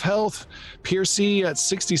half health. Piercy at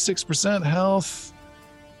 66% health.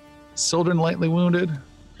 Sildren lightly wounded.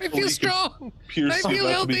 I feel strong. Piercy I feel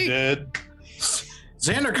about to be healthy. dead.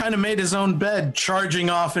 Xander kind of made his own bed, charging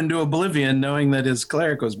off into oblivion, knowing that his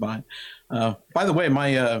cleric was behind. By the way,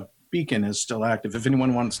 my beacon is still active. If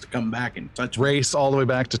anyone wants to come back and touch me. Race all the way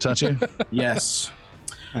back to touch you. Yes.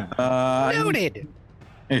 Noted.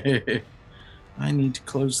 I need to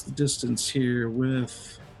close the distance here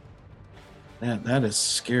with... That is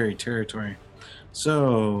scary territory.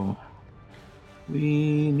 So,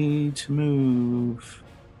 we need to move.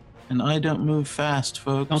 And I don't move fast,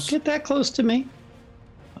 folks. Don't get that close to me.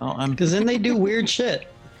 Oh, Because then they do weird shit.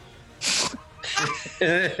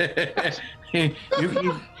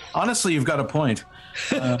 Honestly, you've got a point.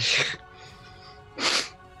 I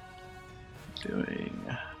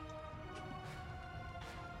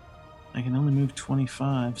can only move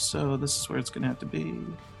 25, so this is where it's going to have to be.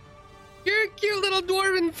 Your cute little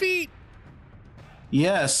dwarven feet.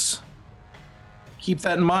 Yes. Keep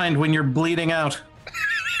that in mind when you're bleeding out.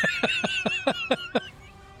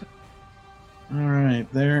 All right,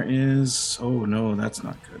 there is... Oh, no, that's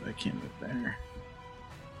not good. I can't move there.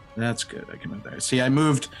 That's good. I can move there. See, I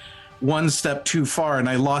moved one step too far, and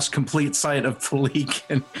I lost complete sight of Philique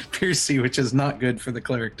and Piercy, which is not good for the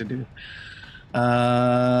cleric to do.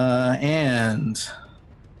 And...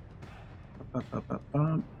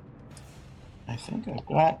 I think I've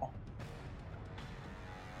got...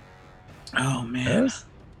 Oh, man. Yes.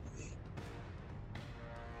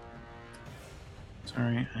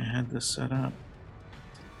 Sorry, I had this set up.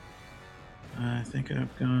 I think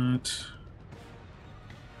I've got...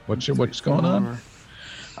 What's going on?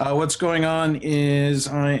 What's going on is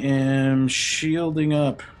I am shielding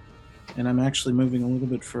up, and I'm actually moving a little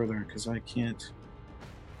bit further because I can't...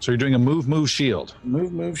 So you're doing a move, shield.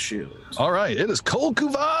 Move, shield. All right, it is Kol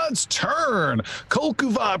Kuvad's turn. Kol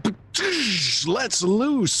Kuvad lets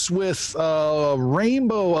loose with a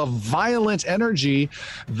rainbow of violent energy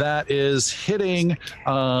that is hitting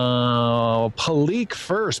Philique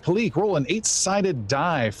first. Philique, roll an 8-sided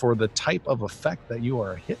die for the type of effect that you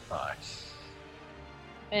are hit by.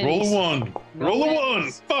 Roll a 1. Roll a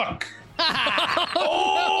 1. Fuck.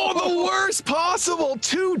 Oh, the worst possible!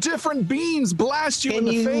 2 different beams blast you in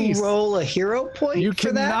the face. Can you roll a hero point You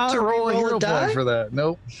for that? cannot roll a hero point for that.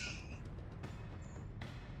 Nope.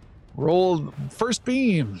 Roll first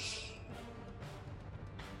beam.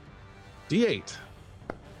 D8.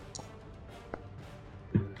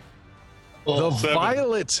 The 7.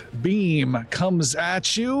 violet beam comes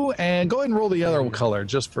at you, and go ahead and roll the other color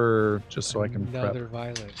just so I can prep. Another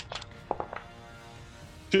violet.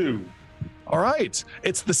 2. All right,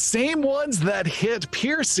 it's the same ones that hit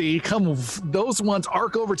Piercy. Those ones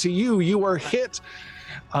arc over to you. You are hit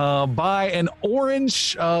by an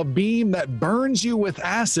orange beam that burns you with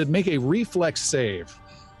acid. Make a reflex save.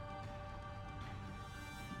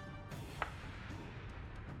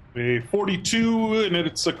 A 42, and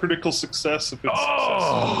it's a critical success if it's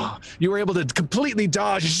Oh, you were able to completely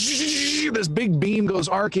dodge. This big beam goes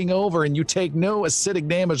arcing over, and you take no acidic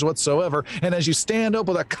damage whatsoever. And as you stand up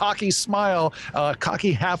with a cocky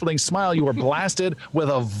halfling smile, you are blasted with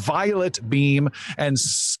a violet beam and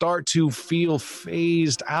start to feel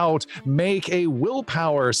phased out. Make a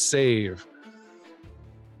willpower save.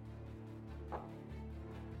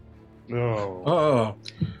 Oh.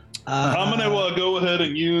 I'm going to go ahead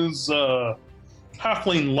and use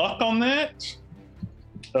Halfling Luck on that.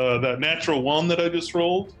 That natural 1 that I just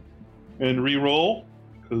rolled. And re-roll.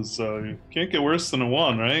 Because you can't get worse than a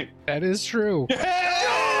 1, right? That is true.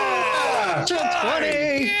 Yeah!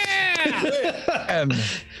 20! Yeah! And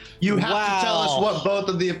you have to tell us what both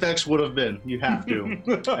of the effects would have been. You have to.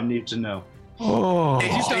 I need to know.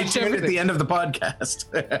 Stay tuned at the end of the podcast.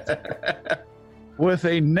 With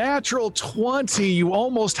a natural 20, you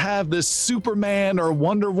almost have this Superman or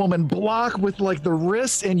Wonder Woman block with like the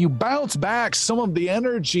wrist, and you bounce back some of the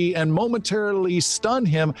energy and momentarily stun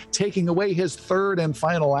him, taking away his third and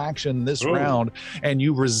final action this round, and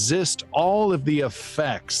you resist all of the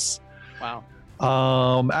effects. Wow.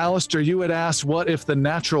 Alistair, you had asked what if the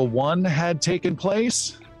natural 1 had taken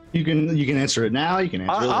place? You can answer it now. You can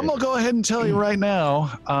answer it I'm going to go ahead and tell you right now.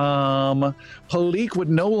 Philique would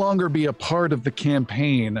no longer be a part of the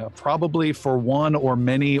campaign, probably for one or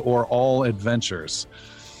many or all adventures.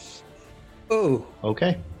 Oh.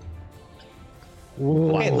 Okay.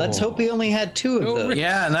 Okay, let's hope he only had 2 of those.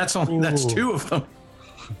 Yeah, and that's 2 of them.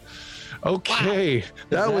 Okay,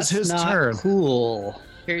 that was his turn. Cool.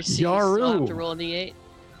 Piercy, Yaru. still have to roll a d8.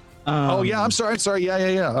 Oh yeah, I'm sorry.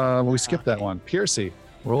 Yeah. We skipped that one. Piercy,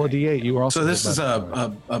 roll a d8. You were also. So this is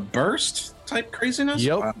a burst type craziness.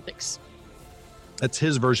 Yep. Wow. That's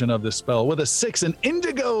his version of this spell. With a 6, an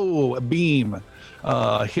indigo beam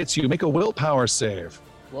hits you. Make a willpower save.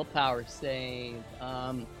 Willpower save.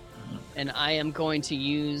 And I am going to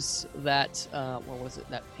use that. What was it?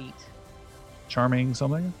 That feat. Charming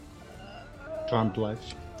something. Charmed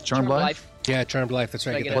life. Charmed life. Yeah, Charmed Life. That's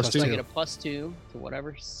right. I get +2. I get a +2 to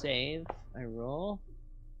whatever save I roll.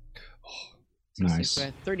 Nice.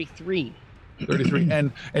 33. 33.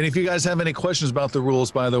 And if you guys have any questions about the rules,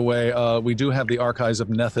 by the way, we do have the Archives of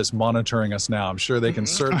Nethys monitoring us now. I'm sure they can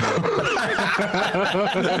certainly throw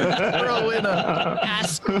in a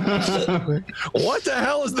ask. What the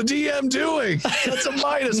hell is the DM doing? That's a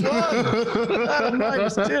 -1. Not a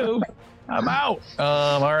 -2. I'm out.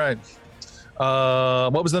 All right.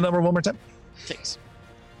 What was the number one more time? 6.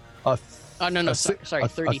 A No, sorry,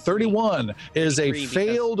 33. 31 is a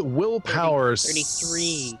failed willpower.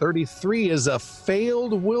 33. 33 is a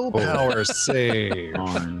failed willpower save.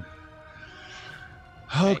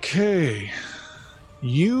 Okay.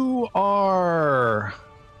 You are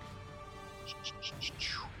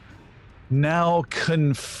now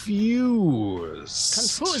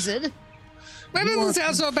confused. Confused? That doesn't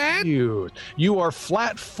sound so bad. You are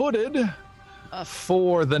flat-footed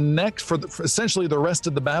for essentially the rest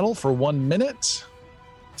of the battle for 1 minute.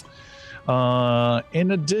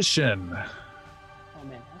 In addition, Oh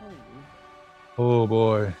man, how do oh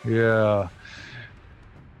boy, yeah.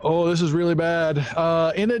 Oh, this is really bad.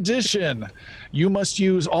 In addition, you must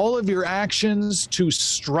use all of your actions to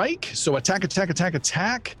strike. So attack,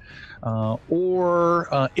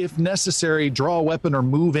 or if necessary, draw a weapon or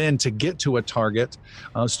move in to get to a target.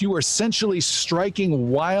 So you are essentially striking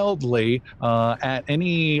wildly at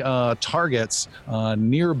any targets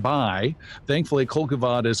nearby. Thankfully,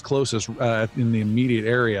 Kolkuvad is closest in the immediate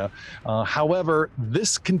area. However,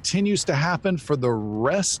 this continues to happen for the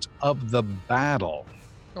rest of the battle.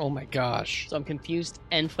 Oh my gosh. So I'm confused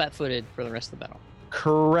and flat-footed for the rest of the battle.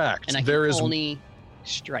 Correct. And I can only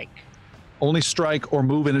strike. Only strike or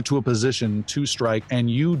move into a position to strike, and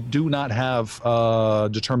you do not have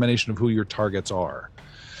determination of who your targets are.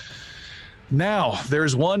 Now,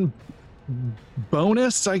 there's one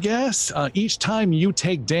bonus, I guess. Each time you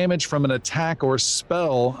take damage from an attack or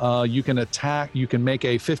spell, you can make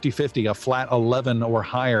a 50-50, a flat 11 or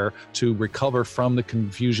higher to recover from the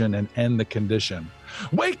confusion and end the condition.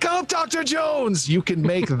 Wake up, Dr. Jones! You can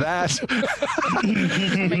make that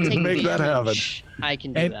make that happen. I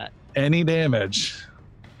can do that. Any damage.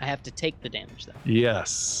 I have to take the damage, though.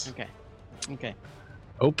 Yes.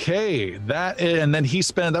 Okay. And then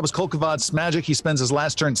that was Kolkuvad's magic. He spends his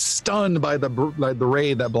last turn stunned by the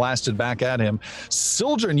ray that blasted back at him.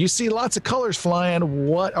 Sildren, you see lots of colors flying.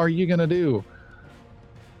 What are you gonna do?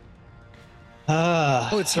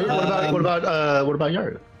 What about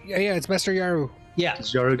Yaru? Yeah, it's Master Yaru. Yeah.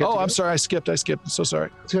 Does Yaru get to I'm go? sorry, I skipped. So sorry.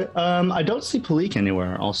 I don't see Palik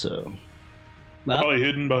anywhere. Also, Probably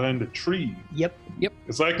hidden behind a tree. Yep.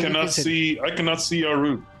 Because I cannot see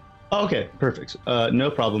Yaru. oh, okay, perfect. No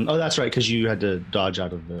problem. Oh, that's right, because you had to dodge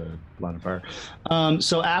out of the line of fire.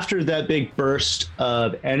 So after that big burst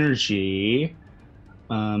of energy,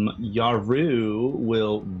 Yaru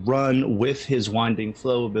will run with his Winding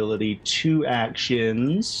Flow ability 2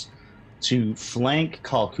 actions to flank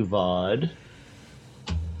Kolkuvad.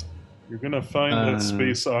 You're gonna find that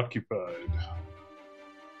space occupied.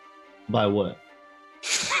 By what?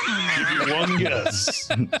 Give you one guess.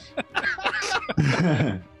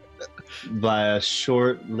 By a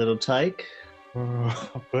short little tyke.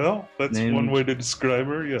 Well, that's one way to describe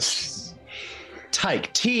her. Yes.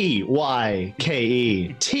 Tyke.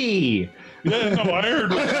 T-Y-K-E. T. Yeah, no, I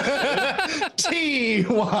heard.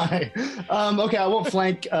 T-Y. Okay, I won't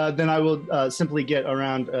flank. Then I will simply get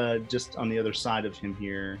around just on the other side of him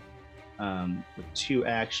here with 2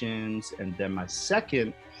 actions, and then my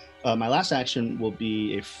last action will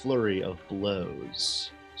be a flurry of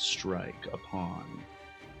blows. Strike upon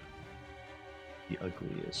the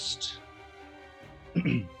ugliest.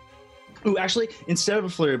 Ooh, actually, instead of a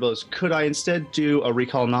flurry of blows, could I instead do a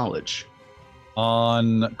recall knowledge?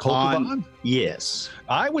 On Kolkuvad? Yes.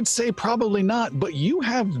 I would say probably not, but you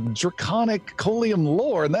have draconic Colium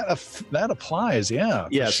lore, and that applies, yeah.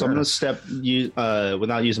 Yeah, so sure. I'm going to step,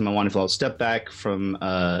 without using my Wonderful, I'll step back from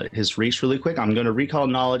his reach really quick. I'm going to recall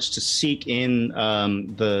knowledge to seek in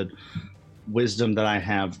the wisdom that I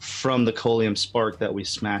have from the Colium Spark that we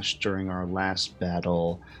smashed during our last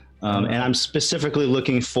battle. And I'm specifically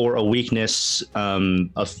looking for a weakness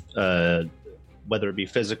of whether it be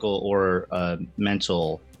physical or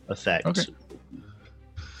mental effect. Okay.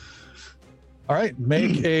 All right,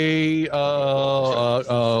 make a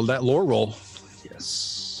that lore roll.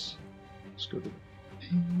 Yes. Let's go to the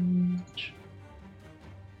page.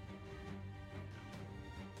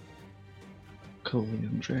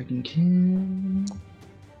 Colium Dragonkin.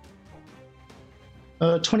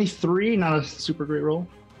 23, not a super great roll.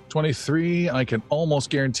 23, I can almost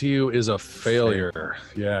guarantee you, is a failure.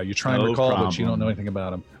 Yeah, you try and recall, but you don't know anything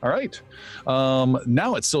about him. All right.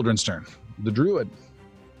 Now it's Sildren's turn. The druid.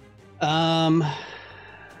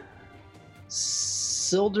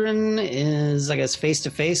 Sildren is, I guess, face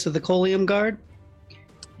to face with the Colium Guard.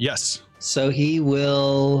 Yes. So he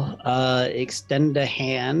will extend a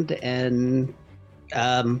hand and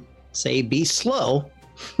say, "Be slow,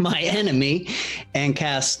 my enemy," and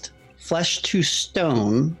cast Flesh to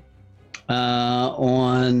Stone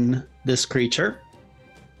on this creature.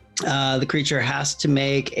 The creature has to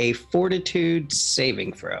make a fortitude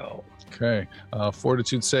saving throw. Okay.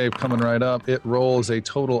 Fortitude save coming right up. It rolls a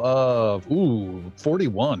total of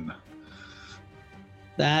 41.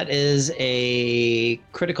 That is a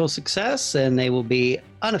critical success, and they will be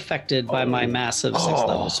unaffected by my massive 6th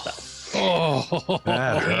level spell. Oh,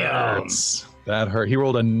 That hurts. That hurt. He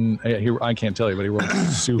rolled I can't tell you, but he rolled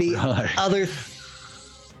super high.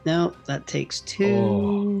 No, that takes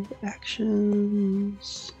 2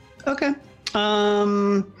 actions. Okay.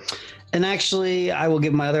 And actually, I will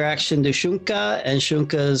give my other action to Shunka, and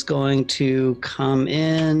Shunka is going to come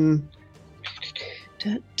in.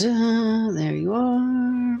 There you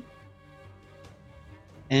are.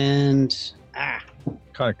 And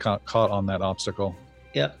Kind of caught on that obstacle.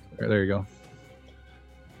 Yep. There you go.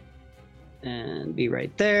 And be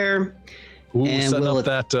right there. Ooh, and setting up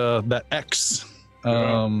that X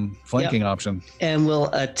flanking option. And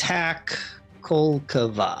we'll attack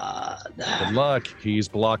Kolkavad. Good luck. He's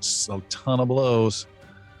blocked a ton of blows.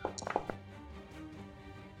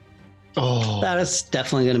 That is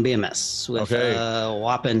definitely going to be a miss with a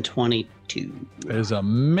whopping 22. It is a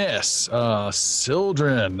miss.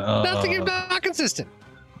 Sildren. Nothing if not consistent.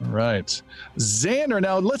 Right. Xander,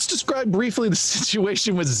 now let's describe briefly the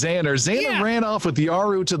situation with Xander. Xander ran off with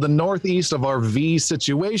Yaru to the northeast of our V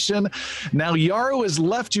situation. Now Yaru has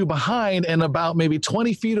left you behind, and about maybe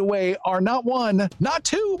 20 feet away are not 1, not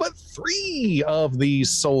 2, but 3 of these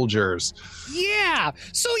soldiers. Yeah.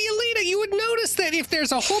 So, Yelena, you would notice that if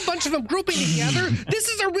there's a whole bunch of them grouping together, this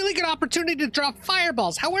is a really good opportunity to drop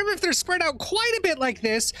fireballs. However, if they're spread out quite a bit like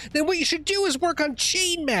this, then what you should do is work on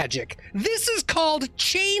chain magic. This is called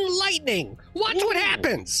chain lightning. Watch what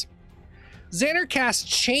happens. Xander casts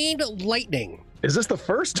chain lightning. Is this the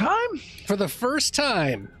first time? For the first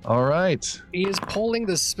time. All right. He is pulling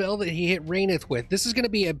the spell that he hit Raineth with. This is going to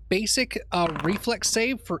be a basic reflex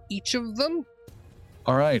save for each of them.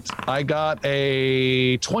 All right. I got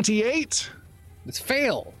a 28. It's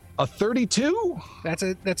fail. A 32. That's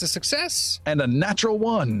a success. And a natural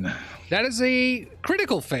 1. That is a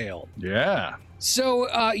critical fail. Yeah.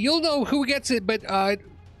 So you'll know who gets it, but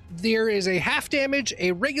there is a half damage,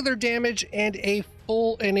 a regular damage, and a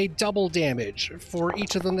full and a double damage for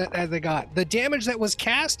each of them that they got. The damage that was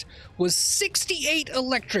cast was 68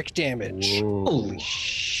 electric damage. Whoa. Holy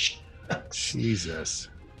shit. Jesus.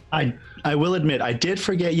 I will admit, I did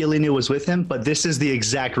forget Yelena was with him, but this is the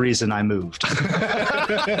exact reason I moved.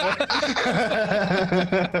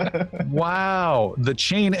 Wow. The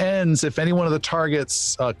chain ends if any one of the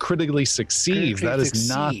targets critically succeeds. That is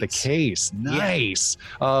not the case. Nice.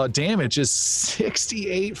 Yeah. Damage is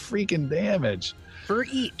 68 freaking damage. For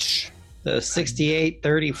each. So 68,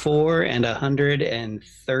 34, and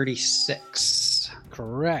 136.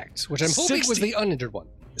 Correct. Which I'm hoping was the uninjured one.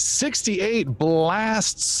 68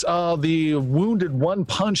 blasts the wounded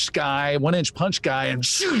 1-inch punch guy, and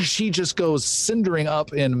he just goes cindering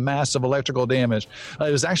up in massive electrical damage. It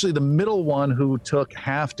was actually the middle one who took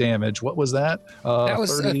half damage. What was that? That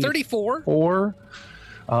was 34.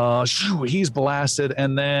 He's blasted,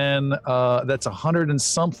 and then that's 100 and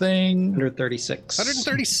something. 136.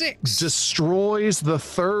 136. Destroys the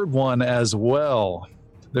third one as well.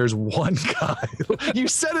 There's one guy. You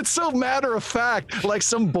said it so matter of fact, like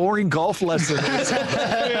some boring golf lesson. And after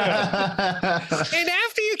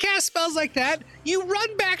you cast spells like that, you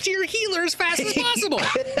run back to your healer as fast as possible.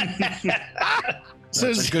 So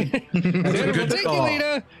that's a good take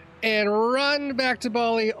Yelena and run back to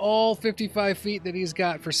Bali all 55 feet that he's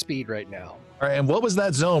got for speed right now. All right, and what was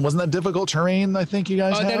that zone? Wasn't that difficult terrain? I think you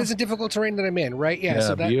guys have? That is a difficult terrain that I'm in, right? Yeah.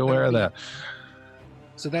 So be aware of that.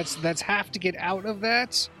 So that's half to get out of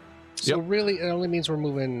that. So really, it only means we're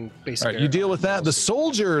moving basically. All right, you deal with that. The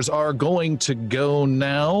soldiers are going to go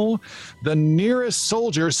now. The nearest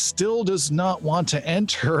soldier still does not want to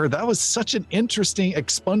enter. That was such an interesting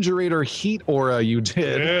expungerator heat aura you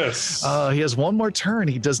did. Yes. He has one more turn.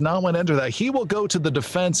 He does not want to enter that. He will go to the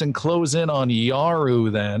defense and close in on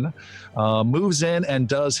Yaru then. Moves in and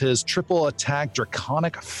does his triple attack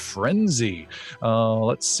Draconic Frenzy.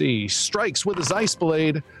 Let's see. Strikes with his Ice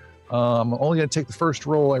Blade. I'm only going to take the first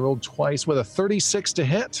roll. I rolled twice with a 36 to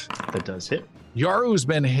hit. That does hit. Yaru's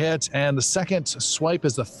been hit, and the second swipe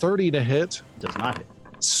is a 30 to hit. Does not hit.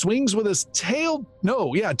 Swings with his tail.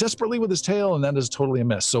 Desperately with his tail, and that is totally a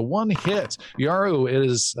miss. So one hit. Yaru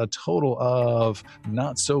is a total of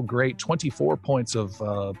not so great 24 points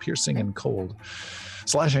of piercing and cold.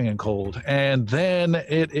 Slashing and cold. And then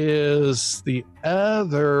it is the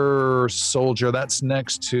other soldier that's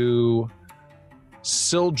next to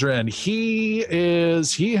Sildren, he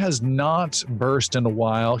has not burst in a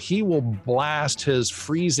while. He will blast his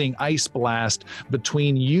freezing ice blast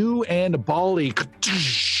between you and Bali,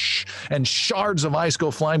 and shards of ice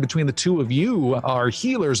go flying between the two of you, our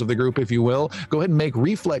healers of the group, if you will. Go ahead and make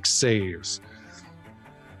reflex saves.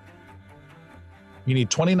 You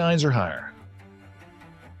need 29s or higher.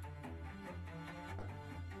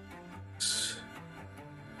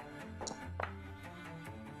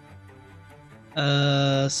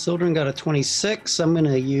 Sildren got a 26. I'm going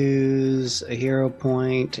to use a hero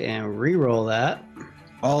point and re-roll that.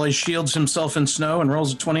 Ollie shields himself in snow and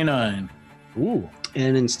rolls a 29. Ooh.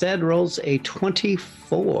 And instead rolls a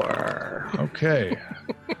 24. Okay.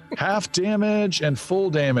 Half damage and full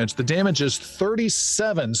damage. The damage is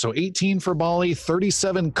 37, so 18 for Bali,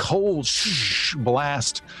 37 cold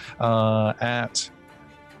blast at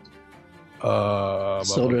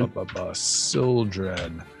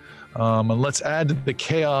Sildren. And let's add to the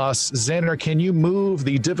chaos. Xander, can you move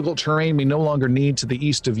the difficult terrain we no longer need to the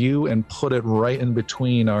east of you and put it right in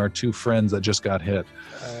between our two friends that just got hit?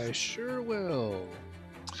 I sure will.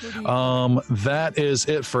 That is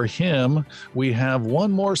it for him. We have one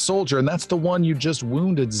more soldier, and that's the one you just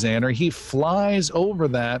wounded, Xander. He flies over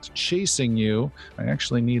that, chasing you. I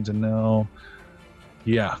actually need to know.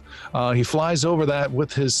 Yeah, he flies over that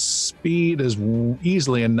with his speed is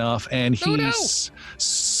easily enough, and he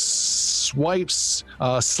slices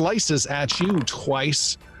at you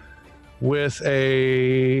twice with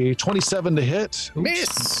a 27 to hit. Oops,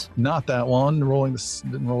 miss. Not that one. Didn't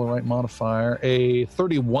roll the right modifier. A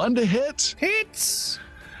 31 to hit. Hits.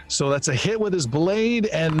 So that's a hit with his blade,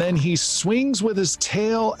 and then he swings with his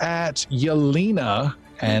tail at Yelena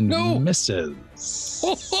and misses.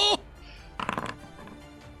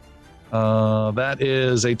 That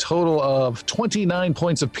is a total of 29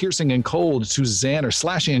 points of piercing and cold to Xander.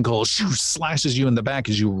 Slashing and cold slashes you in the back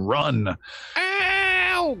as you run.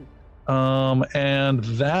 Ow! And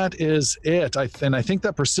that is it. I think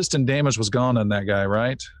that persistent damage was gone on that guy,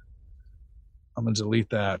 right? I'm going to delete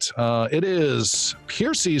that. It is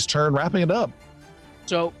Piercy's turn, wrapping it up.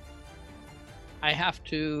 So I have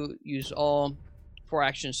to use all 4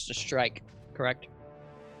 actions to strike, correct?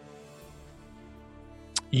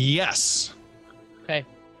 Yes. Okay.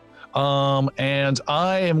 And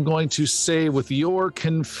I am going to say, with your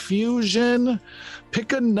confusion,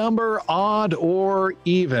 pick a number, odd or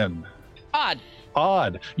even.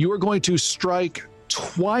 Odd. You are going to strike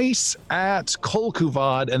twice at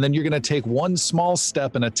Kolkuvad, and then you're going to take one small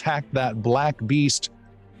step and attack that black beast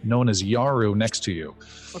known as Yaru next to you.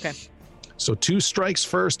 Okay. So 2 strikes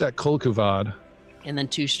first at Kolkuvad. And then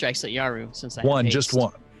 2 strikes at Yaru, since I have haste. Just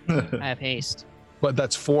one. I have haste. But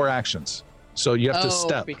that's 4 actions. So you have to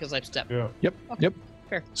step. Because I've stepped. Yeah. Yep. Okay. Yep.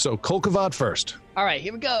 Fair. So Kolkuvad first. All right,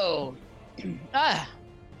 here we go. I'm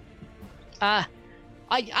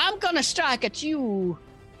gonna strike at you.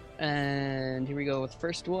 And here we go with the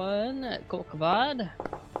first one at Kolkuvad.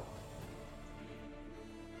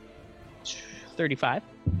 35.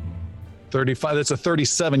 35. That's a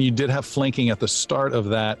 37. You did have flanking at the start of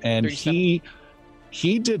that, and 37.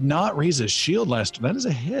 he did not raise his shield last. That is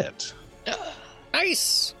a hit.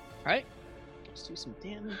 Nice. All right. Let's do some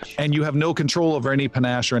damage. And you have no control over any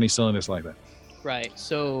panache or any silliness like that. Right.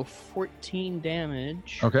 So 14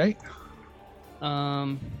 damage. Okay.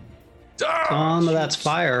 Some of that's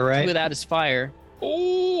fire, right? With that is fire.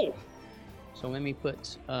 Oh. So let me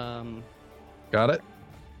put. Got it.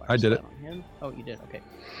 I did it. On him. Oh, you did. Okay.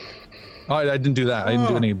 Oh, I didn't do that. I didn't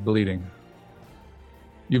do any bleeding.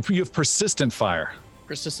 You have persistent fire.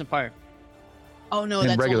 Persistent fire. Oh no, and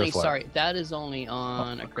that's regular only. fire. Sorry, that is only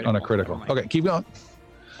on a critical. On a critical. Okay, keep going.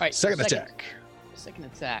 All right. Second attack. Second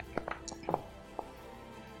attack.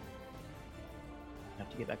 Have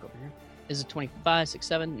to get back over here. Is it 25, 6,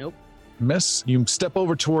 7? Nope. Miss. You step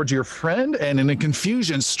over towards your friend and in a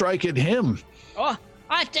confusion strike at him. Oh,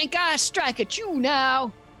 I think I strike at you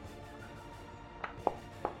now.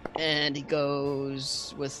 And he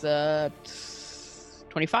goes with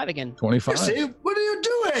 25 again. 25. What are you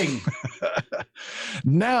doing?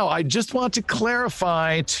 Now, I just want to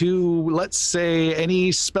clarify to, let's say, any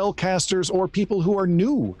spellcasters or people who are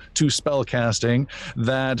new to spellcasting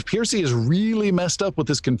that Piercy is really messed up with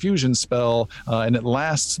this confusion spell, and it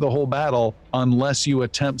lasts the whole battle unless you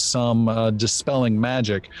attempt some dispelling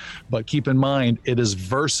magic. But keep in mind, it is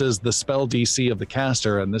versus the spell DC of the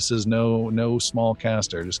caster, and this is no small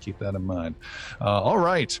caster. Just keep that in mind. All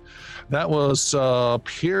right. That was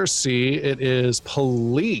Piercy. It is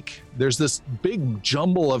Palik. There's this big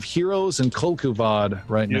jumble of heroes in Kolkuvad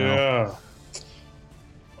right now.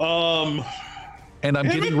 Yeah. And I'm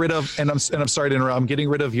getting rid of, and I'm sorry to interrupt. I'm getting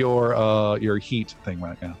rid of your heat thing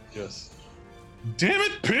right now. Yes. Damn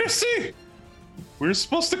it, Piercy! We're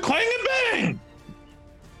supposed to clang and bang.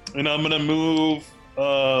 And I'm gonna move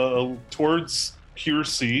towards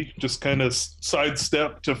Piercy, just kind of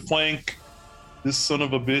sidestep to flank this son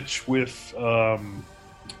of a bitch with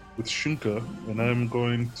Shunka, and I'm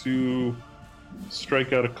going to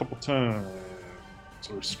strike out a couple times.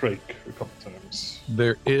 Or strike a couple times.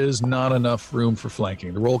 There is not enough room for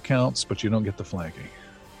flanking. The roll counts, but you don't get the flanking.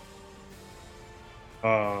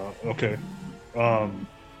 Okay. A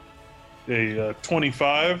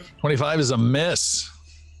 25. 25 is a miss.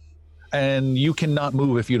 And you cannot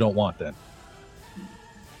move if you don't want that.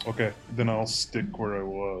 Okay, then I'll stick where I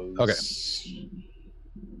was. Okay.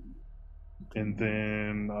 And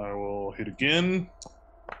then I will hit again.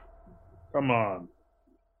 Come on.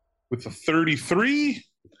 With a 33.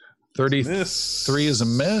 33 is a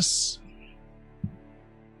miss.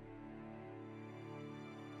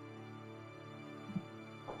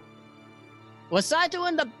 Was I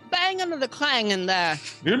doing the banging or the clanging there?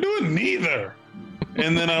 You're doing neither.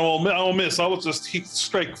 And then I will miss. I will just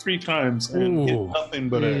strike 3 times and hit nothing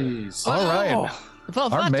but a. All right. Well,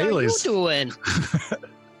 what are you doing?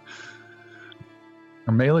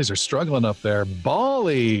 Our melees are struggling up there.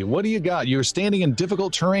 Bali, what do you got? You're standing in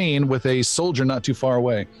difficult terrain with a soldier not too far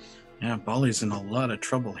away. Yeah, Bali's in a lot of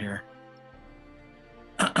trouble here.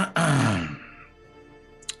 Bali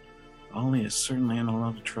is certainly in a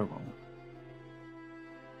lot of trouble.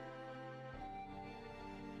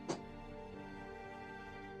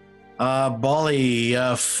 Bali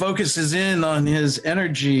focuses in on his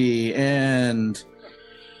energy and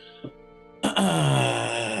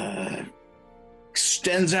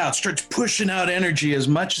extends out, starts pushing out energy as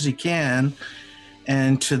much as he can.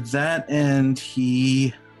 And to that end,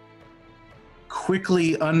 he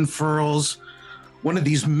quickly unfurls one of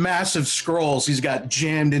these massive scrolls he's got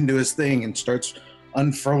jammed into his thing and starts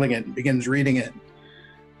unfurling it and begins reading it.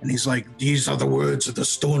 And he's like, "These are the words of the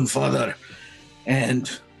Stone Father." And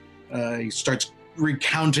he starts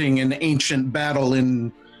recounting an ancient battle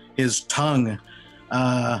in his tongue,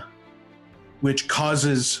 which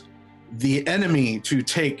causes the enemy to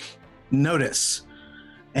take notice.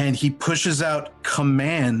 And he pushes out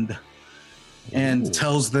command and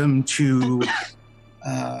tells them to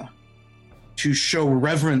show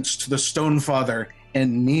reverence to the Stone Father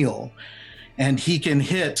and kneel. And he can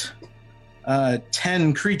hit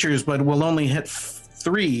 10 creatures, but will only hit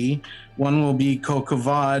 3. One will be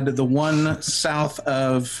Kokavad, the one south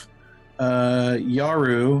of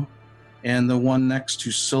Yaru, and the one next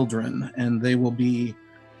to Sildren, and they will be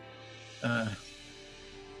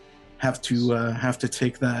have to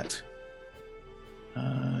take that.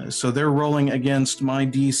 So they're rolling against my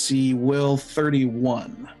DC will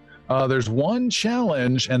 31. There's one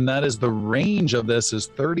challenge, and that is the range of this is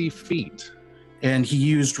 30 feet. And he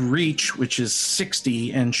used reach, which is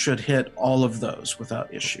 60, and should hit all of those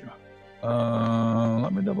without issue.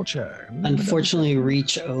 Let me double check. Unfortunately,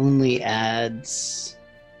 reach only adds,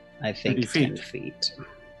 I think, 10 feet.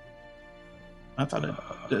 I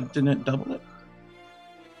thought didn't it double it?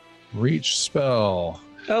 Reach spell.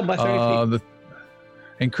 Oh, by 30 feet.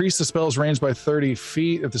 Increase the spell's range by 30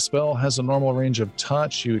 feet. If the spell has a normal range of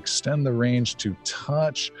touch, you extend the range to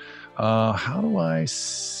touch. How do I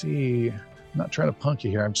see? I'm not trying to punk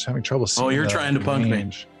you here. I'm just having trouble seeing. Oh, you're trying to punk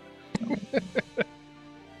me.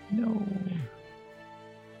 No.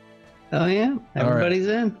 Oh, yeah. Everybody's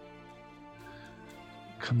in.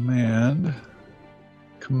 Command.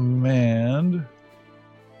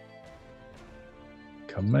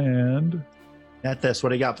 At this, what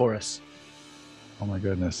do you got for us? Oh my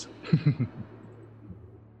goodness.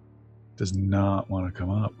 Does not want to come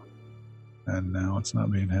up. And now it's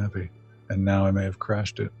not being happy. And now I may have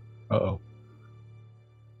crashed it. Uh-oh.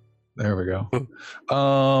 There we go.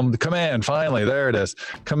 The command, finally, there it is.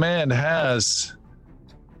 Command has...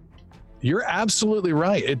 You're absolutely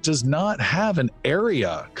right. It does not have an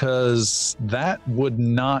area, because that would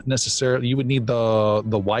not necessarily... You would need the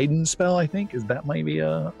widen spell, I think. Is that maybe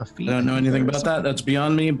a feat? I don't know anything about that. That's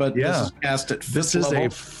beyond me, but yeah. This is cast at 5th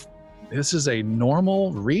level. This is a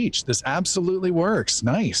normal reach. This absolutely works.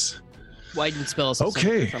 Nice. Widen spells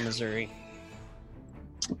okay. From Missouri.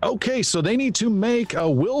 Okay, so they need to make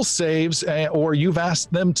will saves, or you've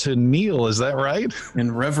asked them to kneel. Is that right?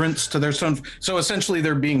 In reverence to their son. So essentially,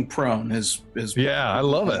 they're being prone. Yeah, I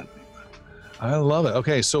love it. I love it.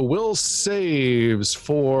 Okay, so will saves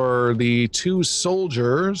for the 2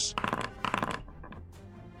 soldiers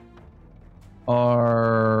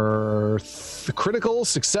are critical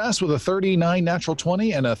success with a 39 natural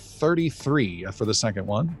 20 and a 33 for the second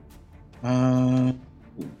one.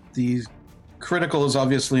 The critical is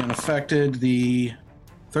obviously unaffected. The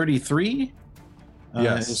 33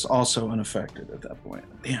 Yes. is also unaffected at that point.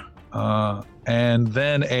 Damn. And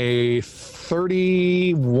then a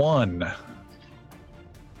 31.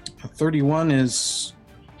 A 31 is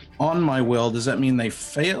on my will. Does that mean they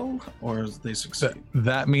fail or they succeed?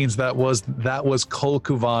 That means that was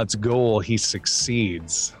Kolkuvad's goal. He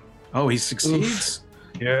succeeds. Oh, he succeeds?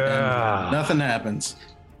 Yeah. And nothing happens.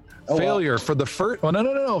 Failure for the first. Oh,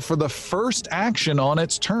 no. For the first action on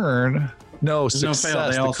its turn. No, There's no fail.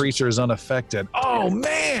 success. They The all creature is unaffected. Oh,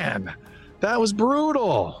 man. That was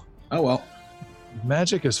brutal. Oh, well.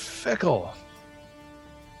 Magic is fickle.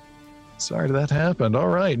 Sorry that happened. All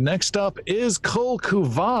right. Next up is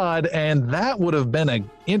Kolkuvad, and that would have been an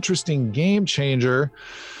interesting game changer.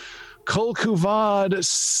 Kolkuvad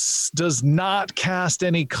does not cast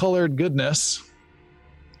any colored goodness.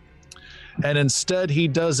 And instead, he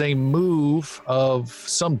does a move of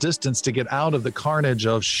some distance to get out of the carnage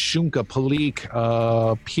of Shunka,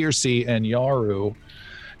 Palik, Piercy, and Yaru,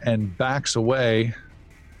 and backs away,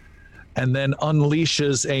 and then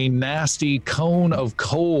unleashes a nasty cone of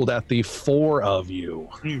cold at the four of you.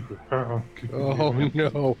 Oh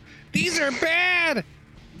no, these are bad.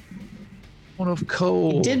 Cone of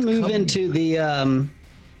cold. He did move into the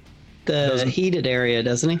heated area,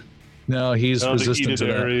 doesn't he? No, he's resistant to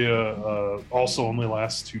the that. heated area also only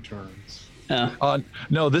lasts 2 turns.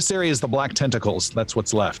 No, this area is the black tentacles. That's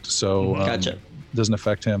what's left. So Gotcha. Doesn't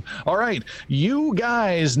affect him. All right, you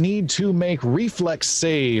guys need to make reflex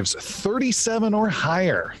saves, 37 or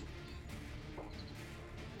higher.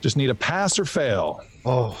 Just need a pass or fail.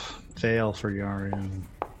 Oh, fail for Yaru.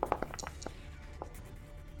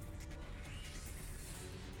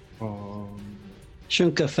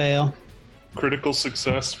 Shunka fail. Critical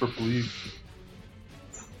success for Bleed.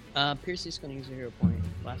 Piercy's going to use a hero point.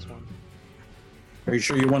 Last one. Are you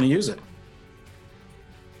sure you want to use it?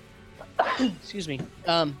 Excuse me.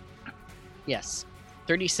 Yes.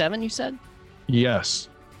 37, you said? Yes.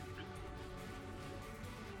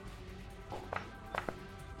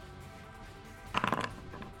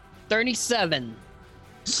 $37.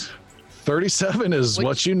 37 is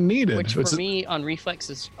what you needed. Which for me on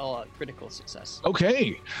reflex is critical success.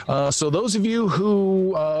 Okay, so those of you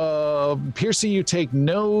who Piercy, you take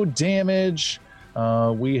no damage.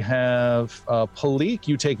 We have Palik,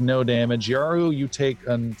 you take no damage. Yaru, you take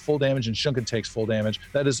full damage, and Shunkin takes full damage.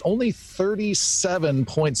 That is only 37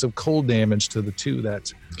 points of cold damage to the two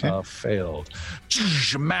that failed.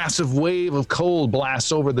 Massive wave of cold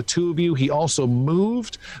blasts over the two of you. He also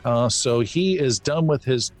moved, so he is done with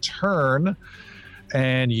his turn.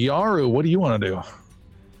 And Yaru, what do you want to do?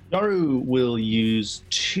 Yaru will use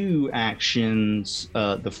 2 actions,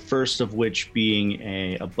 the first of which being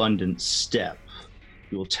a abundant step.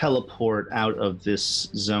 He will teleport out of this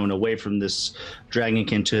zone away from this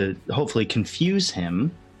dragonkin to hopefully confuse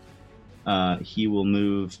him. He will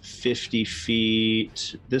move 50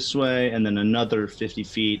 feet this way and then another 50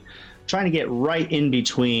 feet, trying to get right in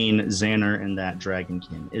between Xander and that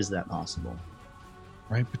dragonkin. Is that possible?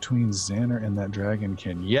 Right between Xander and that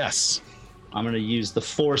dragonkin. Yes. I'm going to use the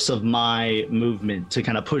force of my movement to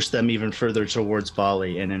kind of push them even further towards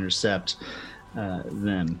Bali and intercept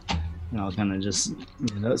them. And I'll kind of just,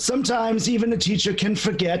 sometimes even a teacher can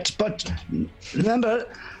forget, but remember,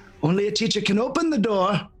 only a teacher can open the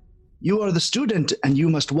door. You are the student, and you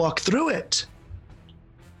must walk through it.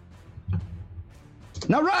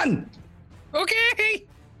 Now run! Okay!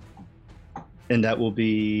 And that will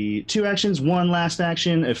be 2 actions, 1 last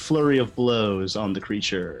action, a flurry of blows on the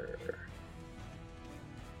creature.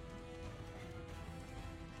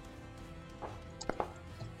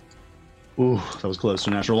 Ooh, that was close to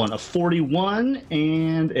a natural 1. A 41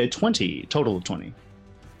 and a 20. Total of 20.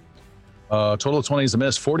 Total of 20 is a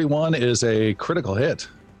miss. 41 is a critical hit.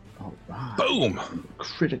 All right. Boom.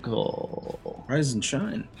 Critical. Rise and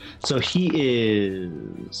shine. So he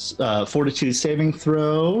is fortitude saving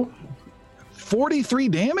throw. 43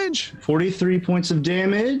 damage? 43 points of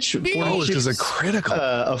damage. Oh, it's a critical.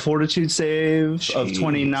 A fortitude save of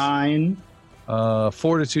 29.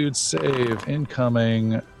 Fortitude save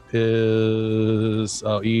incoming is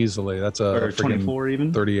easily. That's a 24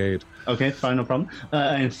 even. 38. Okay, fine, no problem.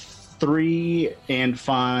 And 3 and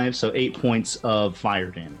 5, so 8 points of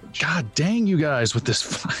fire damage. God dang you guys with this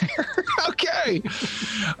fire. Okay.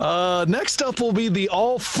 Next up will be the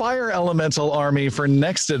all fire elemental army for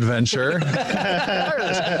next adventure. Fire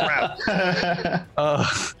this crap.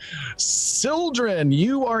 Sildren,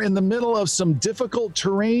 you are in the middle of some difficult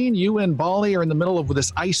terrain. You and Bali are in the middle of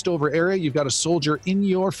this iced over area. You've got a soldier in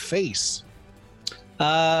your face.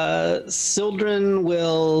 Sildren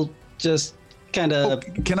will just kind of.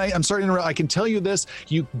 I'm sorry to interrupt. I can tell you this.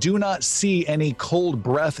 You do not see any cold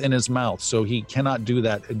breath in his mouth, so he cannot do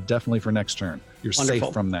that definitely for next turn. You're Wonderful.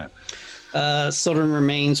 safe from that. Sildren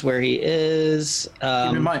remains where he is. Keep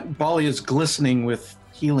in mind, Bali is glistening with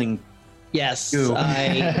healing. Yes, Ew.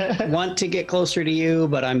 I want to get closer to you,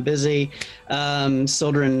 but I'm busy.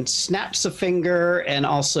 Sildren snaps a finger and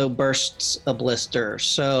also bursts a blister.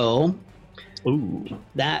 So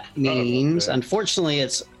that means, unfortunately,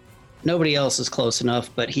 it's nobody else is close enough,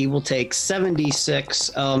 but he will take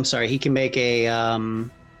 76. Oh, I'm sorry. He can make a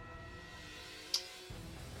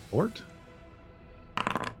Fort?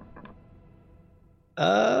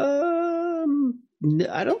 I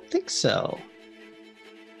don't think so.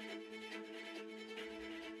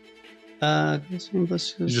 You're just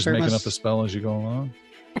making up the spell as you go along?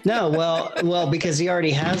 No, well, because he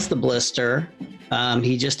already has the blister,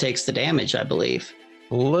 he just takes the damage, I believe.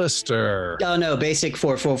 Blister. Oh no, basic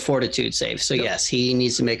fortitude save. So yes, he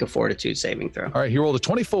needs to make a fortitude saving throw. All right, he rolled a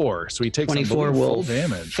 24, so he takes 24 will full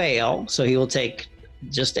damage. fail, so he will take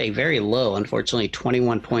just a very low, unfortunately,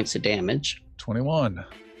 21 points of damage. 21.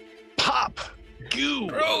 Pop! Goo!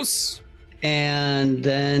 Gross! And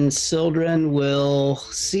then Sildren will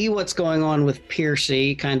see what's going on with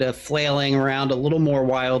Piercy, kind of flailing around a little more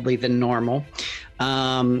wildly than normal,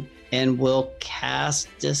 and will cast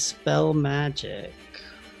Dispel Magic.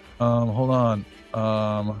 Hold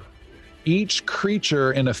on. Each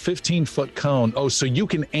creature in a 15-foot cone. Oh, so you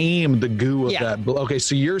can aim the goo of that. Okay,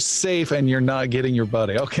 so you're safe and you're not getting your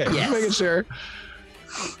buddy. Okay, Yes. making sure.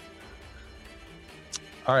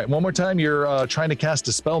 All right, one more time. You're trying to cast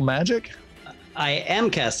Dispel Magic? I am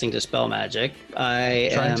casting Dispel Magic. I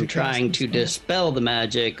am trying to dispel the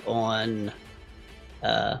magic on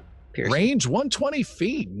Piercy. Range 120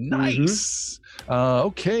 feet. Nice.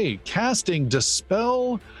 Okay, casting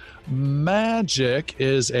Dispel Magic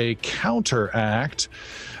is a counteract.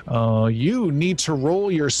 You need to roll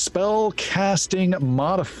your spell casting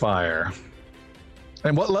modifier.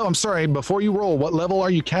 And what level? I'm sorry, before you roll, what level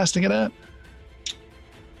are you casting it at?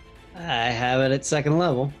 I have it at second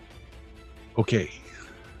level. Okay.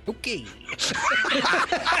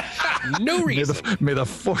 No reason. May the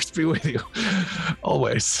force be with you.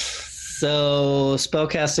 Always. So,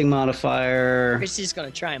 spellcasting modifier. Christy's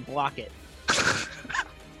gonna try and block it.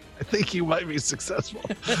 I think you might be successful.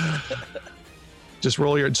 Just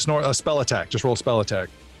roll your spell attack. Just roll spell attack.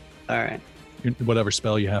 All right. Whatever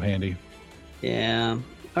spell you have handy. Yeah.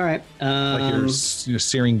 All right. Like your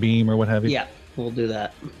searing beam or what have you. Yeah, we'll do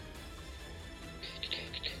that.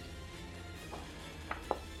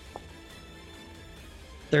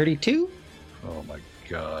 $32. Oh my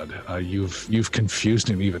God, you've confused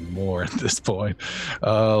him even more at this point.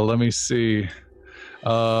 Let me see.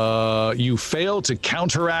 You fail to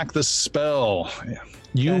counteract the spell.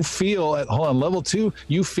 You feel at level 2.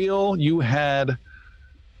 You feel you had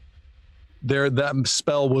that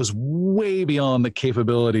spell was way beyond the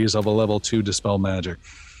capabilities of a level 2 dispel magic.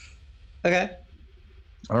 Okay.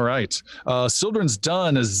 All right. Sildren's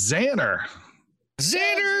done. Xander.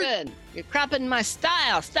 Xander! You're cropping my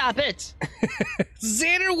style. Stop it.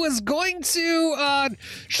 Xander was going to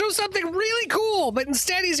show something really cool, but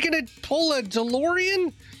instead he's going to pull a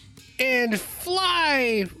DeLorean and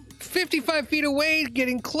fly 55 feet away,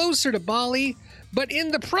 getting closer to Bali. But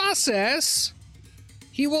in the process,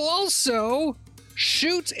 he will also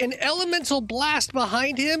shoot an elemental blast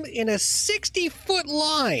behind him in a 60-foot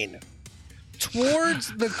line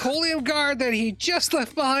towards the Colium guard that he just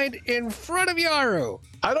left behind in front of Yaru.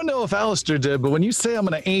 I don't know if Alistair did, but when you say I'm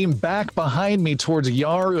going to aim back behind me towards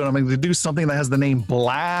Yaru and I'm going to do something that has the name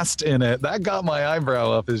Blast in it, that got my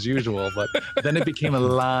eyebrow up as usual, but then it became a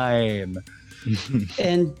line.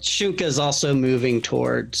 And Shunka is also moving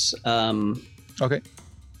towards. Okay.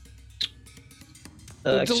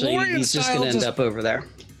 Actually, he's just going to end up over there.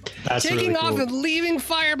 That's taking really cool. Off and leaving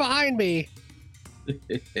fire behind me.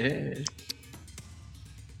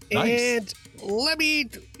 Nice.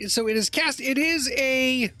 And so it is cast. It is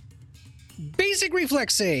a basic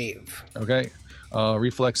reflex save. Okay.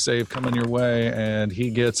 Reflex save coming your way, and he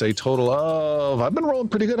gets a total of, I've been rolling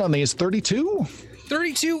pretty good on these, 32.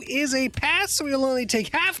 32 is a pass, so he'll only take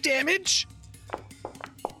half damage,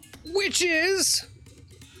 which is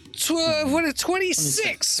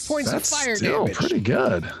 26 points of fire still damage. Pretty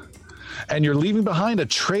good. And you're leaving behind a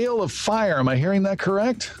trail of fire. Am I hearing that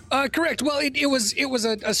correct? Correct. Well, it was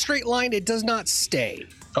a straight line. It does not stay.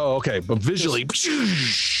 Oh, okay. But visually,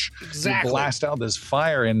 Exactly. you blast out this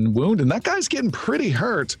fire and wound, and that guy's getting pretty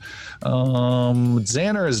hurt.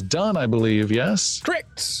 Xander is done, I believe. Yes.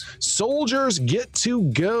 Correct. Soldiers get to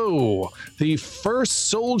go. The first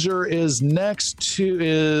soldier is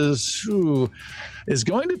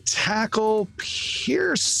going to tackle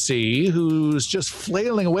Piercy, who's just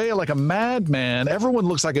flailing away like a madman. Everyone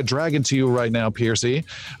looks like a dragon to you right now, Piercy.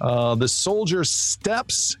 The soldier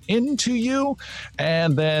steps into you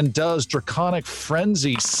and then does Draconic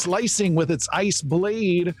Frenzy, slicing with its ice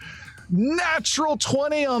blade. Natural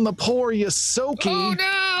 20 on the poor Ysoki. Oh,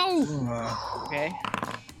 no! Okay.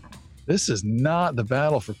 This is not the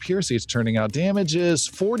battle for Piercy. It's turning out. Damage is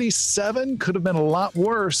 47. Could have been a lot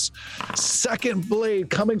worse. Second blade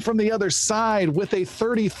coming from the other side with a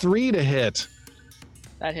 33 to hit.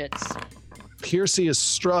 That hits. Piercy is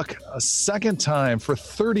struck a second time for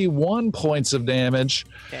 31 points of damage.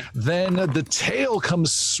 Okay. Then the tail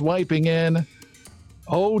comes swiping in.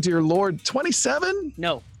 Oh, dear Lord. 27?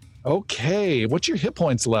 No. Okay. What's your hit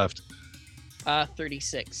points left?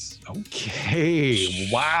 36. Okay,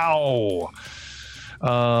 wow.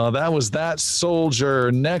 That was that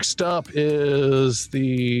soldier. Next up is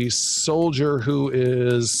the soldier who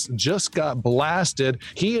is just got blasted.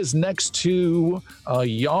 He is next to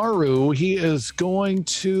Yaru. He is going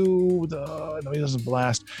to no, he doesn't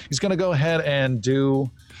blast. He's going to go ahead and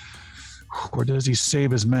do. Or does he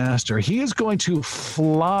save his master? He is going to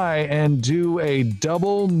fly and do a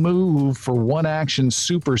double move for one action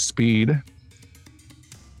super speed.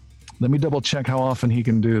 Let me double check how often he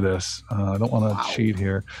can do this. I don't want to cheat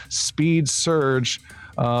here. Speed surge.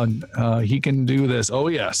 He can do this. Oh,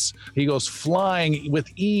 yes. He goes flying with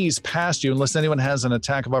ease past you. Unless anyone has an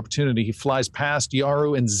attack of opportunity, he flies past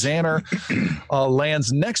Yaru, and Xander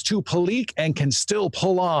lands next to Palik and can still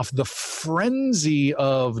pull off the frenzy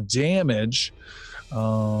of damage.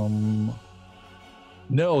 No,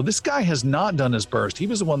 this guy has not done his burst. He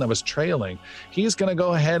was the one that was trailing. He's going to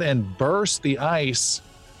go ahead and burst the ice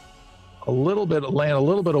land a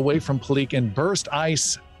little bit away from Palik and burst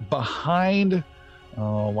ice behind.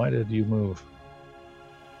 Why did you move?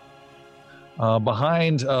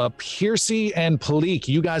 Behind Piercy and Palik.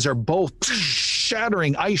 You guys are both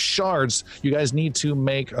shattering ice shards. You guys need to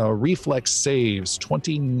make reflex saves.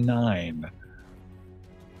 29.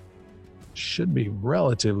 Should be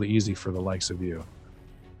relatively easy for the likes of you.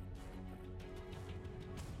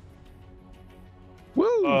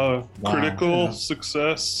 Woo! Critical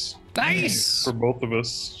success. Nice for both of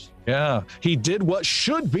us. Yeah, he did what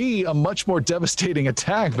should be a much more devastating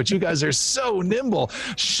attack, but you guys are so nimble.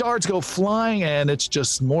 Shards go flying, and it's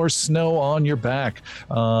just more snow on your back.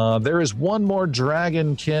 There is one more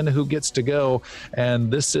dragonkin who gets to go, and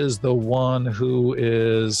this is the one who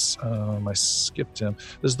is... I skipped him.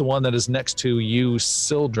 This is the one that is next to you,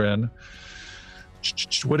 Sildren.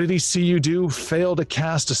 What did he see you do? Fail to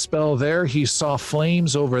cast a spell there. He saw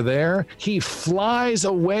flames over there. He flies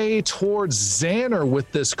away towards Xander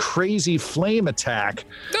with this crazy flame attack.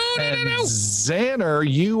 No. Xander,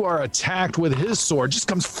 you are attacked with his sword. Just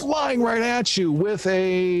comes flying right at you with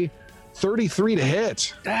a 33 to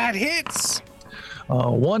hit. That hits.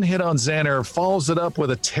 One hit on Xander, follows it up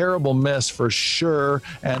with a terrible miss for sure.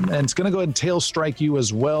 And it's going to go ahead and tail strike you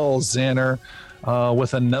as well, Xander.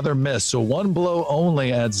 With another miss. So one blow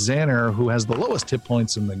only at Xander, who has the lowest hit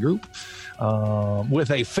points in the group, with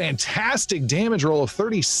a fantastic damage roll of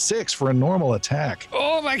 36 for a normal attack.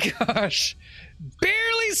 Oh my gosh.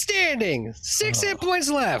 Barely standing. 6 hit points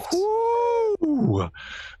left. Woo!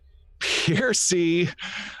 Piercy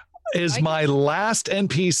is my last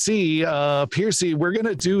NPC. Piercy, we're going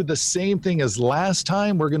to do the same thing as last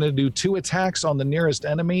time. We're going to do 2 attacks on the nearest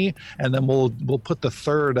enemy, and then we'll put the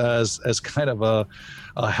third as kind of a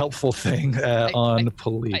helpful thing on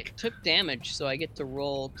Palik. I took damage, so I get to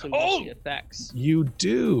roll to the effects. You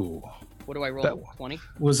do. What do I roll? 20?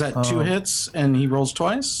 Was that 2 hits and he rolls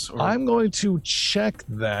twice? Or? I'm going to check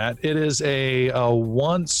that. It is a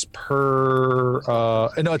once per.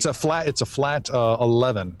 No, it's a flat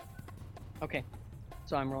 11. Okay,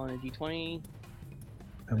 so I'm rolling a d20.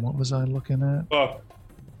 And what was I looking at?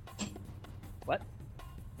 What?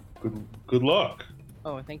 Good luck.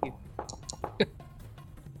 Oh, thank you.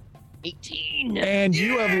 18. And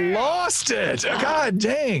you have lost it. God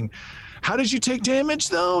dang. How did you take damage,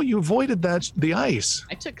 though? You avoided the ice.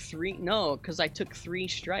 I took 3. No, because I took 3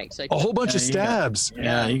 strikes. A whole bunch of stabs. You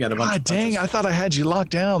got a bunch. God dang, I thought I had you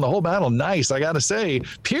locked down the whole battle. Nice, I got to say.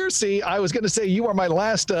 Piercy, I was going to say you are my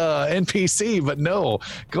last NPC, but no.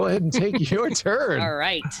 Go ahead and take your turn. All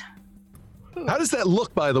right. How does that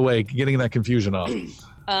look, by the way, getting that confusion off?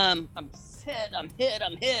 I'm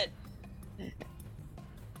hit.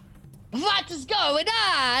 What is going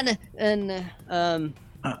on? And I'm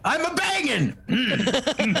a banging.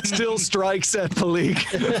 Still strikes at Palik.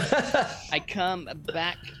 I come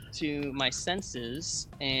back to my senses,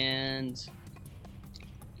 and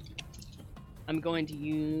I'm going to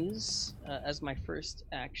use, as my first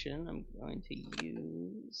action, I'm going to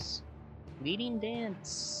use Leading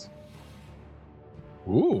Dance.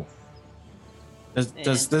 Ooh.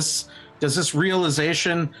 Does this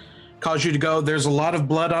realization cause you to go, there's a lot of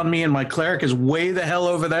blood on me and my cleric is way the hell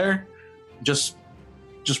over there? Just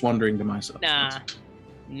wondering to myself. Nah.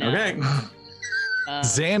 Okay.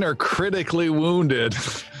 Xander critically wounded.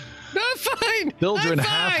 I'm fine. Children I'm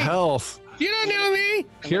half fine. health. You don't know me.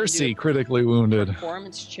 Piercy critically wounded.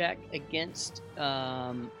 Performance check against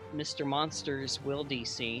Mr. Monster's will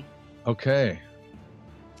DC. Okay.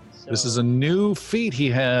 So This is a new feat he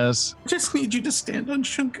has. Just need you to stand on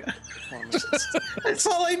Shunka. That's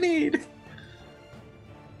all I need.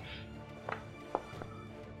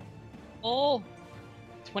 Oh,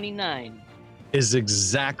 29. Is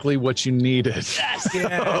exactly what you needed. Yes.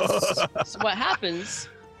 Yes. So what happens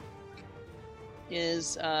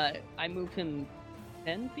is I move him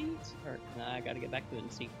 10 feet? Or, no, I gotta get back to it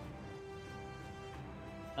and see.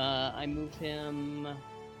 I move him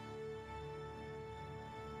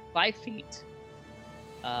 5 feet.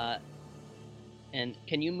 And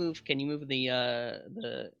can you move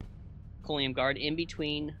the Colium Guard in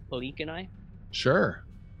between Palik and I? Sure.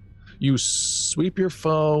 You sweep your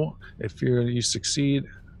foe. If you succeed.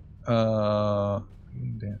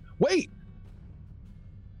 Wait!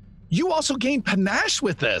 You also gain panache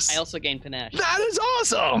with this. I also gain panache. That is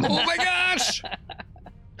awesome! Oh my gosh!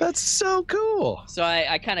 That's so cool. So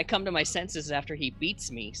I kind of come to my senses after he beats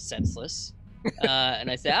me senseless. And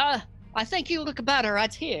I say, I think you look better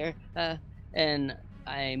right here. And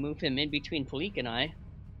I move him in between Palik and I.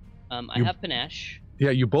 I have panache. Yeah,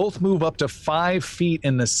 you both move up to 5 feet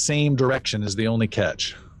in the same direction is the only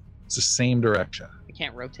catch. It's the same direction. I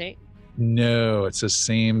can't rotate. No, it's the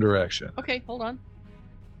same direction. Okay, hold on.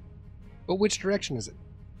 But which direction is it?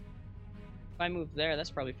 If I move there, that's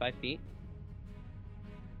probably 5 feet.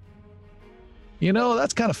 You know,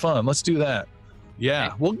 that's kind of fun. Let's do that.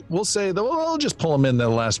 Yeah, Okay. we'll say that we'll just pull him in the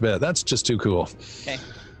last bit. That's just too cool. Okay.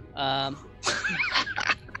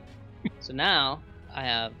 So now I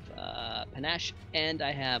have panache and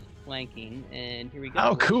I have flanking, and here we go.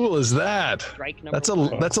 How cool is that? Strike number That's a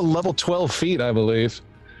one. that's a level 12 feet, I believe.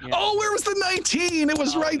 Yeah. Oh, where was the 19? It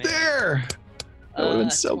was Oh, right man. there. That would have been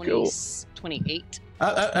so 20 cool. 28.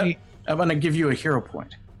 I'm going to give you a hero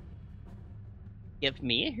point. Give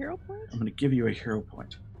me a hero point? I'm going to give you a hero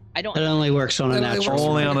point. I don't. It only works on a It only natural. works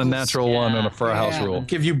Only on a criticals. natural one and a for a house Yeah. rule.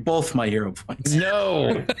 Give you both my hero points.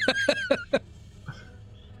 No.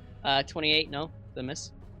 28. No, the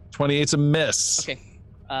miss. 28's a miss. Okay.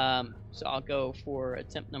 So I'll go for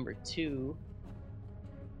attempt number 2.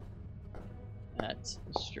 That's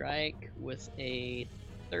a strike with a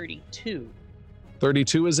 32.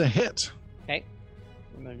 32 is a hit. Okay.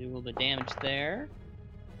 I'm gonna do a little bit of damage there.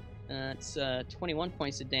 That's 21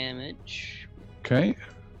 points of damage, Okay.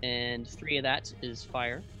 and 3 of that is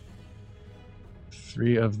fire.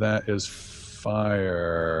 3 of that is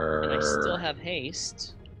fire. And I still have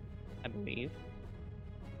haste, I believe.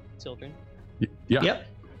 Children. Yeah. Yep.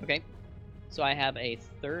 Okay. So I have a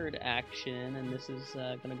third action, and this is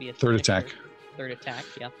going to be a Third attack. Third attack,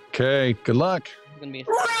 yeah. Okay. Good luck. It's going to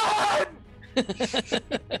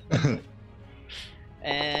be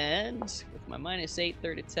and with my -8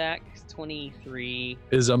 third attack, 23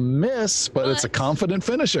 Is a miss, but it's a What? confident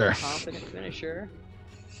finisher, confident finisher.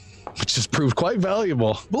 which has proved quite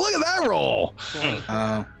valuable. But look at that roll.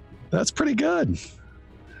 20. That's pretty good.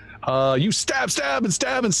 You stab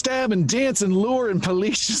and dance and lure, and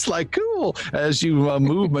Palik just like cool as you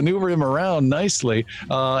maneuver him around nicely.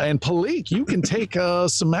 And Palik, you can take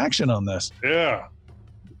some action on this. Yeah.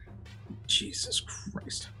 Jesus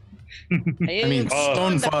Christ. Hey, I mean, the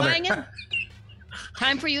Stonefather. clanging.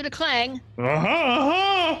 Time for you to clang.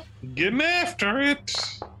 Getting after it.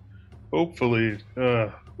 Hopefully,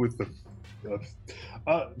 with the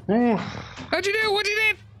How'd you do? What'd you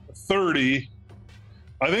do? 30.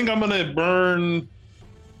 I think I'm gonna burn.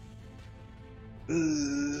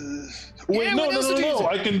 Wait, Yeah, no. what else did you use?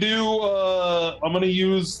 I can do. I'm gonna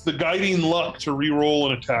use the guiding luck to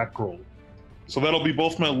re-roll an attack roll. So that'll be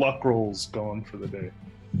both my luck rolls gone for the day.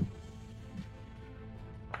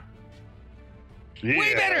 Yeah.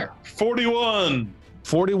 Way better. 41.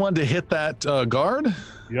 41 to hit that guard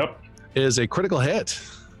Yep. is a critical hit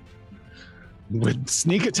with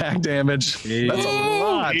sneak attack damage. That's a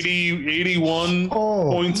lot. 81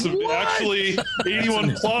 points of What? actually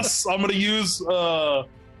 81 plus. I'm gonna use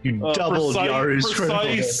You doubled Yaru's critical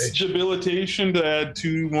precise damage. debilitation to add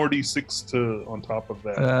 2 more d6 to on top of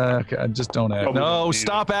that. Okay, just don't add. Probably No, don't need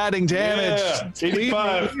stop adding damage. Yeah,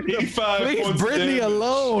 85 Leave points Brittany damage.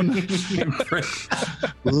 alone.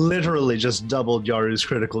 Literally just doubled Yaru's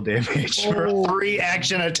critical damage for a Oh.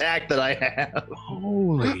 3-action attack that I have.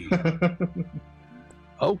 Holy.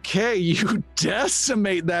 Okay, you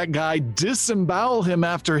decimate that guy, disembowel him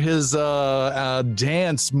after his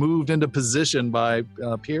dance moved into position by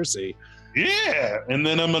Piercy. Yeah, and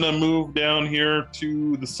then I'm gonna move down here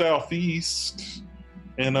to the southeast,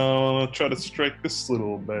 and try to strike this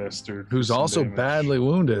little bastard. for Who's some also damage. badly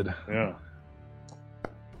wounded. Yeah.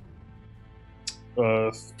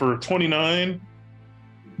 For 29.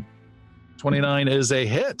 29 is a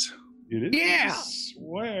hit. It is. Yeah.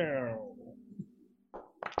 Wow.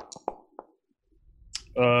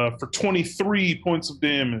 For 23 points of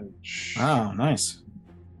damage. Wow, nice.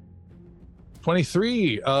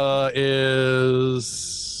 23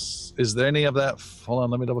 is there any of that? Hold on,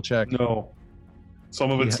 let me double check. No.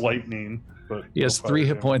 Some of it's lightning, but He has no 3 fire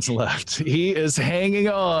hit damage. points left. He is hanging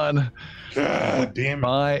on God damn it.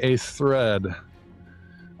 by a thread.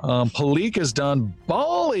 Palik is done.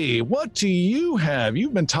 Bali, what do you have?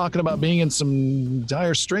 You've been talking about being in some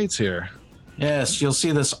dire straits here. Yes, you'll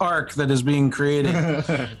see this arc that is being created.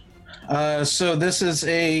 So this is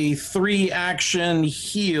a 3-action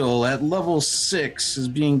heal at level 6 is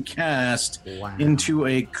being cast into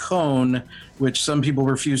a cone, which some people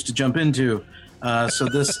refuse to jump into. So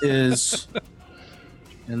this is,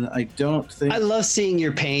 and I don't think I love seeing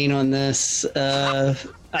your pain on this. I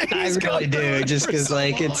really do, just because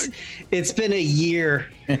like it's been a year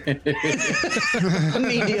me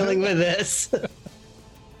dealing with this.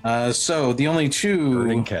 So the only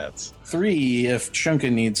Burning 2, cats. 3 if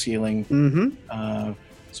Chunka needs healing. Mm-hmm.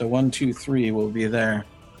 So 1, 2, 3 will be there.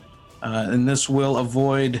 And this will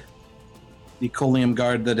avoid the Colium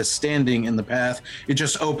guard that is standing in the path. It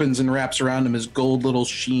just opens and wraps around him as gold little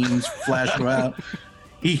sheens flash out.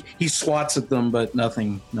 He swats at them, but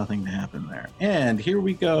nothing to happen there. And here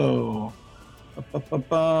we go.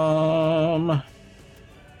 Ba-ba-ba-bum.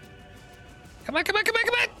 Come on, come on, come on,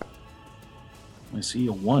 come on! I see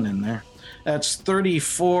a 1 in there. That's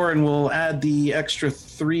 34, and we'll add the extra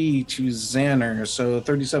 3 to Xander. So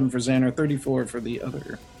 37 for Xander, 34 for the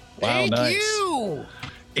other. Wow, Thank nice. you!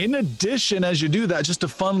 In addition, as you do that, just a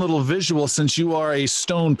fun little visual, since you are a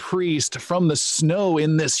stone priest, from the snow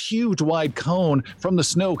in this huge wide cone, from the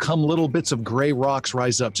snow come little bits of gray rocks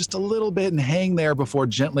rise up just a little bit and hang there before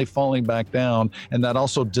gently falling back down. And that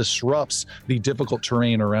also disrupts the difficult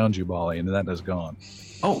terrain around you, Bali, and that is gone.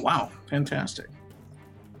 Oh, wow. Fantastic.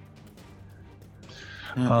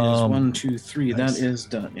 That is 1, 2, 3. nice. That is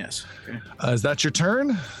done. Yes. Okay. Is that your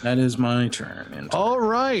turn? That is my turn. And All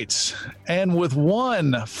right. And with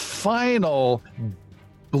one final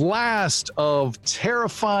blast of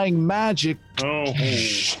terrifying magic, Oh,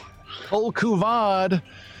 Ulkuvad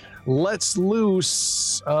lets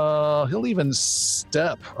loose, he'll even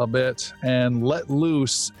step a bit and let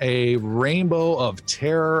loose a rainbow of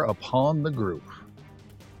terror upon the group.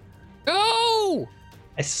 Go!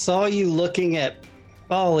 I saw you looking at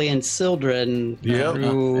Bali and Sildren Yep.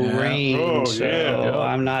 through Yeah. range, Oh, yeah. so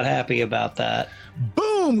I'm not happy about that.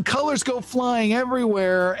 Boom! Colors go flying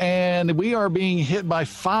everywhere, and we are being hit by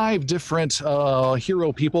 5 different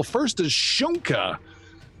hero people. First is Shunka.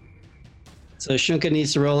 So Shunka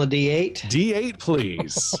needs to roll a d8. D8,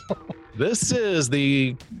 please. This is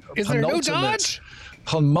the Is there no penultimate-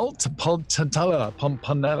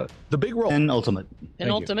 the big roll. And ultimate.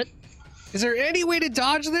 Penultimate. Is there any way to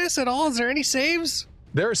dodge this at all? Is there any saves?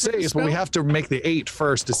 There are saves, but we have to make the 8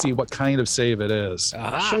 first to see what kind of save it is.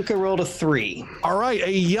 Shunka rolled a 3. All right,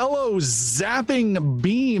 a yellow zapping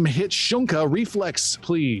beam hits Shunka. Reflex,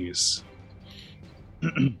 please.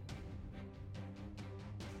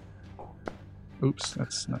 Oops,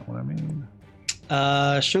 that's not what I mean.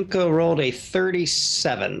 Shunka rolled a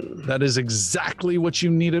 37. That is exactly what you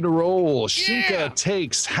needed to roll. Yeah! Shunka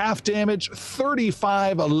takes half damage,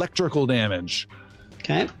 35 electrical damage.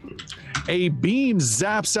 Okay. A beam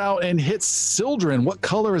zaps out and hits Sildren. What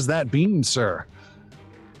color is that beam, sir?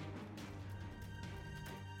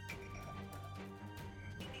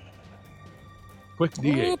 Quick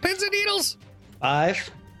D8. Ooh, pins and needles!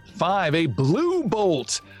 5. 5, a blue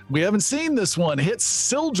bolt. We haven't seen this one. Hits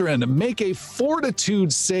Sildren. Make a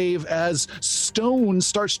fortitude save as stone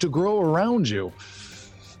starts to grow around you.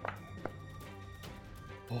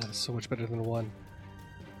 Oh, that's so much better than 1.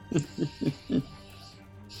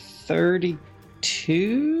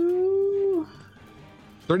 32?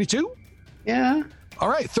 32? Yeah. All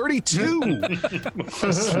right, 32.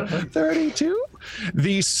 32.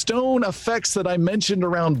 The stone effects that I mentioned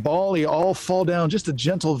around Bali all fall down, just a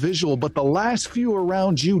gentle visual, but the last few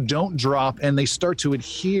around you don't drop, and they start to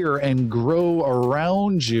adhere and grow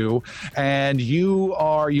around you, and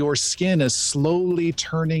your skin is slowly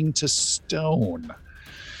turning to stone.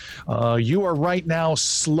 You are right now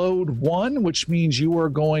slowed 1, which means you are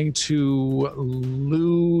going to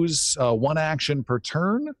lose 1 action per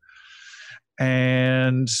turn.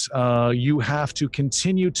 And you have to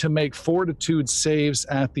continue to make fortitude saves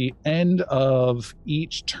at the end of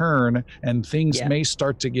each turn, and things may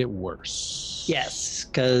start to get worse. Yes,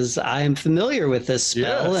 because I am familiar with this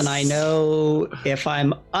spell, and I know if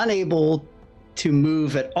I'm unable to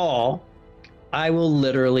move at all, I will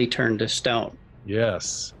literally turn to stone.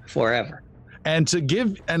 Yes. Forever. And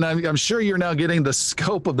I'm sure you're now getting the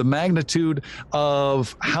scope of the magnitude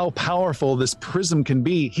of how powerful this prism can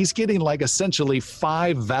be. He's getting like essentially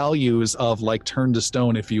 5 values of like turn to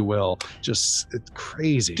stone, if you will. Just it's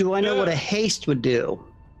crazy. Do I know what a haste would do?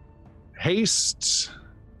 Haste.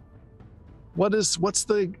 What's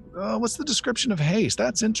the description of haste?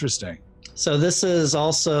 That's interesting. So this is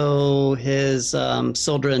also his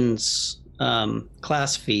Sildren's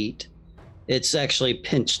class feat. It's actually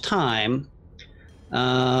pinch time.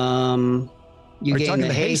 You gain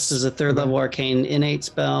the haste as a 3rd level arcane innate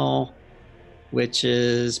spell, which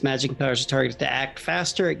is magic empowers the target to act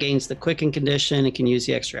faster. It gains the quicken condition. It can use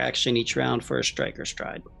the extra action each round for a strike or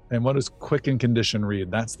stride. And what does quicken condition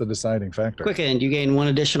read? That's the deciding factor. Quicken, you gain 1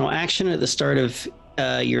 additional action at the start of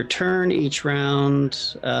your turn each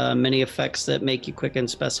round. Many effects that make you quicken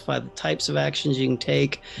specify the types of actions you can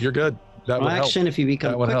take. You're good. That would action, help. If you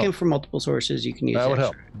become quicken from multiple sources, you can use that. Would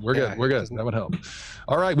help. We're good. We're good. That would help.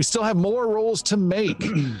 All right, we still have more rolls to make.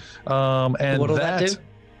 And what'll that do?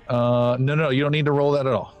 No, you don't need to roll that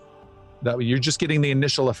at all. You're just getting the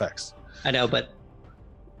initial effects. I know, but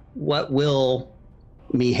what will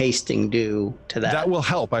me hasting do to that? That will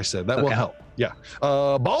help. I said that will help. Yeah.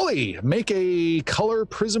 Bali, make a color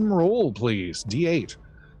prism roll, please. D8.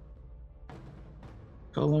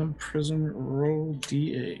 Color prism roll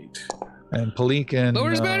D8. And Palik and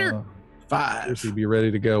lower's better. 5. If you'd be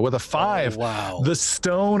ready to go with a 5. Oh, wow. The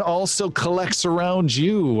stone also collects around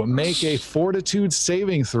you. Make a fortitude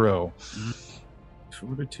saving throw.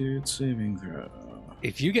 Fortitude saving throw.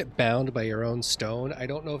 If you get bound by your own stone, I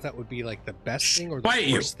don't know if that would be like the best thing or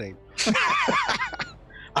the worst thing.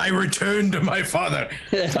 I return to my father.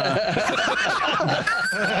 That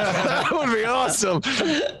would be awesome.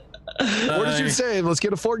 What did you save? Let's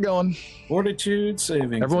get a fort going. Fortitude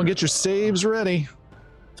saving. Everyone get your saves ready.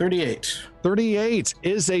 38. 38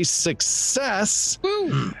 is a success.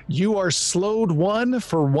 Woo. You are slowed 1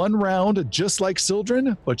 for 1 round, just like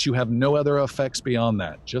Sildren, but you have no other effects beyond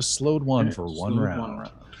that. Just slowed 1 for 1 round.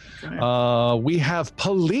 Okay. We have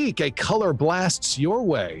Palik. A color blasts your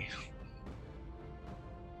way.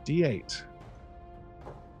 D8.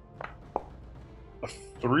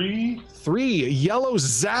 3. 3. Yellow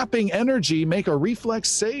zapping energy. Make a reflex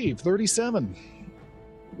save. 37.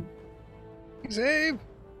 Save.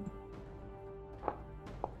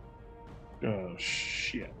 Oh,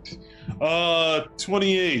 shit.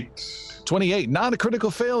 28. 28. Not a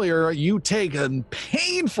critical failure. You take a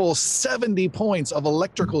painful 70 points of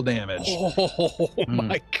electrical damage. Oh,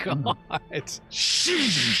 my God.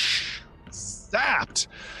 Zapped.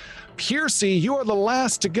 Piercy, you are the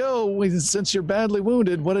last to go since you're badly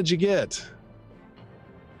wounded. What did you get?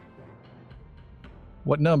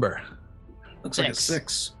 What number? Looks like a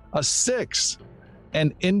 6. A 6.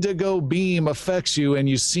 An indigo beam affects you, and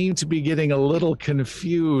you seem to be getting a little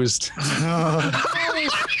confused. Oh,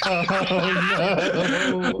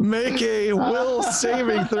 no. Make a will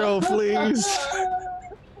saving throw, please.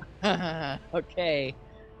 Okay.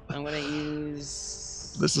 I'm going to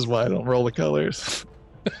use... This is why I don't roll the colors.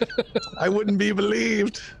 I wouldn't be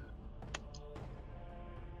believed.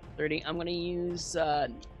 30. I'm going to use...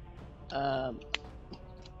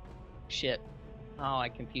 shit. Oh, I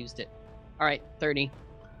confused it. All right, 30.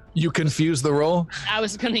 You confused the roll? I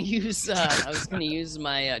was gonna use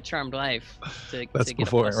my charmed life to That's get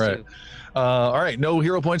before, a +2. right? All right, no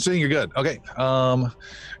hero points. You're good. Okay.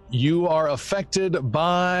 You are affected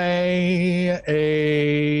by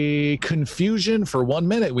a confusion for 1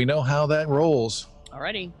 minute. We know how that rolls.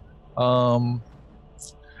 Alrighty.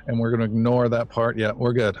 And we're gonna ignore that part. Yeah,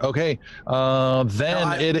 we're good. Okay. Sorry,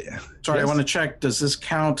 yes? I want to check. Does this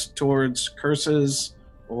count towards curses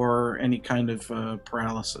or any kind of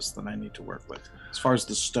paralysis that I need to work with, as far as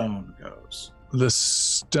the stone goes? The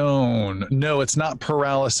stone. No, it's not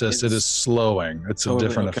paralysis. It is slowing. It's a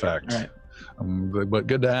different effect. All right. But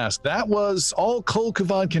good to ask. That was all Kol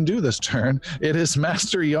Kuvad can do this turn. It is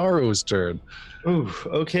Master Yaro's turn. Ooh,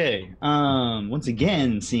 okay. Once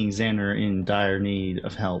again, seeing Xander in dire need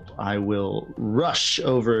of help, I will rush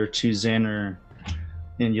over to Xander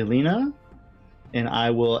and Yelena, and I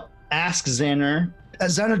will ask Xander,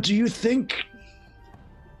 Xander, do you think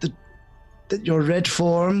that your red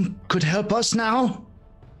form could help us now?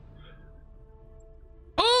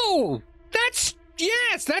 Oh, that's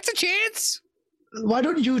a chance. Why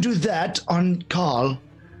don't you do that on Karl,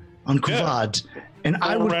 on Kuvad? Yeah. And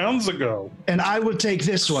I will, rounds ago. And I will take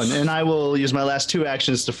this one, and I will use my last 2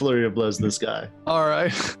 actions to flurry of blows this guy. All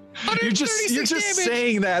right. You're just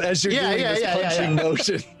saying that as you're doing this punching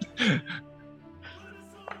motion.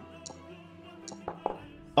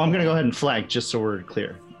 I'm gonna go ahead and flag just so we're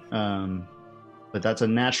clear. But that's a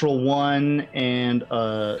natural 1 and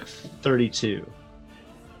a 32.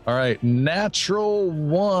 All right, natural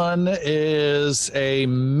 1 is a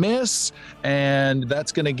miss, and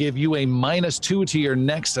that's going to give you a -2 to your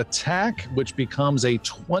next attack, which becomes a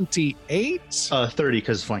 28. 30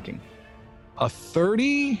 because flanking. A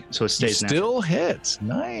 30? So it stays natural. Still hit.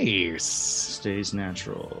 Nice. Stays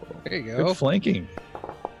natural. There you go. Good flanking.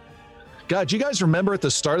 God, do you guys remember at the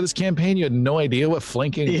start of this campaign, you had no idea what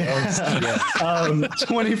flanking was? Yeah.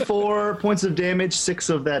 24 points of damage, 6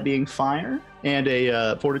 of that being fire, and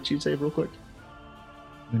a fortitude save real quick.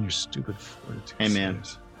 And your stupid fortitude Hey, man.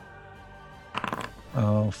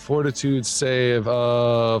 Fortitude save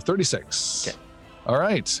of 36. Okay. All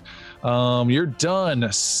right. You're done.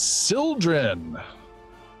 Sildren.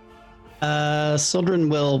 Sildren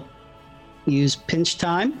will use pinch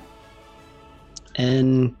time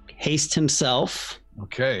and haste himself.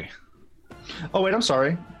 Okay. Oh, wait, I'm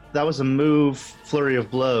sorry. That was a move, flurry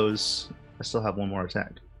of blows. I still have 1 more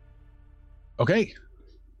attack. Okay.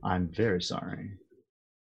 I'm very sorry.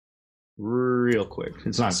 Real quick.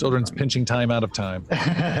 It's not. Sildren's pinching time out of time.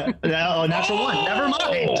 No, natural 1. Never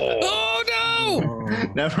mind. Oh, no.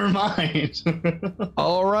 Never mind.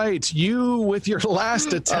 All right. You, with your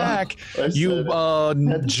last attack, you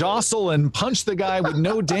jostle and punch the guy with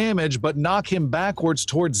no damage, but knock him backwards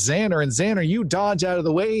towards Xander. And Xander, you dodge out of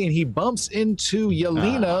the way, and he bumps into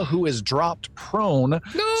Yelena, who is dropped prone.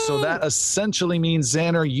 No! So that essentially means,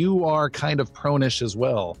 Xander, you are kind of prone-ish as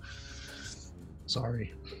well.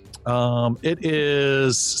 Sorry. It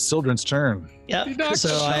is Sildren's turn. Yep.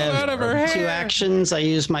 So I have 2 actions. I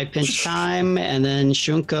use my pinch time, and then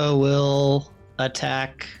Shunka will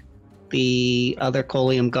attack the other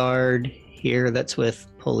Colium guard here that's with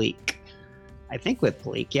Palik. I think with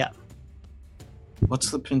Palik, yeah.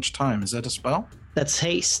 What's the pinch time? Is that a spell? That's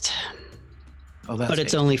haste. Oh, that's but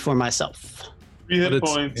it's only for myself. 3 hit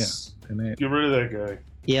points. Yeah. Get rid of that guy.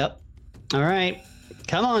 Yep. All right.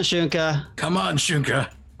 Come on, Shunka. Come on, Shunka.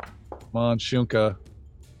 Come on, Shunka.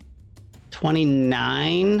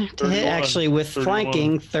 29 to hit, actually with 31.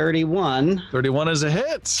 Flanking, 31. 31 is a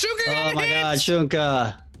hit. Shunka, oh my God,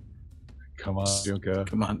 Shunka. Come on, Shunka.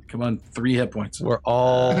 Come on. 3 hit points. We're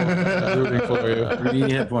all rooting for you. 3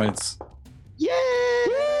 hit points. Yay!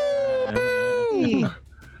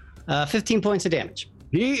 15 points of damage.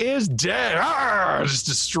 He is dead. Just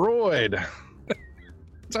destroyed.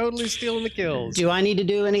 Totally stealing the kills. Do I need to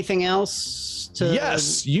do anything else?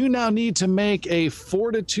 Yes, you now need to make a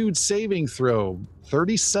fortitude saving throw.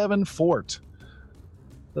 37 fort.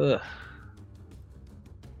 Ugh.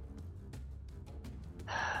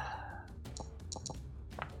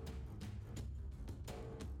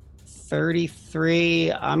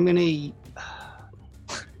 $33. I'm gonna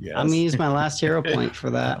use my last hero point for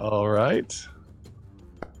that. All right.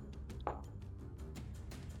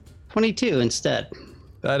 22 instead.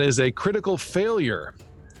 That is a critical failure.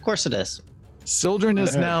 Of course it is. Sildren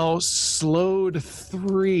is now slowed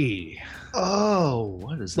 3. Oh,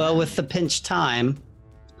 what is that? Well, with the pinch time.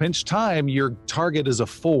 Pinch time, your target is a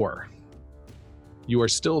 4. You are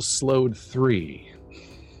still slowed 3.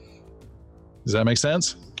 Does that make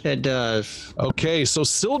sense? It does. Okay, so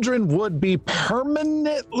Sildren would be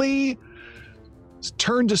permanently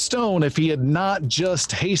turned to stone if he had not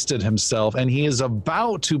just hasted himself, and he is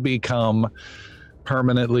about to become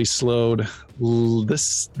permanently slowed.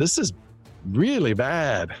 This is really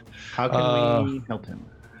bad. How can we help him?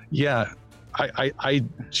 Yeah,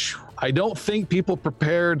 I don't think people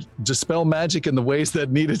prepared Dispel magic in the ways that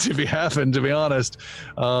needed to be happened, to be honest.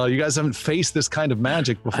 You guys haven't faced this kind of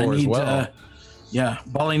magic before as well. Yeah,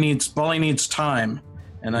 Bali needs time,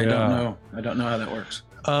 and I don't know how that works.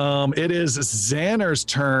 It is Xander's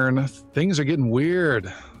turn. Things are getting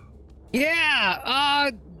weird.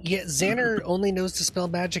 Yeah, Xander only knows Dispel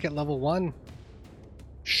magic at level 1.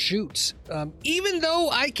 Shoot. Even though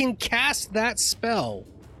I can cast that spell,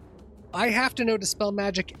 I have to know Dispel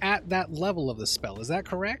Magic at that level of the spell. Is that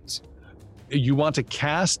correct? You want to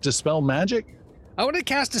cast Dispel Magic? I want to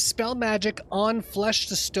cast Dispel Magic on Flesh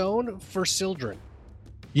to Stone for Sildren.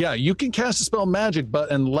 Yeah, you can cast Dispel Magic,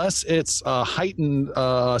 but unless it's a heightened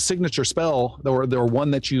signature spell or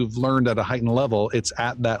one that you've learned at a heightened level, it's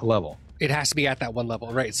at that level. It has to be at that one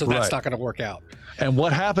level, right? So that's not going to work out. And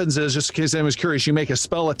what happens is, just in case anyone was curious, you make a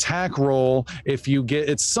spell attack roll. If you get,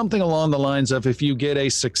 it's something along the lines of, if you get a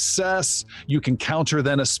success, you can counter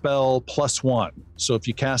then a spell +1. So if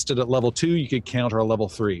you cast it at level 2, you could counter a level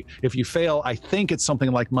 3. If you fail, I think it's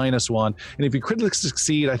something like -1. And if you critically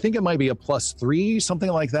succeed, I think it might be a +3,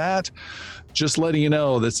 something like that. Just letting you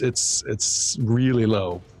know that it's really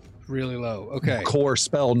low. Really low. Okay. Core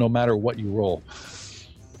spell, no matter what you roll.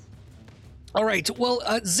 All right. Well,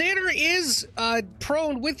 Xander is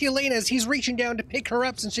prone with Yelena as he's reaching down to pick her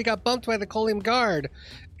up since she got bumped by the Colium guard,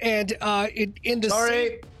 and in the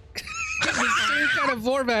same kind of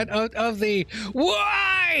format of the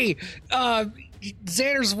why.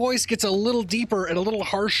 Xander's voice gets a little deeper and a little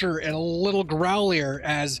harsher and a little growlier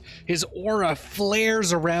as his aura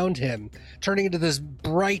flares around him, turning into this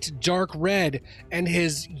bright dark red, and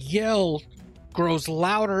his yell grows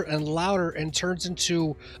louder and louder and turns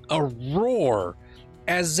into a roar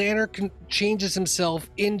as Xander changes himself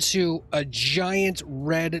into a giant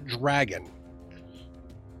red dragon.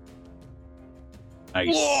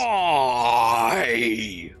 Nice.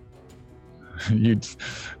 Why? I think I'm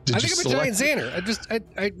a giant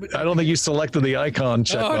Xander. I don't think you selected the icon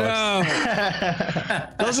checkbox. Oh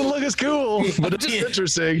no! Doesn't look as cool, but it's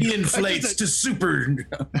interesting. He inflates to super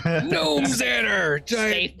gnome Xander.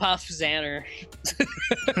 Stay Puff Xander.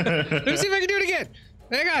 Let me see if I can do it again.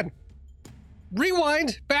 Hang on.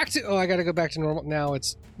 Rewind back to. Oh, I got to go back to normal. Now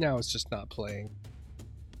it's just not playing.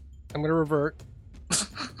 I'm gonna revert.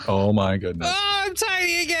 Oh my goodness. Oh, I'm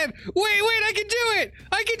tiny again. Wait, I can do it.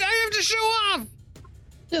 I have to show off.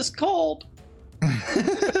 Just cold.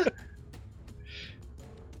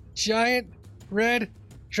 Giant red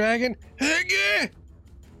dragon.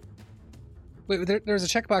 Wait, there's a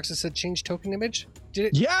checkbox that said change token image. Did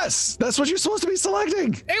it? Yes, that's what you're supposed to be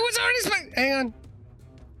selecting. It was already hang on.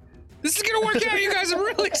 This is gonna work out, you guys. I'm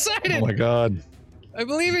really excited. Oh my god. I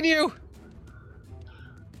believe in you.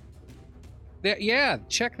 Yeah,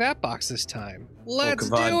 check that box this time.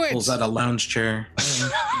 Let's do it. Pulls out a lounge chair.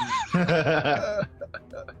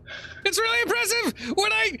 It's really impressive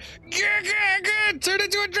when I turn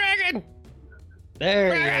into a dragon.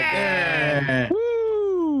 There you go.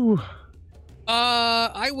 Woo!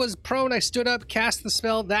 I was prone. I stood up, cast the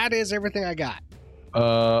spell. That is everything I got.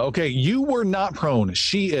 Okay, you were not prone.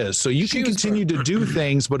 She is. So you can continue to do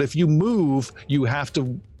things, but if you move, you have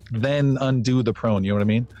to then undo the prone. You know what I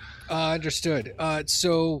mean? Understood.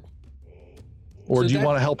 Or do you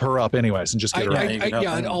want to help her up anyways and just get her up?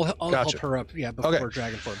 I'll help her up. Yeah, before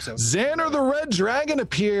dragon form. So Xander the Red Dragon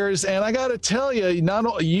appears, and I gotta tell you, not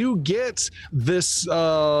only you get this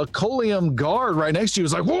Colium guard right next to you.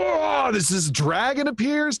 It's like, whoa! This dragon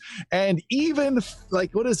appears, and even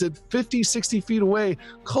like, what is it, 50, 60 feet away,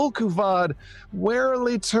 Kolkuvad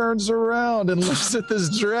warily turns around and looks at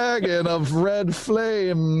this dragon of red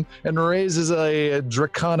flame and raises a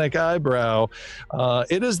draconic eyebrow.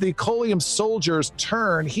 It is the Colium soldier's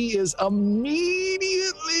turn. He is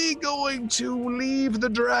immediately going to leave the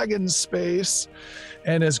dragon space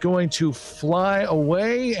and is going to fly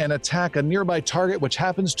away and attack a nearby target, which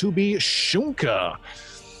happens to be Shunka.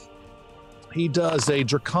 He does a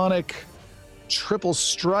draconic triple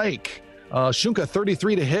strike. Shunka,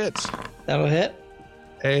 33 to hit. That'll hit.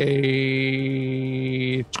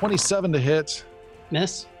 A 27 to hit.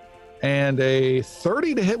 Miss. And a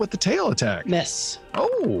 30 to hit with the tail attack. Miss.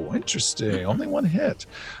 Oh, interesting. Only one hit.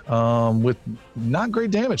 With not great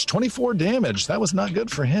damage. 24 damage. That was not good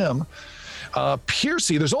for him.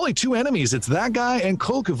 Piercy, there's only two enemies. It's that guy and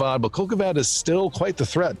Kolkuvad, but Kolkuvad is still quite the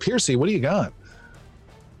threat. Piercy, what do you got?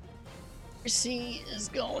 Piercy is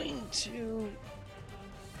going to...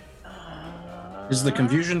 Is the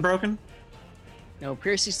confusion broken? No,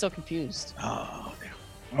 Piercy's still confused. Oh, okay.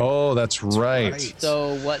 Oh, that's right.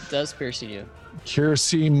 So what does Piercy do?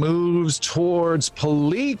 Piercy moves towards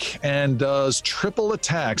Palik and does triple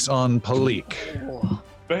attacks on Palik. Oh.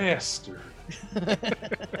 Bastard.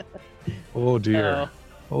 Oh, dear.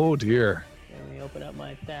 Oh, dear. Let me open up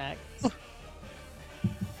my attacks.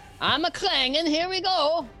 I'm a clanging. Here we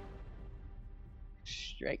go.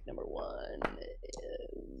 Strike number 1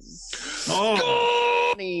 is is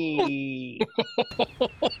Oh, 20.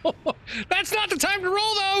 That's not the time to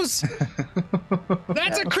roll those.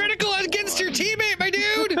 That's a critical against your teammate, my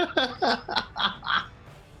dude.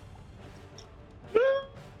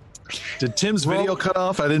 Did Tim's video cut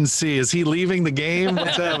off? I didn't see. Is he leaving the game?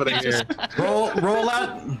 What's happening here? roll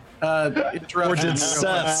out. Or did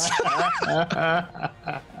Seth's?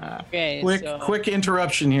 Okay, Quick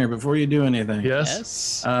interruption here before you do anything.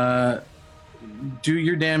 Yes. Do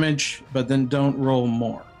your damage, but then don't roll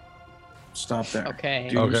more. Stop there. Okay.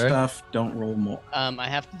 Do your stuff. Don't roll more. I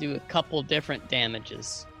have to do a couple different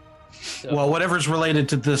damages. So Well, whatever's related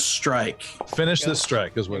to this strike. Finish this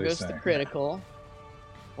strike is what here he's goes saying. the critical.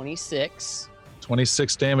 26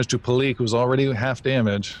 26 damage to Palik, who's already half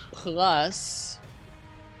damage. plus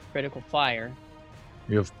critical fire.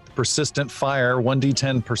 You have persistent fire,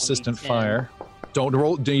 1d10 persistent 1d10. fire. Don't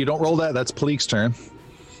roll. You don't roll that. That's Palik's turn.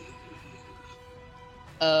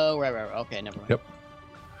 Oh, right. Okay, never mind. Yep.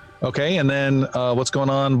 Okay, and then what's going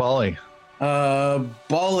on, Bali?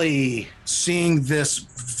 Bali, seeing this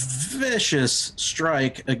vicious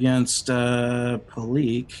strike against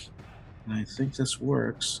Palik, and I think this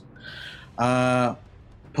works. Palik,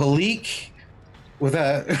 with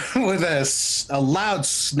a loud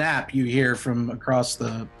snap you hear from across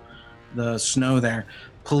the snow there,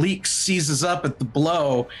 Palik seizes up at the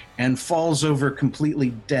blow and falls over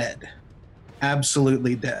completely dead.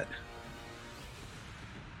 Absolutely dead.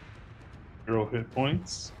 0 hit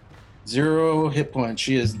points. 0 hit points.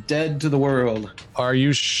 She is dead to the world. Are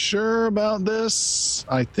you sure about this?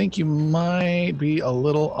 I think you might be a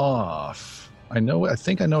little off. I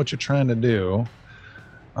think I know what you're trying to do.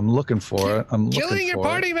 I'm looking for it. Killing your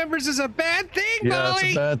party members is a bad thing, Yeah, Molly.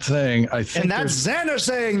 it's a bad thing. I think And that's Xander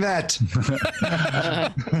saying that.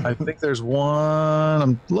 I think there's one.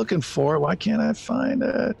 I'm looking for it. Why can't I find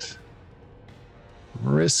it?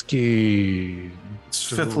 Risky. It's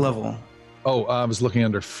 5th level. Oh, I was looking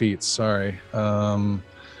under feats. Sorry. 5th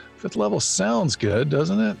level sounds good,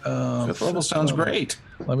 doesn't it? 5th level sounds great.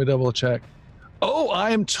 Let me double check. Oh,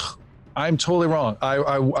 I'm totally wrong.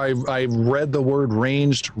 I read the word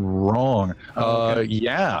ranged wrong. Okay.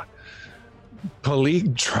 Yeah.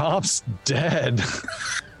 Palik drops dead.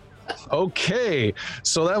 Okay,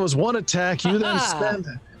 so that was one attack. You then spend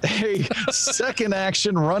a second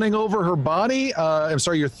action running over her body. I'm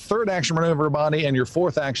sorry, your third action running over her body, and your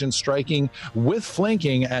fourth action striking with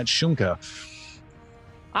flanking at Shumka.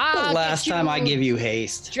 Ah, Last time I give you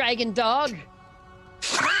haste. Dragon dog.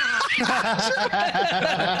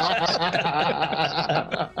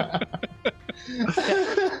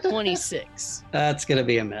 26. That's gonna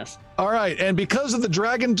be a miss. All right, and because of the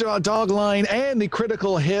dragon dog line and the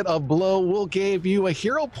critical hit of blow, we'll give you a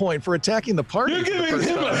hero point for attacking the party. You're for the giving first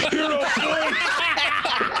him a time. hero point.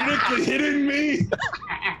 You're hitting me.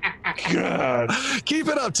 God. Keep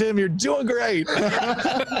it up, Tim. You're doing great.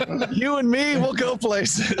 You and me, we'll go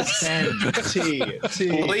places.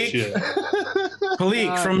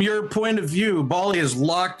 Palik, from your point of view, Bali has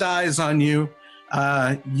locked eyes on you.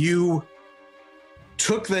 You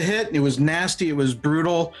took the hit. It was nasty. It was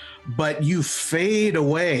brutal, but you fade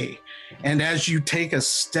away. And as you take a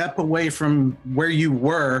step away from where you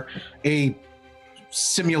were, a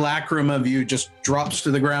simulacrum of you just drops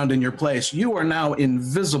to the ground in your place. You are now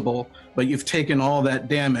invisible, but you've taken all that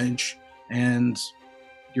damage and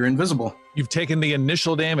you're invisible. You've taken the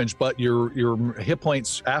initial damage, but your hit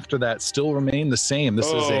points after that still remain the same. This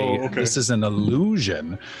this is an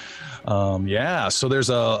illusion. Yeah, so there's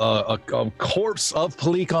a corpse of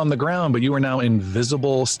Palik on the ground, but you are now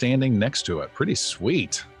invisible standing next to it. Pretty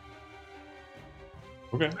sweet.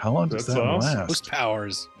 Okay. How long does that last? Those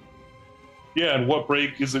powers. Yeah, and what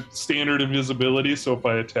break is it? Standard invisibility. So if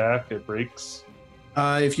I attack, it breaks.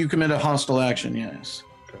 If you commit a hostile action, yes.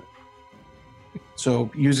 Okay.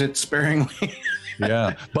 So use it sparingly.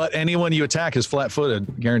 Yeah, but anyone you attack is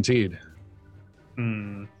flat-footed, guaranteed.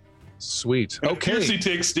 Sweet. If Okay. Piercy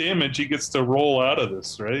takes damage, he gets to roll out of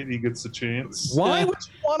this, right? He gets a chance. Why would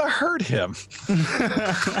you want to hurt him?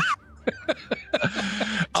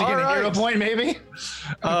 To get a hero point, maybe?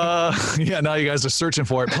 Yeah, now you guys are searching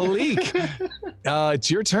for it. Palik, it's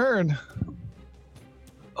your turn.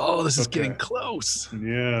 Oh, this is getting close.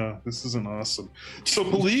 Yeah, this isn't awesome. So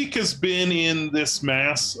Palik has been in this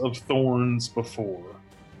mass of thorns before.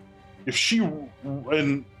 If she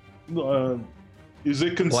is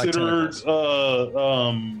it considered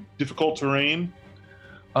difficult terrain?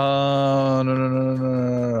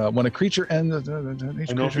 No. When a creature ends, I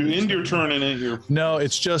know if you end your turn in it, you're. No,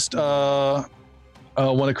 it's just when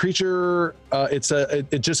a creature,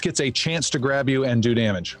 it just gets a chance to grab you and do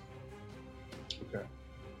damage. Okay.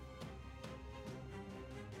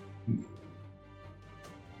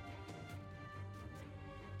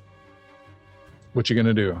 What you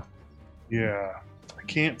gonna do? Yeah. I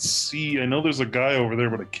can't see. I know there's a guy over there,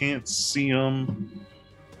 but I can't see him.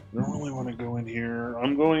 I don't really want to go in here.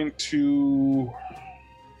 I'm going to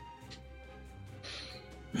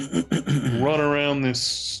run around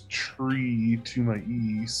this tree to my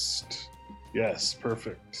east. Yes,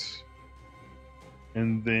 perfect.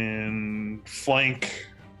 And then flank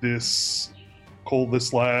this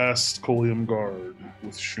last Colium guard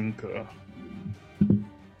with Shunka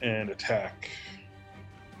and attack,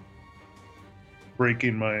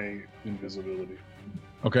 breaking my invisibility.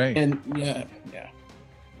 Okay. And yeah.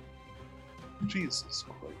 Jesus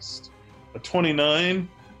Christ. A 29.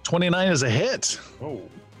 29 is a hit. Oh.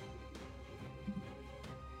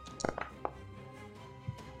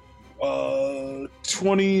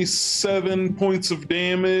 27 points of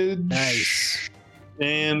damage. Nice.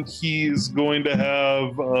 And he's going to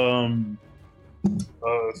have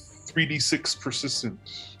 3d6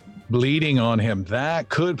 persistent. Bleeding on him. That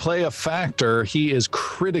could play a factor. He is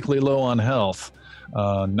critically low on health.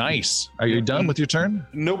 Nice. Are you done with your turn?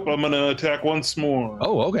 Nope, I'm going to attack once more.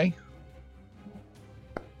 Oh, okay.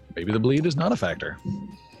 Maybe the bleed is not a factor.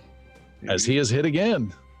 As he is hit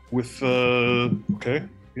again. With, okay,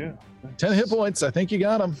 yeah. 10 hit points. I think you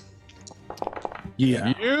got him.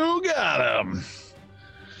 Yeah. You got him.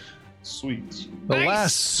 Sweet. The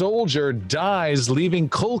last soldier dies, leaving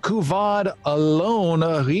Kolkuvad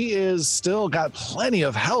alone. He is still got plenty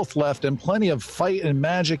of health left and plenty of fight and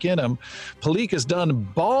magic in him. Palik is done.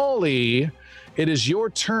 Bali, it is your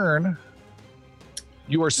turn.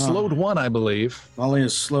 You are slowed one, I believe. Bali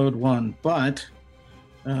is slowed one, but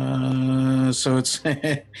so it's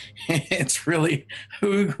it's really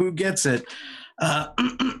who gets it.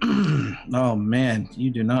 Oh man, you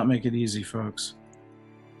do not make it easy, folks.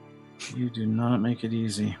 You do not make it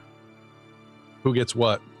easy. Who gets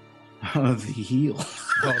what? The heal.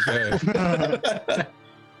 Okay.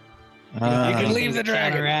 You can leave the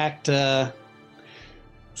dragon. Counteract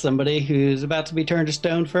somebody who's about to be turned to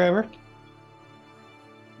stone forever.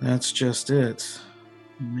 That's just it.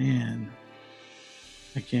 Man.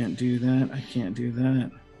 I can't do that. I can't do that.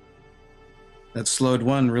 That slowed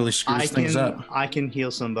one really screws things up. I can heal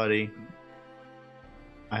somebody.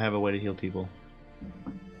 I have a way to heal people.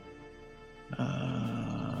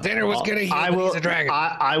 Xander was gonna heal, but he's a dragon.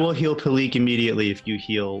 I will heal Palik immediately if you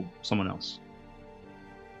heal someone else.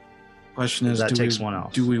 Question is, that takes one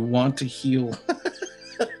off. Do we want to heal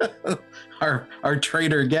our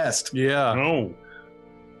traitor guest? Yeah. No.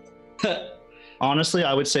 Honestly,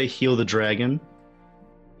 I would say heal the dragon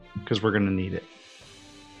because we're gonna need it.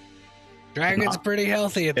 Dragon's pretty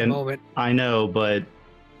healthy at the moment. I know, but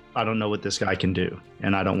I don't know what this guy can do,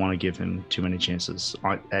 and I don't want to give him too many chances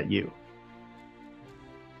at you.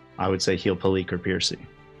 I would say heal Palik or Piercy.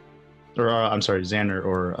 Or, I'm sorry, Xander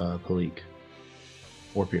or Palik.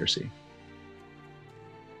 Or Piercy.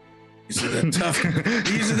 These are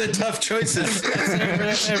the tough choices.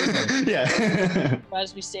 Yeah.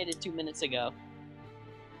 As we stated 2 minutes ago.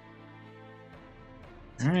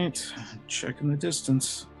 All right, checking the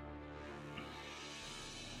distance.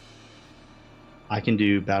 I can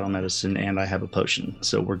do battle medicine and I have a potion,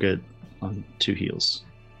 so we're good on 2 heals.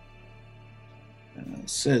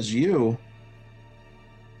 Says you.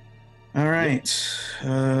 All right. 2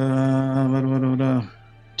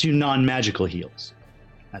 non-magical heals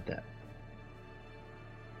at that.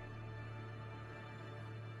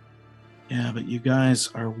 Yeah, but you guys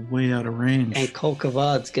are way out of range. And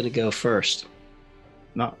Kolkavad's gonna go first.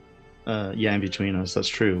 Not, in between us. That's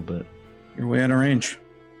true, but you're way out of range.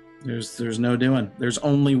 There's no doing. There's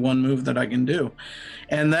only one move that I can do,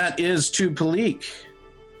 and that is to Palik,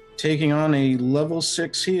 taking on a level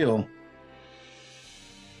 6 heal.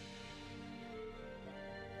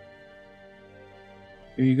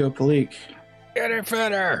 Here you go, Palik. Get her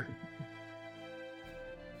fitter.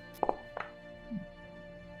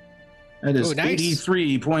 That is nice.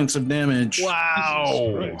 83 points of damage.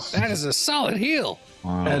 Wow. That is a solid heal.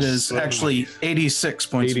 wow. That is actually 86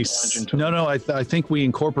 points of damage in total. No, I think we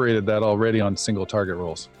incorporated that already on single target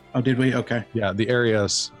rolls. Oh, did we? Okay. Yeah, the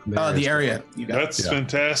areas. The area. You got That's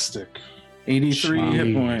fantastic. 83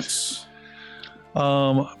 hit points.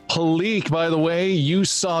 Palik, by the way, you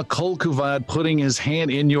saw Kolkuvad putting his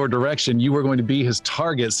hand in your direction. You were going to be his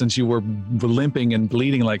target since you were limping and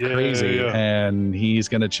bleeding like crazy, and he's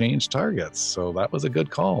going to change targets. So that was a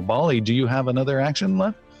good call. Bali, do you have another action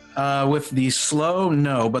left? With the slow,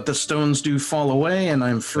 no, but the stones do fall away, and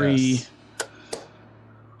I'm free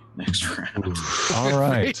next round. All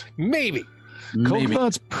right. Maybe.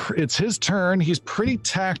 Kolkuvad's it's his turn. He's pretty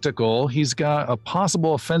tactical. He's got a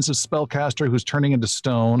possible offensive spellcaster who's turning into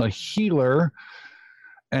stone, a healer,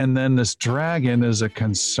 And then this dragon is a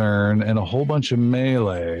concern and a whole bunch of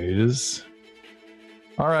melees.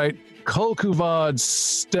 All right, Kolkuvad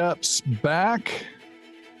steps back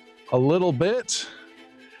a little bit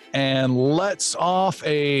and lets off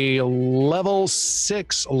a level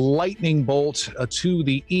 6 lightning bolt to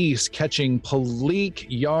the east, catching Palik,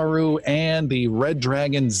 Yaru, and the red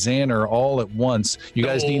dragon Xander all at once. You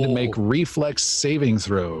guys need to make reflex saving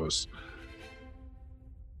throws.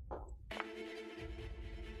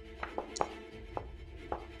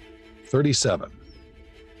 37.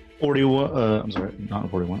 41. I'm sorry,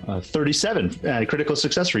 not 41. 37. Critical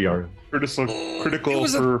success for Yaru. Critical It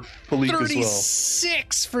was for Palik as well.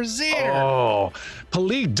 36 for Xander. Oh,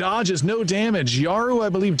 Palik dodges no damage. Yaru, I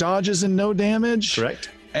believe, dodges and no damage. Correct.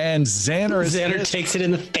 And Xander takes it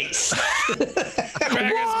in the face.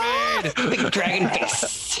 Dragon's made. Big dragon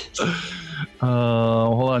face.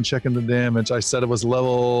 Hold on, checking the damage. I said it was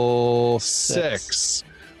level 6.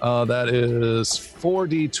 That is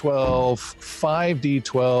 4d12,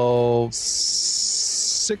 5d12,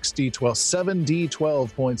 6d12,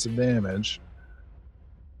 7d12 points of damage.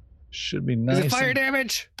 Should be nice. Is it fire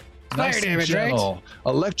damage? Nice Fire damage, right? gentle.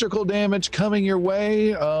 Electrical damage coming your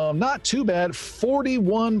way. Not too bad.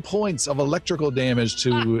 41 points of electrical damage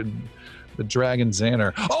to the Dragon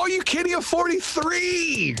Xander. Oh, you kidding? A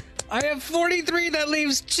 43! I have 43. That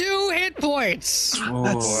leaves 2 hit points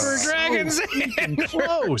for Dragon Xander.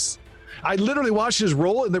 Close. I literally watched his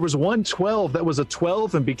roll, and there was one 12 that was a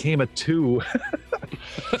 12 and became a 2.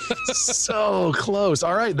 So close.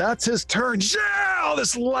 All right, that's his turn. Yeah,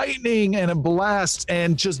 this lightning and a blast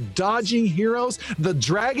and just dodging heroes. The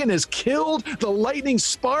dragon is killed. The lightning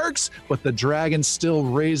sparks, but the dragon still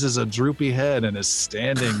raises a droopy head and is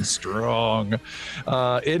standing strong.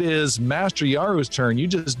 It is Master Yaru's turn. You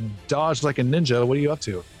just dodged like a ninja. What are you up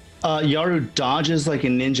to? Yaru dodges like a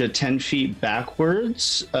ninja 10 feet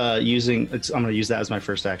backwards, I'm going to use that as my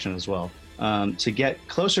first action as well. To get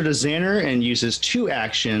closer to Xander, and uses 2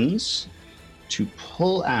 actions to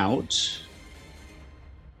pull out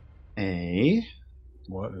a...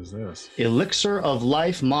 What is this? Elixir of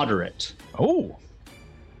Life Moderate. Oh.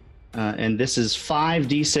 And this is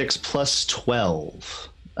 5d6 plus 12.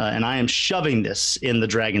 And I am shoving this in the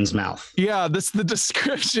dragon's mouth. Yeah, that's the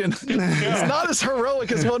description. It's not as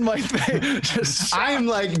heroic as one might think. I am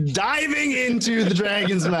like diving into the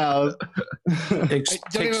dragon's mouth.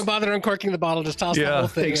 Don't even bother uncorking the bottle. Just toss the whole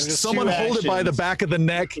thing. And just Someone hold it by the back of the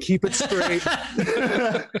neck. Keep it straight.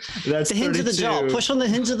 That's the hinge of the jaw. Push on the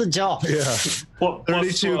hinge of the jaw. Yeah.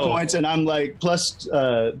 32 points, and I'm like plus.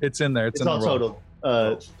 It's in there. It's in all the roll.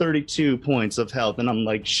 total. 32 points of health, and I'm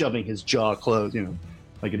like shoving his jaw closed.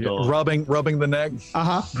 Like a dog. Rubbing the neck.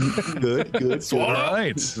 Good. All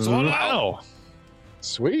right. Wow.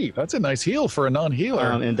 Sweet. That's a nice heal for a non-healer.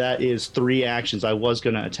 And that is 3 actions. I was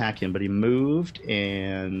going to attack him, but he moved,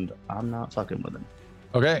 and I'm not fucking with him.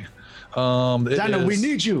 Okay. Xander, we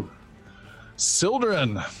need you.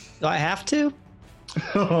 Sildren. Do I have to?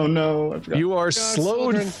 Oh, no. I forgot. You are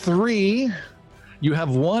slowed Sildren. 3. You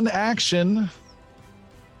have 1 action.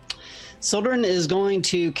 Sildren is going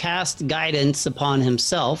to cast guidance upon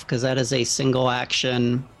himself because that is a single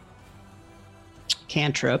action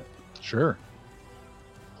cantrip. Sure.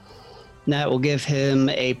 That will give him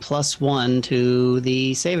a +1 to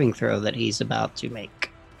the saving throw that he's about to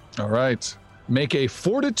make. All right. Make a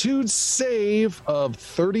fortitude save of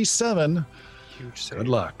 37. Huge save. Good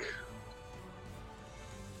luck.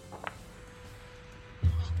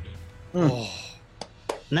 And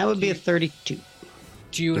that would be a 32.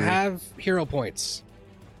 Do you have hero points?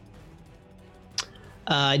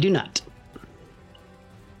 I do not.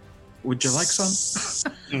 Would you like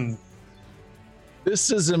some?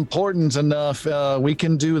 This is important enough. We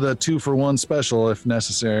can do the 2-for-1 special if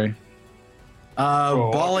necessary.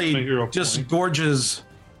 Bali just gorges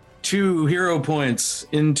 2 hero points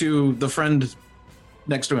into the friend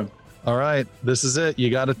next to him. All right. This is it. You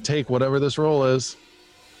got to take whatever this roll is.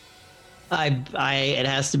 It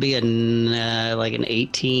has to be like an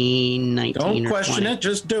 18, 19. Don't or question 20. it.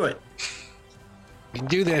 Just do it. You can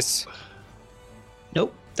do this.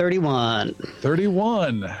 Nope, 31.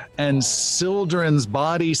 31. And Sildren's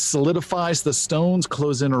body solidifies. The stones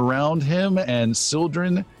close in around him, and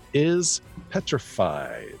Sildren is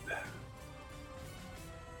petrified.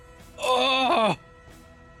 Oh!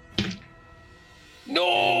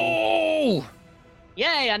 No!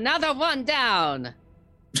 Yay, another one down.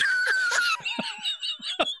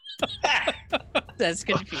 That's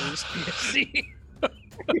confused.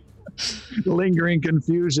 Lingering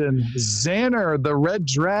confusion. Xander, the red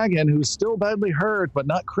dragon, who's still badly hurt, but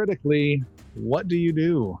not critically. What do you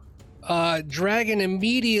do? Dragon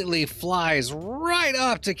immediately flies right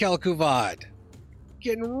up to Kel'Kuvad,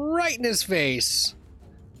 getting right in his face,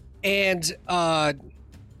 and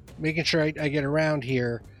making sure I get around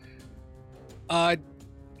here.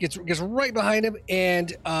 Gets right behind him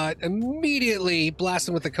and immediately blasts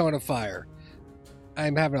him with the cone of fire.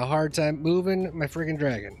 I'm having a hard time moving my freaking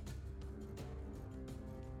dragon.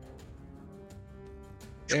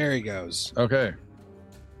 There he goes. Okay.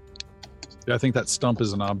 Yeah, I think that stump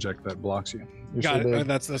is an object that blocks you. Got it.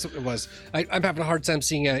 That's what it was. I'm having a hard time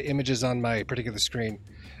seeing images on my particular screen.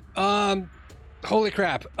 Holy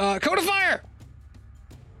crap. Cone of fire!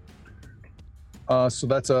 So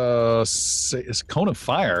that's it's cone of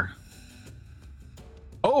fire.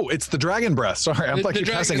 Oh, it's the dragon breath. Sorry, I'm like you're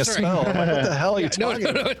casting a spell. I'm like, what the hell are you talking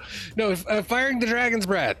about? No, firing the dragon's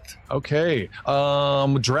breath. Okay.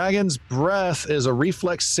 Dragon's breath is a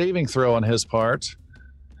reflex saving throw on his part.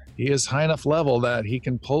 He is high enough level that he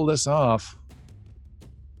can pull this off.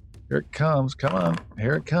 Here it comes. Come on.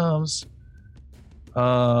 Here it comes.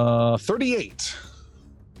 38.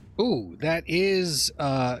 Ooh, that is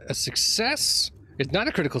a success. It's not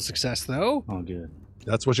a critical success, though. Oh, good.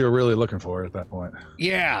 That's what you're really looking for at that point.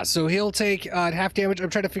 Yeah, so he'll take half damage. I'm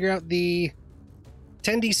trying to figure out the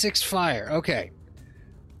 10d6 fire. Okay.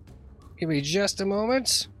 Give me just a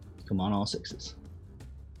moment. Come on, all sixes.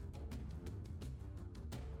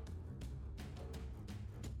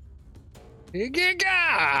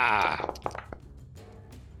 Giga!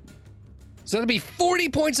 So that'll be 40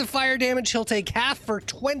 points of fire damage. He'll take half for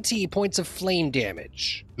 20 points of flame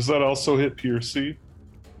damage. Does that also hit Piercy?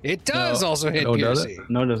 It does also hit Does Piercy. it?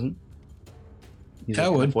 No, it doesn't. He's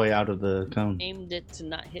That would. halfway out of the cone. Aimed it to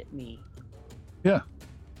not hit me. Yeah.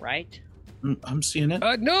 Right? I'm seeing it.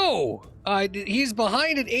 No! He's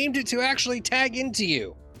behind it, aimed it to actually tag into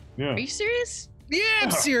you. Yeah. Are you serious? Yeah,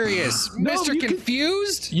 I'm serious. No, Mr. you can-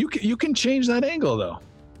 Confused? You can change that angle though.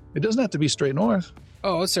 It doesn't have to be straight north.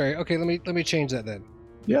 Oh, sorry. Okay, let me change that then.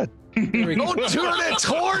 Yeah. There we go. Don't turn it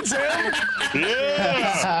towards him.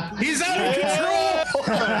 Yeah. He's out of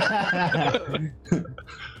control.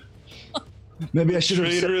 Maybe I should have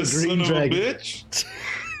set the Traitorous son green of a dragon. bitch.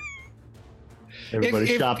 Everybody's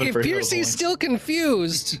shopping if for hero Piercy's points. still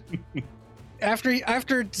confused, after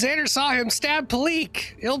Xander saw him stab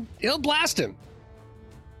Palik, he'll blast him.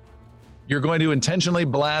 You're going to intentionally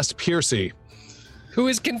blast Piercy. Who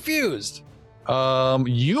is confused?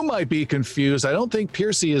 You might be confused. I don't think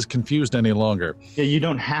Piercy is confused any longer. Yeah, you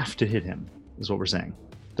don't have to hit him, is what we're saying.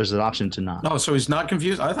 There's an option to not. No, so he's not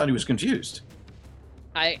confused? I thought he was confused.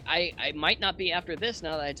 I might not be after this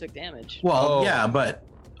now that I took damage. Well, Oh. yeah, but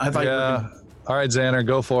I thought you were Yeah. All right, Xander,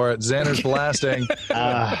 go for it. Xander's blasting. If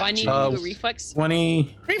I need to do a reflex,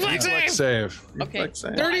 20. Reflex save! Save. okay. Reflex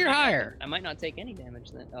save. 30 or higher. I might not take any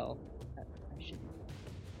damage then. Oh, I should.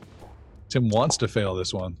 Tim wants to fail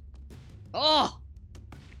this one. Oh,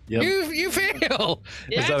 Yep. You fail.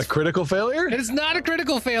 Is that a critical failure? It is not a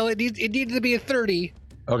critical fail. It needed to be a 30.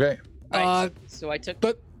 Okay. right. So I took.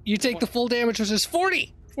 But you take the full damage, which is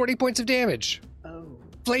 40 points of damage. Oh,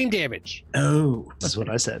 Flame damage. Oh. That's what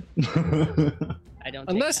I said. I don't.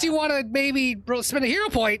 Unless you want to maybe spend a hero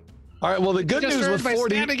point. All right. Well, the good Just news earned with by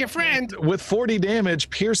 40 stabbing a friend. with 40 damage,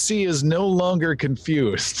 Piercy is no longer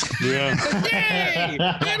confused. Yeah. Yay!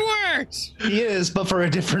 It worked. He is, but for a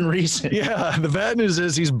different reason. Yeah. The bad news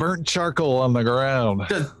is he's burnt charcoal on the ground.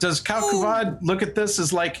 Does Kel'Kuvad look at this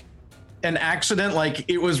as like an accident? Like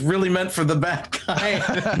it was really meant for the bad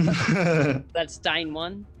guy? That's dying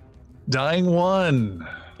one. Dying one.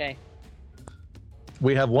 Okay.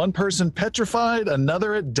 We have one person petrified,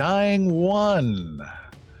 another at dying one.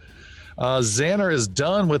 Xander is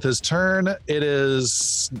done with his turn. It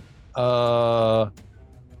is Not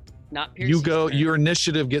Piercy's you go. turn. Your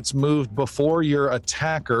initiative gets moved before your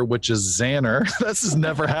attacker, which is Xander. This has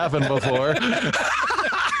never happened before.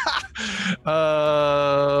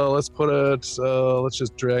 Let's put it. Let's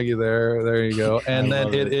just drag you there. There you go. And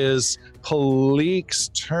then it is Palik's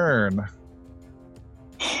turn.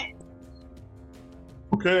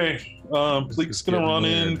 Okay. Pleek's gonna getting run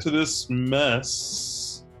weird. into this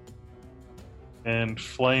mess and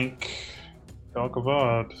flank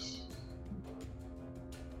Kel'Kuvad.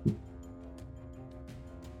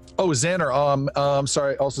 Oh, Xander. I'm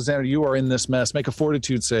sorry. Also, Xander, you are in this mess. Make a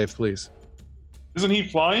fortitude save, please. Isn't he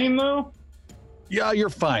flying though? Yeah, you're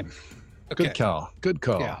fine. Okay. Good call. Good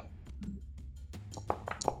call. Yeah.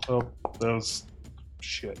 Oh, that was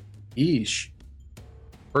shit. Yeesh.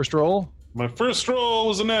 First roll. My first roll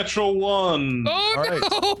was a natural one. Oh All right.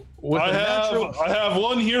 no! With I a natural- have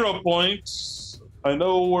one hero point. I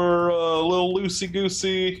know we're a little loosey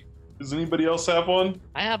goosey. Does anybody else have one?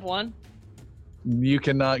 I have one. You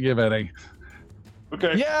cannot give any.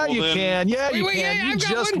 Okay. Yeah, well you then- can. Yeah, you Wait, can. yeah, You I've got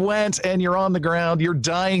just one. went and you're on the ground. Your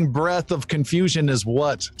dying breath of confusion is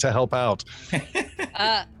what to help out?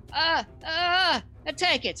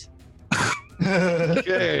 Take it.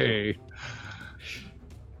 Okay.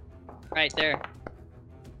 Right there.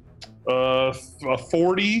 A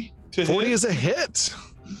 40 to 40 hit. is a hit.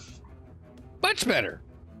 Much better.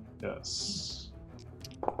 Yes.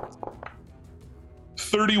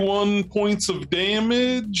 31 points of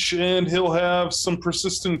damage, and he'll have some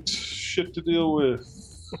persistent shit to deal with.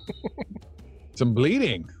 Some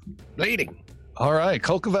bleeding. Bleeding. All right,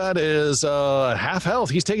 Kolkavad is half health.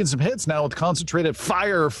 He's taking some hits now with concentrated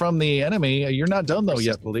fire from the enemy. You're not done though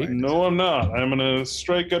yet, Malik. No, I'm not. I'm gonna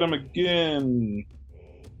strike at him again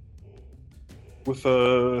with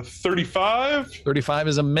a 35. 35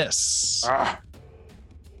 is a miss.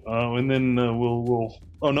 And then we'll.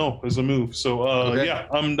 Oh no, as a move. So Okay. yeah,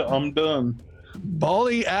 I'm done.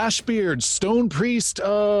 Bali Ashbeard, Stone Priest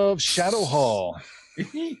of Shadowhall.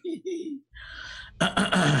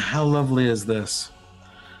 How lovely is this?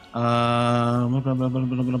 Oh,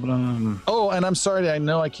 and I'm sorry, I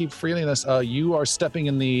know I keep feeling this. You are stepping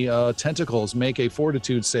in the tentacles. Make a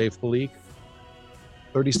fortitude save, Malik.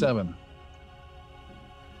 37.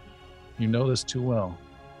 You know this too well.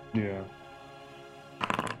 Yeah.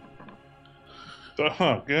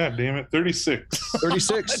 God damn it. 36.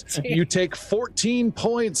 36. You take 14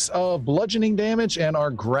 points of bludgeoning damage and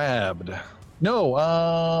are grabbed.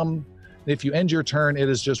 No, if you end your turn, it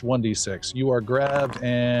is just 1d6. You are grabbed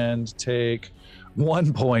and take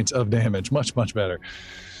 1 point of damage. Much, much better.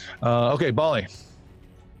 Okay, Bali.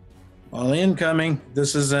 All incoming.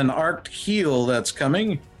 This is an arced heal that's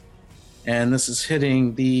coming. And this is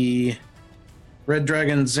hitting the Red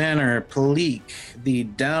Dragon Xaner, Palik, the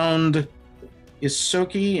downed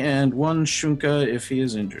Isoki, and one Shunka if he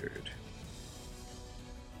is injured.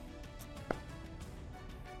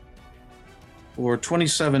 For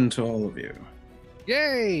 27 to all of you.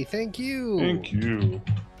 Yay! Thank you. Thank you.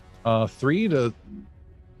 3 to...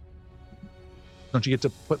 Don't you get to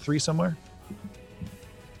put 3 somewhere?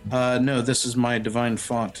 No, this is my divine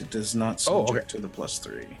font. It is not Oh, subject okay. to the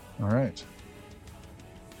 +3. All right.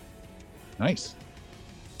 Nice.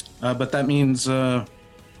 But that means the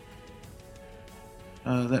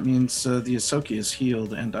Isoki is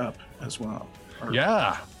healed and up as well. Or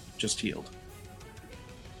Yeah. just healed.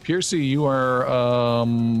 Piercy, you are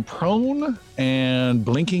prone and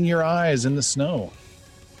blinking your eyes in the snow.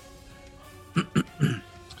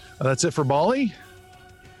 That's it for Bali?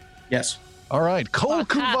 Yes. All right. What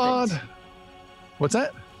Kolkuvad. happened? What's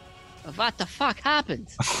that? What the fuck happened?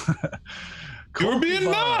 You were being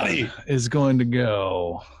Kolkuvad naughty. Is going to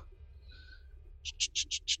go.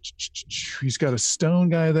 He's got a stone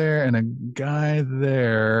guy there and a guy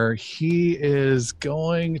there. He is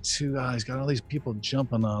going to. He's got all these people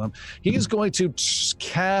jumping on him. He is going to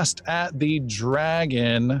cast at the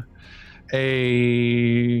dragon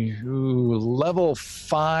a level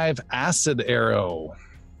 5 acid arrow.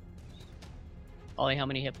 Ollie, how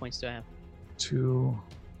many hit points do I have?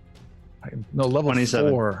 Level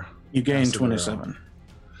 27. 4. You gain Acid 27.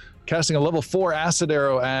 Casting a level 4 acid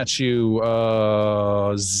arrow at you,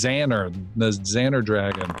 Xaner, the Xaner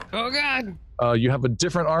dragon. Oh God! You have a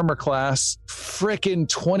different armor class. Frickin'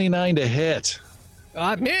 29 to hit.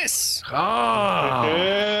 Miss.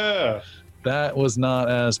 Yeah. That was not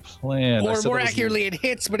as planned. I Or said more that was- accurately, it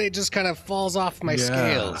hits, but it just kind of falls off my Yeah.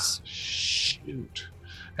 scales. Shoot.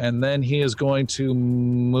 And then he is going to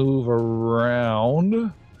move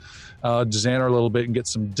around Xander a little bit and get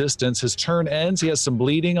some distance. His turn ends. He has some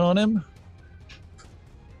bleeding on him.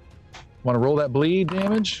 Want to roll that bleed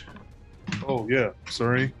damage? Oh yeah.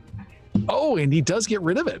 Sorry. Oh, and he does get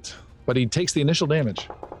rid of it, but he takes the initial damage.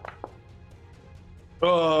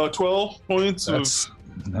 12 points That's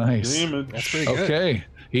of nice. damage. That's pretty good. Okay.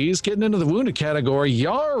 He's getting into the wounded category.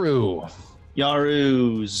 Yaru.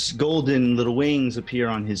 Yaru's golden little wings appear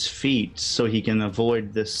on his feet so he can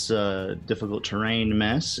avoid this difficult terrain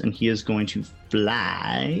mess, and he is going to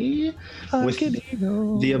fly with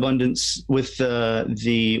the abundance, with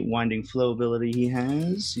the winding flow ability he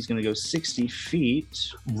has. He's going to go 60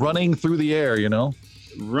 feet, Running through the air, you know?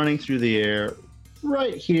 running through the air,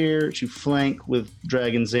 right here to flank with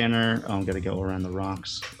Dragon Xander. Oh, I'm going to go around the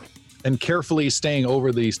rocks. And carefully staying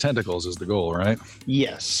over these tentacles is the goal, right?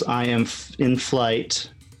 Yes, I am in flight.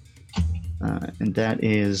 And that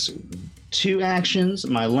is 2 actions.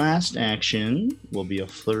 My last action will be a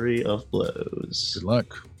flurry of blows. Good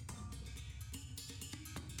luck.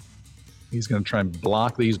 He's going to try and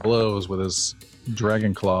block these blows with his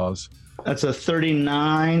dragon claws. That's a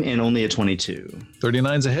 39 and only a 22.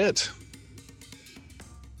 39's a hit.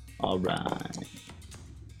 All right.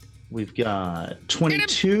 We've got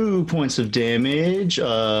 22 points of damage,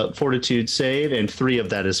 fortitude save, and 3 of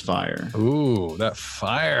that is fire. Ooh, that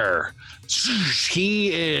fire.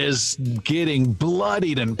 He is getting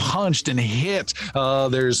bloodied and punched and hit.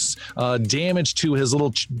 There's damage to his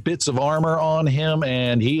little bits of armor on him,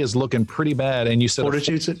 and he is looking pretty bad. And you said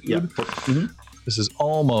fortitude save? Yeah. This is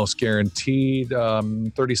almost guaranteed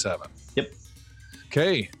 37. Yep.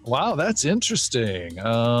 Okay. Wow, that's interesting.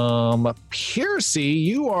 Piercy,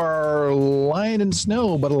 you are lying in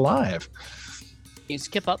snow, but alive. You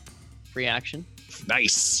skip up. Free action.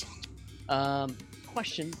 Nice.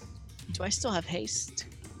 Question. Do I still have haste?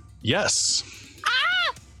 Yes.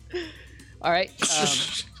 All right.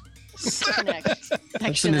 Second action.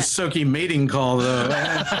 That's in his Soki mating call, though.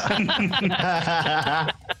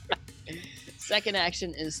 Second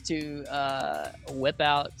action is to whip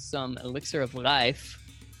out some elixir of life.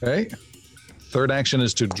 Okay. Third action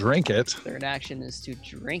is to drink it. Third action is to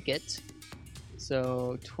drink it.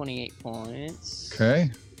 So 28 points.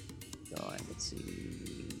 Okay. So let's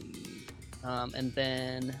see. And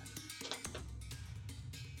then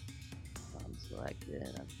I'm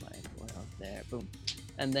selected. That's my well there. Boom.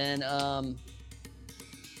 And then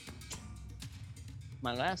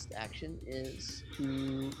my last action is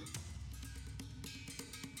to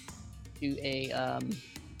do a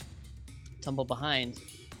tumble behind.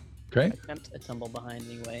 Okay. Attempt a tumble behind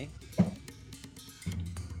anyway.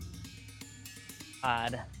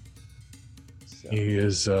 Odd. So. He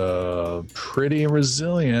is pretty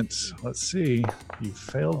resilient. Let's see. You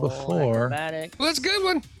failed before. Acrobatic. Well, that's a good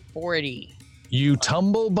one. 40. You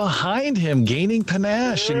tumble behind him, gaining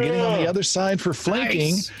panache and getting on the other side for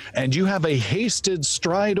flanking, Nice. and you have a hasted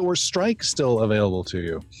stride or strike still available to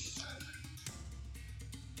you.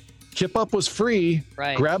 Kip up was free.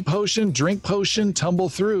 Right. Grab potion, drink potion, tumble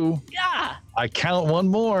through. Yeah. I count one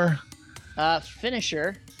more.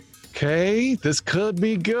 Finisher. Okay, this could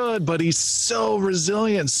be good, but he's so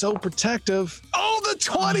resilient, so protective. Oh, the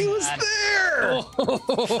 20 was there.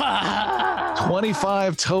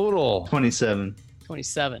 25 total. 27.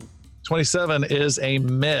 27. 27 is a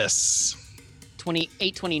miss.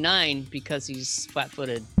 28, 29 because he's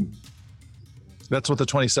flat-footed. That's what the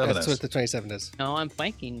 27 That's is. what the 27 is. No, I'm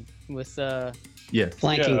flanking with Yeah.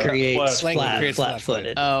 Flanking Yeah, creates flanking creates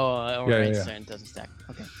flat-footed. Oh, all Yeah, right. yeah. So it doesn't stack.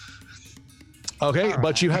 Okay. Okay,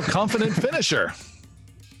 but you have confident finisher.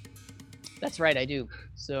 That's right, I do.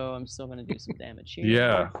 So I'm still gonna do some damage here.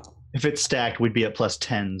 Yeah. If it's stacked, we'd be at plus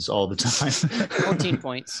 10s all the time. 14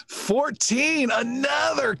 points. 14,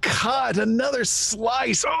 another cut, another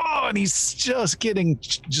slice. Oh, and he's just getting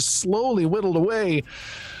just slowly whittled away.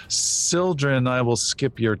 Sildren, I will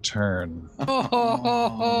skip your turn.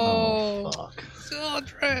 Oh, Fuck.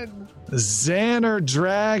 children. Xander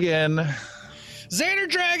Dragon. Xander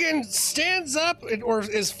Dragon stands up or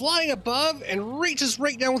is flying above and reaches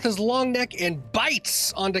right down with his long neck and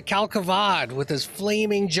bites onto Calcavad with his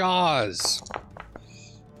flaming jaws.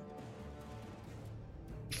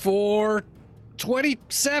 For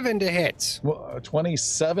 27 to hit. Well,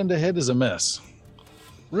 27 to hit is a miss.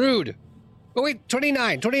 Rude. Oh, wait,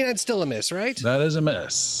 29. 29's still a miss, right? That is a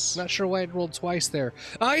miss. Not sure why it rolled twice there.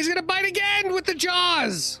 He's going to bite again with the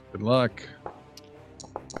jaws. Good luck.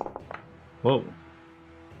 Whoa.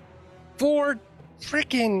 For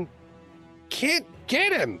freaking can't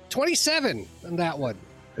get him. 27 on that one.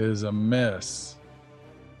 Is a miss.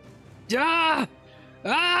 Ah!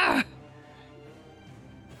 Ah!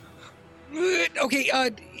 Okay,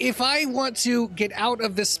 if I want to get out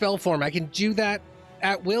of this spell form, I can do that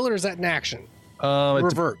at will, or is that an action?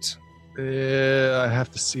 Revert. I have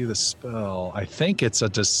to see the spell. I think it's a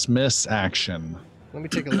dismiss action. Let me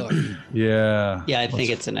take a look. Yeah. Yeah, I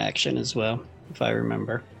think it's an action as well, if I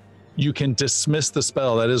remember. You can dismiss the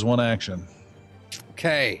spell. That is one action.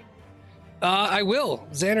 Okay. I will.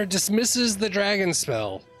 Xander dismisses the dragon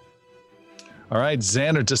spell. All right,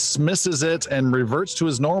 Xander dismisses it and reverts to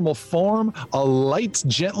his normal form, alights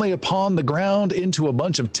gently upon the ground into a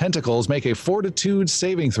bunch of tentacles. Make a fortitude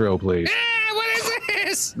saving throw, please. Ah, what is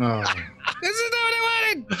this? Oh. This is not what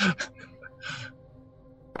I wanted.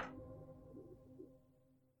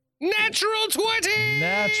 Natural 20!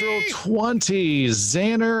 Natural 20.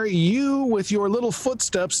 Xander, you with your little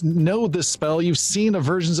footsteps know this spell. You've seen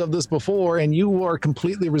versions of this before, and you are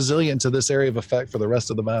completely resilient to this area of effect for the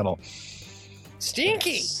rest of the battle.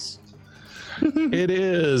 Stinky. It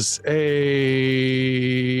is a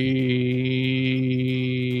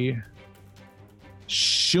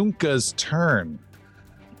Shunka's turn.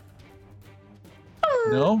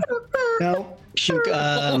 No? No.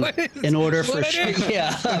 in order for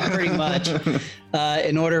pretty much.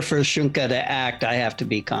 In order for Shunka to act, I have to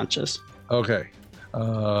be conscious. Okay.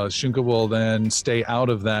 Shunka will then stay out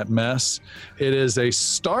of that mess. It is a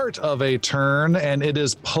start of a turn, and it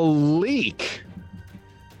is Palik.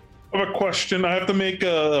 I have a question. I have to make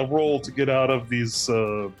a roll to get out of these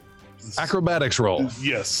acrobatics roll.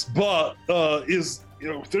 Yes, but there's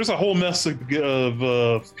a whole mess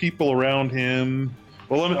of people around him.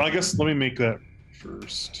 Well, let me make that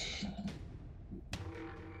first.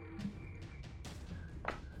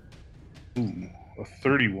 Ooh, a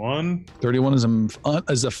 31. 31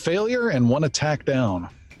 is a failure and 1 attack down.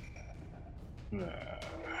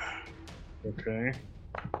 Okay.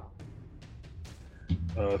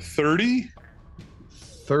 30.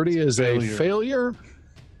 30 is a failure.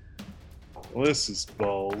 Well, this is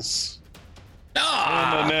balls.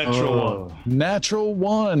 And a natural one. Natural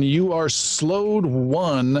 1. You are slowed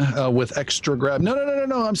 1 with extra grab. No.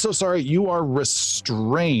 I'm so sorry. You are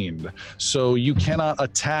restrained. So you cannot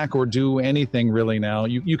attack or do anything really now.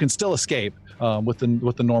 You can still escape with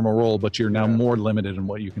the normal roll, but you're now more limited in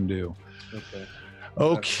what you can do.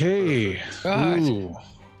 Okay. Ooh.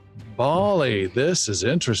 Bali, this is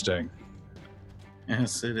interesting.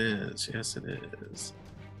 Yes, it is.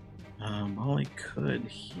 Bali could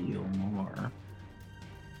heal more.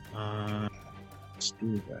 Let's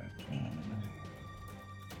do that.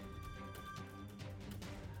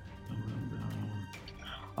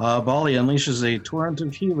 Bali unleashes a torrent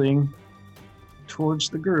of healing towards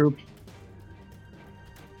the group.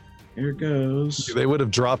 Here goes. They would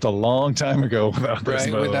have dropped a long time ago without this.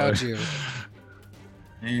 Right, without you.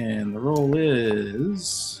 And the roll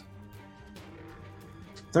is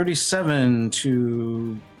 37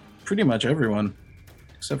 to pretty much everyone,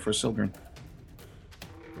 except for Sildren.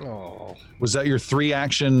 Oh. Was that your 3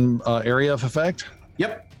 action area of effect?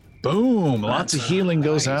 Yep. Boom. Lots of healing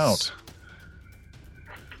goes out.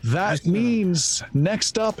 That means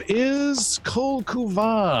next up is Kol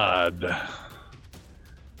Kuvad.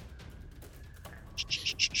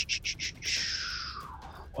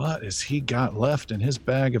 What has he got left in his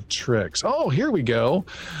bag of tricks? Oh, here we go.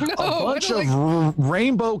 A bunch of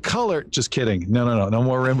rainbow color. Just kidding. No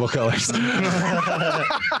more rainbow colors.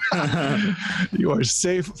 You are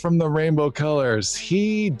safe from the rainbow colors.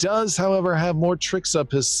 He does, however, have more tricks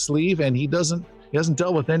up his sleeve, and he hasn't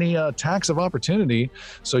dealt with any attacks of opportunity,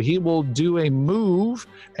 so he will do a move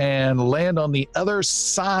and land on the other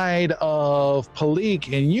side of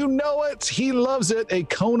Palik, and you know it, he loves it. A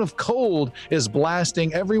cone of cold is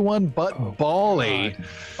blasting everyone but Bali.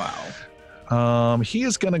 Wow. He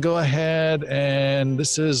is going to go ahead, and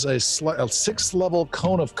this is a 6th level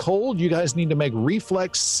cone of cold. You guys need to make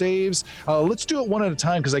reflex saves. Let's do it one at a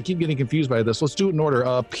time because I keep getting confused by this. Let's do it in order.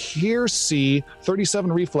 Piercy,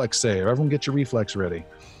 37 reflex save. Everyone get your reflex ready.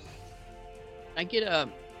 I get a...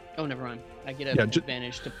 Oh, never mind. I get an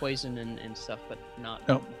advantage to poison and stuff, but not...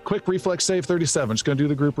 No, quick reflex save, 37. Just going to do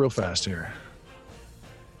the group real fast here.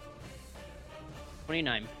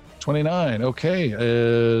 29. 29. Okay,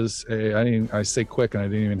 I say quick and I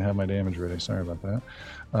didn't even have my damage ready. Sorry about that.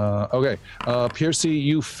 Okay, Piercy,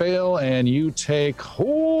 you fail and you take,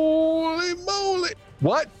 holy moly,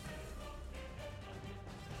 what?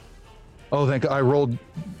 Oh, thank God, I rolled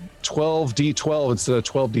 12d12 instead of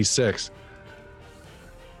 12d6.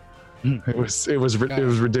 It was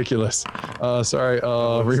ridiculous. Sorry,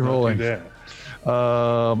 re-rolling.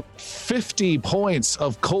 50 points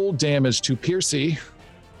of cold damage to Piercy.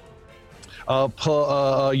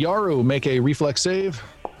 Yaru, make a reflex save.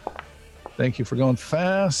 Thank you for going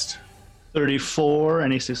fast. 34.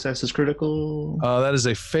 Any success is critical. That is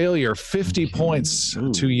a failure. 50 points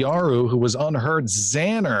to Yaru, who was unhurt.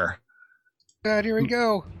 Xander. God, here we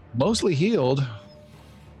go. Mostly healed.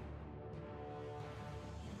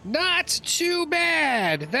 Not too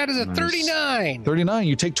bad. That is a 39. 39.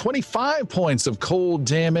 You take 25 points of cold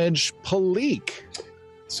damage. Palik.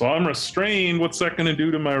 So I'm restrained. What's that going to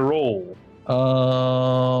do to my roll?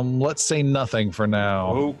 Let's say nothing for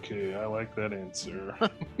now. Okay, I like that answer.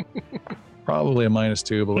 Probably a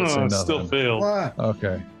 -2, but let's say nothing. Still failed.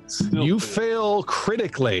 Okay. You fail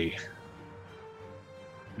critically.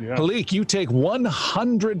 Yeah. Palik, you take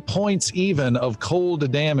 100 points even of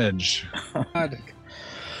cold damage. God.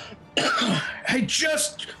 I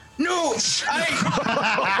just... No!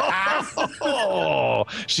 Oh,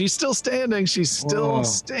 she's still standing. She's still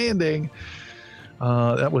standing.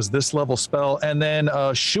 That was this level spell. And then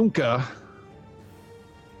Shunka.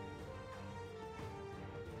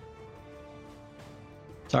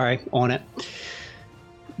 Sorry, on it.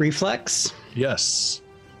 Reflex? Yes.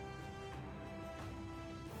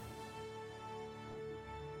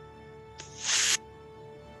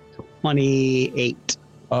 28.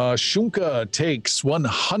 Shunka takes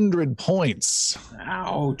 100 points.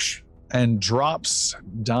 Ouch. And drops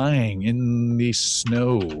dying in the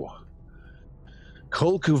snow.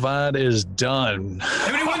 Kolkuvad is done.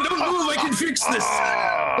 Everyone don't move, I can fix this.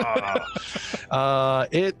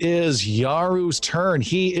 It is Yaru's turn.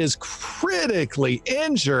 He is critically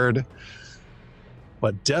injured,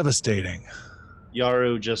 but devastating.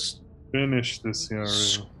 Yaru just finish this,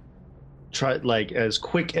 Yaru. Try like as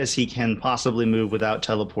quick as he can possibly move without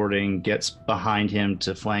teleporting, gets behind him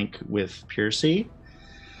to flank with Piercy.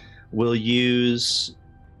 Will use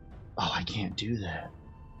I can't do that.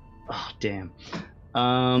 Oh damn.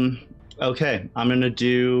 Okay, I'm gonna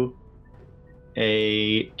do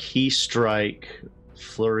a key strike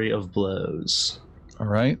flurry of blows. All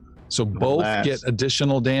right. So both get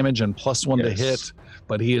additional damage and +1 to hit,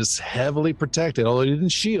 but he is heavily protected, although he didn't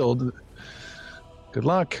shield. Good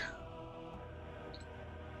luck.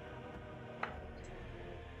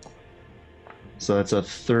 So that's a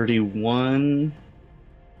 31,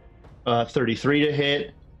 33 to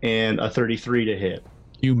hit, and a 33 to hit.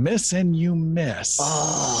 You miss and you miss.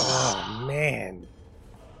 Oh man.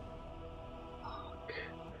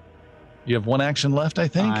 You have one action left, I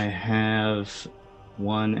think? I have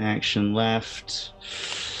one action left.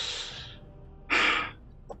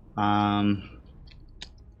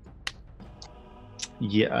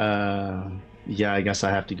 Yeah, I guess I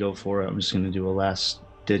have to go for it. I'm just going to do a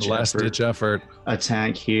last-ditch effort.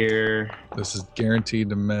 Attack here. This is guaranteed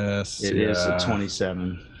to miss. It is a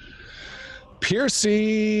 27.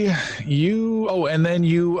 Piercy, and then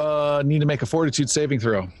you need to make a fortitude saving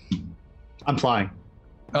throw. I'm flying.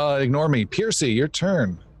 Ignore me. Piercy, your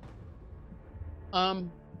turn.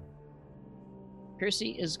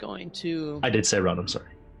 Piercy is going to I did say run, I'm sorry.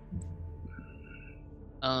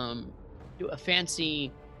 do a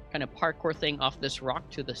fancy kind of parkour thing off this rock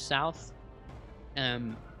to the south.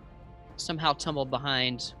 Somehow tumble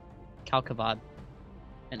behind Kalkavad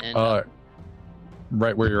and end up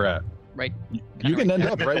right where you're at. right. You can end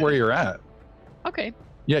up right where you're at. Okay.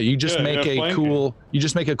 Yeah, you just make a cool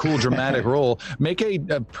dramatic roll. Make a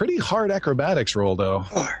pretty hard acrobatics roll though.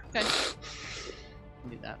 Okay.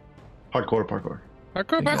 Do that. Parkour. Parkour.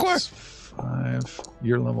 5.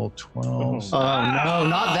 You're level 12. Oh no,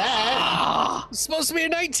 not that. It's supposed to be a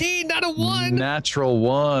 19, not a 1. Natural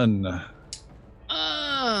 1.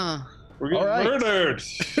 We're getting murdered.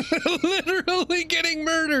 Literally getting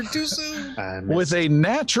murdered too soon. With a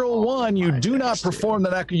natural 1, you do not perform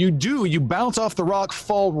that. You bounce off the rock,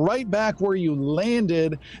 fall right back where you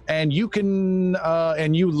landed, and you can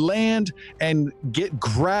you land and get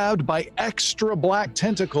grabbed by extra black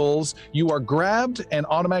tentacles. You are grabbed and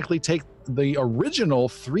automatically take the original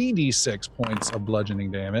 3d6 points of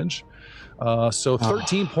bludgeoning damage. So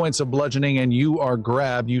 13 points of bludgeoning, and you are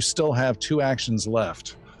grabbed. You still have 2 actions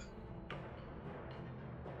left.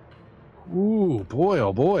 Ooh, boy,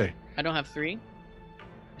 oh boy. I don't have 3. I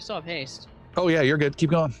still have haste. Oh yeah, you're good.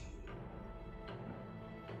 Keep going.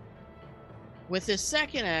 With his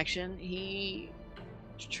second action, he's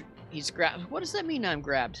grabbed. What does that mean? I'm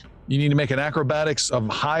grabbed. You need to make an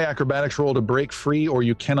high acrobatics roll to break free, or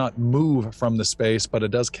you cannot move from the space, but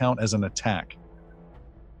it does count as an attack.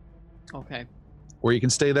 Okay. Or you can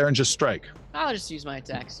stay there and just strike. I'll just use my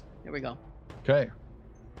attacks. Here we go. Okay.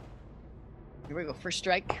 Here we go. First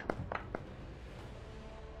strike.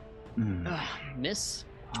 Miss.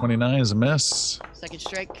 29 is a miss. Second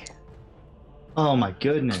strike. Oh my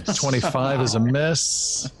goodness. 25 is a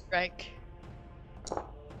miss. Strike.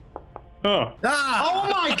 Oh. Oh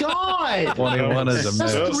my god! 21 is a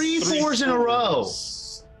miss. That's 3 4s in a row.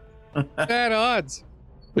 Bad odds.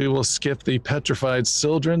 We will skip the petrified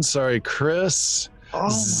Sildren. Sorry, Chris. Oh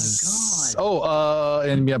my god.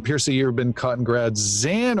 And yeah, Piercy, you've been caught and grabbed.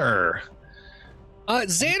 Xander.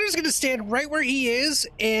 Xander's going to stand right where he is,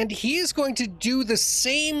 and he is going to do the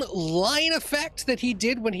same line effect that he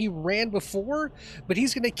did when he ran before, but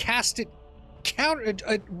he's going to cast it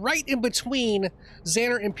right in between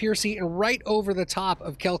Xander and Piercy and right over the top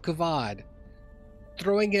of Kel'Kavad,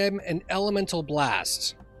 throwing him an elemental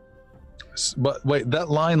blast. But wait, that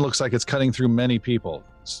line looks like it's cutting through many people.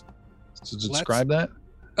 So describe that?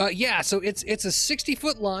 Yeah, so it's a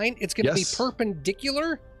 60-foot line. It's going to be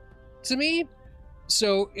perpendicular to me.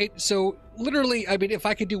 So literally, I mean, if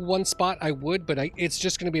I could do one spot, I would, but it's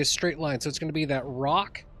just going to be a straight line. So it's going to be that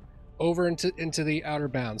rock over into the outer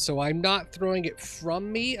bounds. So I'm not throwing it from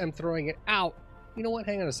me. I'm throwing it out. You know what?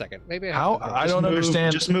 Hang on a second. Maybe I don't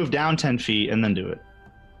understand. Just move down 10 feet and then do it.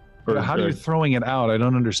 How are you throwing it out? I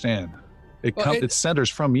don't understand. It centers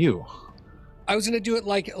from you. I was gonna do it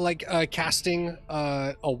like casting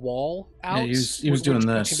a wall out. Yeah, he was doing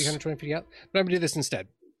this. Can be 120 feet out, but I'm gonna do this instead.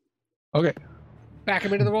 Okay. Back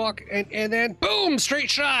him into the rock, and then boom, straight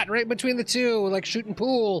shot right between the two, like shooting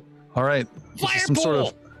pool. All right. Fire Some pool. sort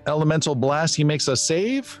of elemental blast. He makes a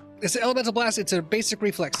save. It's an elemental blast. It's a basic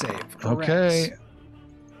reflex save. Correct. Okay.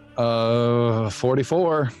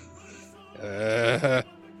 44.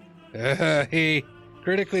 He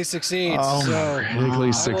critically succeeds. Oh, so critically I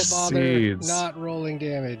will succeeds. bother not rolling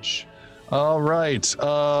damage. All right.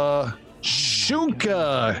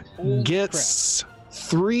 Shunka gets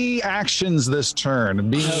 3 actions this turn,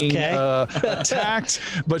 being attacked,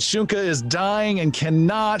 but Shunka is dying and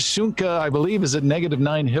cannot. Shunka, I believe, is at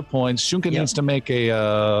 -9 hit points. Shunka needs to make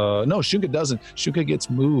a no, Shunka doesn't. Shunka gets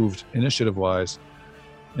moved initiative-wise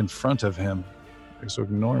in front of him. So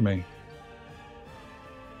ignore me.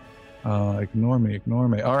 Ignore me.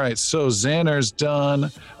 All right, so Xander's done.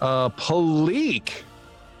 Palik.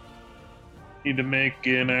 Need to make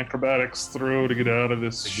an acrobatics throw to get out of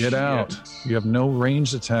this. Get out. You have no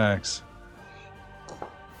ranged attacks.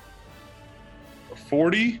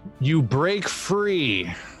 40. You break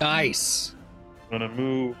free. Nice. I'm gonna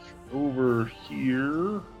move over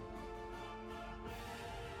here.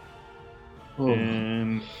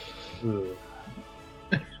 And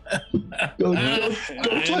Go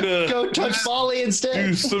touch Bali instead.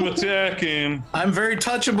 do some attacking. I'm very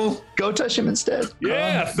touchable. Go touch him instead.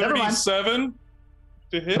 Yeah, Never mind. 37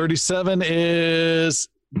 to hit. 37 is,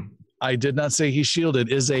 I did not say he's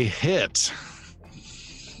shielded, is a hit.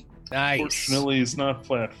 Nice. Fortunately, he's not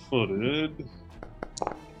flat-footed.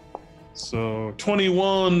 So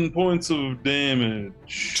 21 points of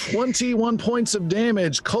damage. 21 points of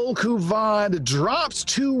damage. Kol Kuvad drops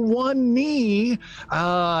to one knee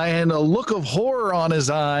and a look of horror on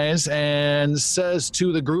his eyes and says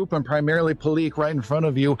to the group, and primarily Palik right in front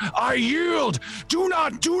of you, I yield! Do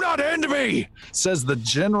not end me! Says the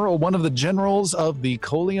general, one of the generals of the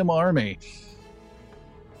Colium army.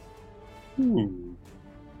 Ooh.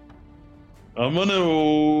 I'm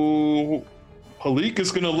gonna... Palik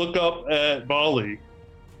is gonna look up at Bali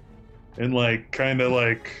and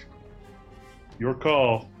your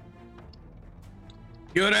call.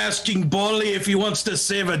 You're asking Bali if he wants to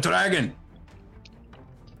save a dragon.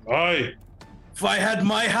 Aye. If I had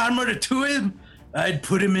my hammer to him, I'd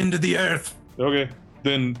put him into the earth. Okay,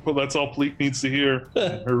 then that's all Palik needs to hear.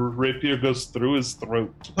 Her rapier goes through his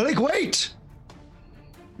throat. Palik, wait!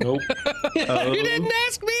 Nope. You didn't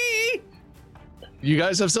ask me! You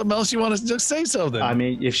guys have something else you want to just say something? I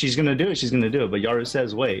mean, if she's gonna do it, she's gonna do it. But Yaru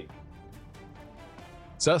says, wait.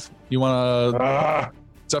 Seth, you want to...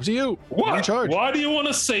 It's up to you. What? You're in charge. Why do you want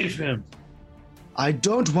to save him? I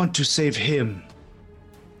don't want to save him.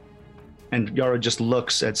 And Yara just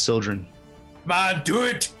looks at Sildren. Man, do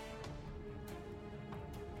it!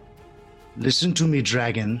 Listen to me,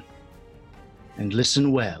 dragon, and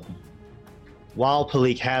listen well. While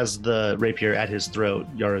Palik has the rapier at his throat,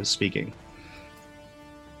 Yara is speaking.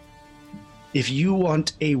 If you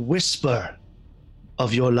want a whisper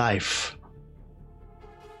of your life,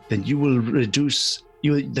 then you will reverse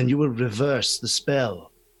the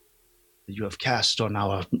spell that you have cast on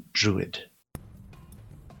our druid.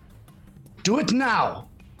 Do it now!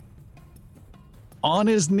 On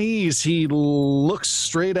his knees, he looks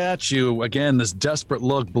straight at you. Again, this desperate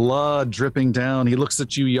look, blood dripping down. He looks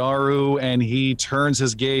at you, Yaru, and he turns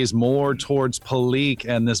his gaze more towards Palik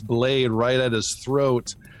and this blade right at his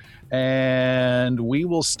throat. And we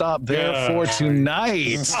will stop there for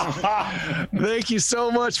tonight. Thank you so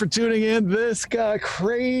much for tuning in. This got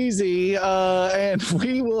crazy. And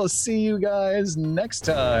we will see you guys next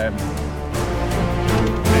time.